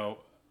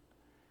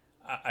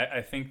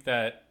I think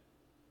that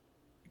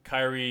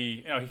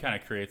Kyrie, he kind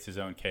of creates his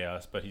own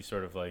chaos, but he's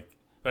sort of like.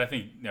 But I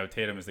think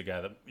Tatum is the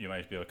guy that you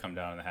might be able to come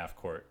down in the half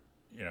court,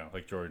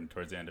 like Jordan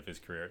towards the end of his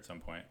career at some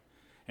point,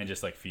 and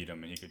just like feed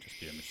him, and he could just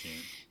be a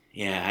machine.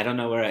 Yeah, I don't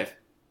know where I've.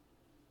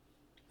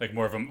 Like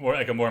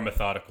more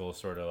methodical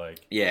sort of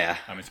like. Yeah,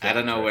 I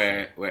don't know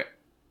where.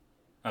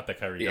 Not that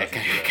Kyrie. Yeah,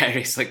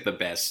 Kyrie's like the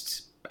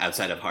best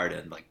outside of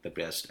Harden, like the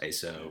best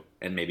ISO,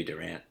 and maybe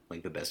Durant,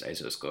 like the best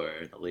ISO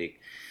scorer in the league.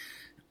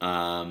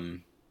 I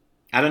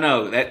don't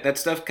know, that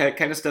stuff kind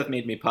of stuff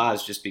made me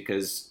pause, just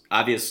because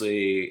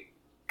obviously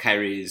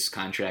Kyrie's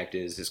contract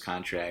is his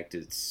contract.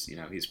 It's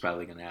he's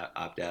probably going to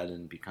opt out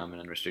and become an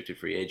unrestricted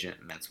free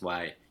agent, and that's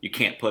why you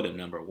can't put him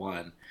number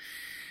one.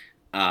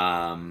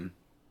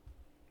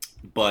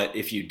 But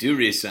if you do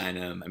re-sign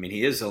him, I mean,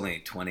 he is only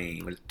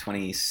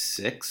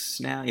 26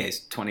 now. Yeah,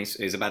 he's 20.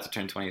 He's about to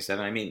turn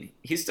 27. I mean,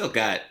 he's not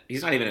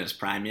even in his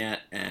prime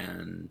yet.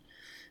 And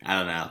I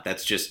don't know.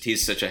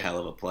 He's such a hell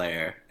of a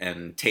player.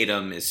 And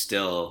Tatum is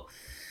still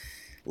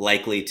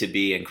likely to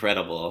be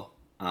incredible.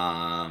 But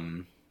I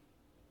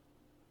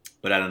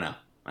don't know.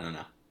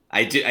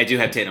 I do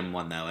have Tatum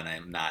 1 though, and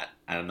I'm not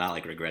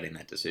like regretting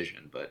that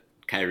decision. But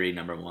Kyrie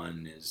number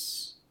 1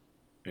 is.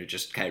 Or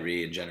just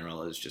Kyrie in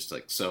general is just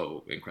like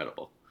so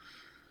incredible.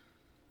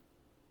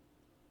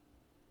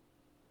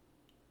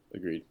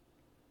 Agreed.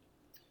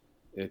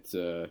 It's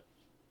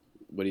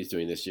what he's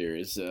doing this year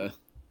is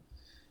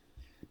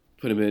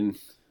put him in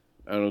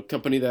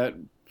company that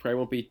probably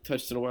won't be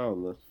touched in a while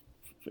in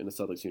the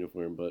Celtics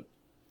uniform, but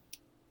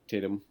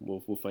Tatum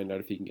we'll find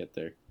out if he can get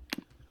there.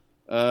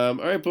 All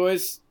right,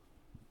 boys.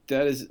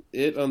 That is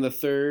it on the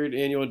 3rd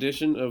annual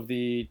edition of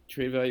the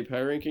Trade Value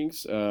Power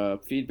Rankings.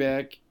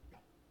 Feedback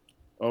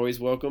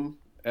always welcome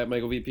at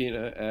Michael VP and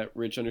at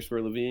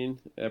Rich_Levine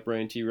at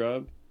Brian T.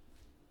 Rob.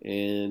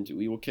 And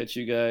we will catch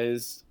you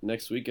guys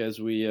next week as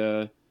we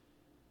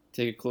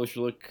take a closer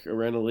look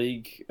around the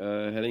league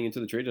heading into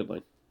the trade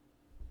deadline.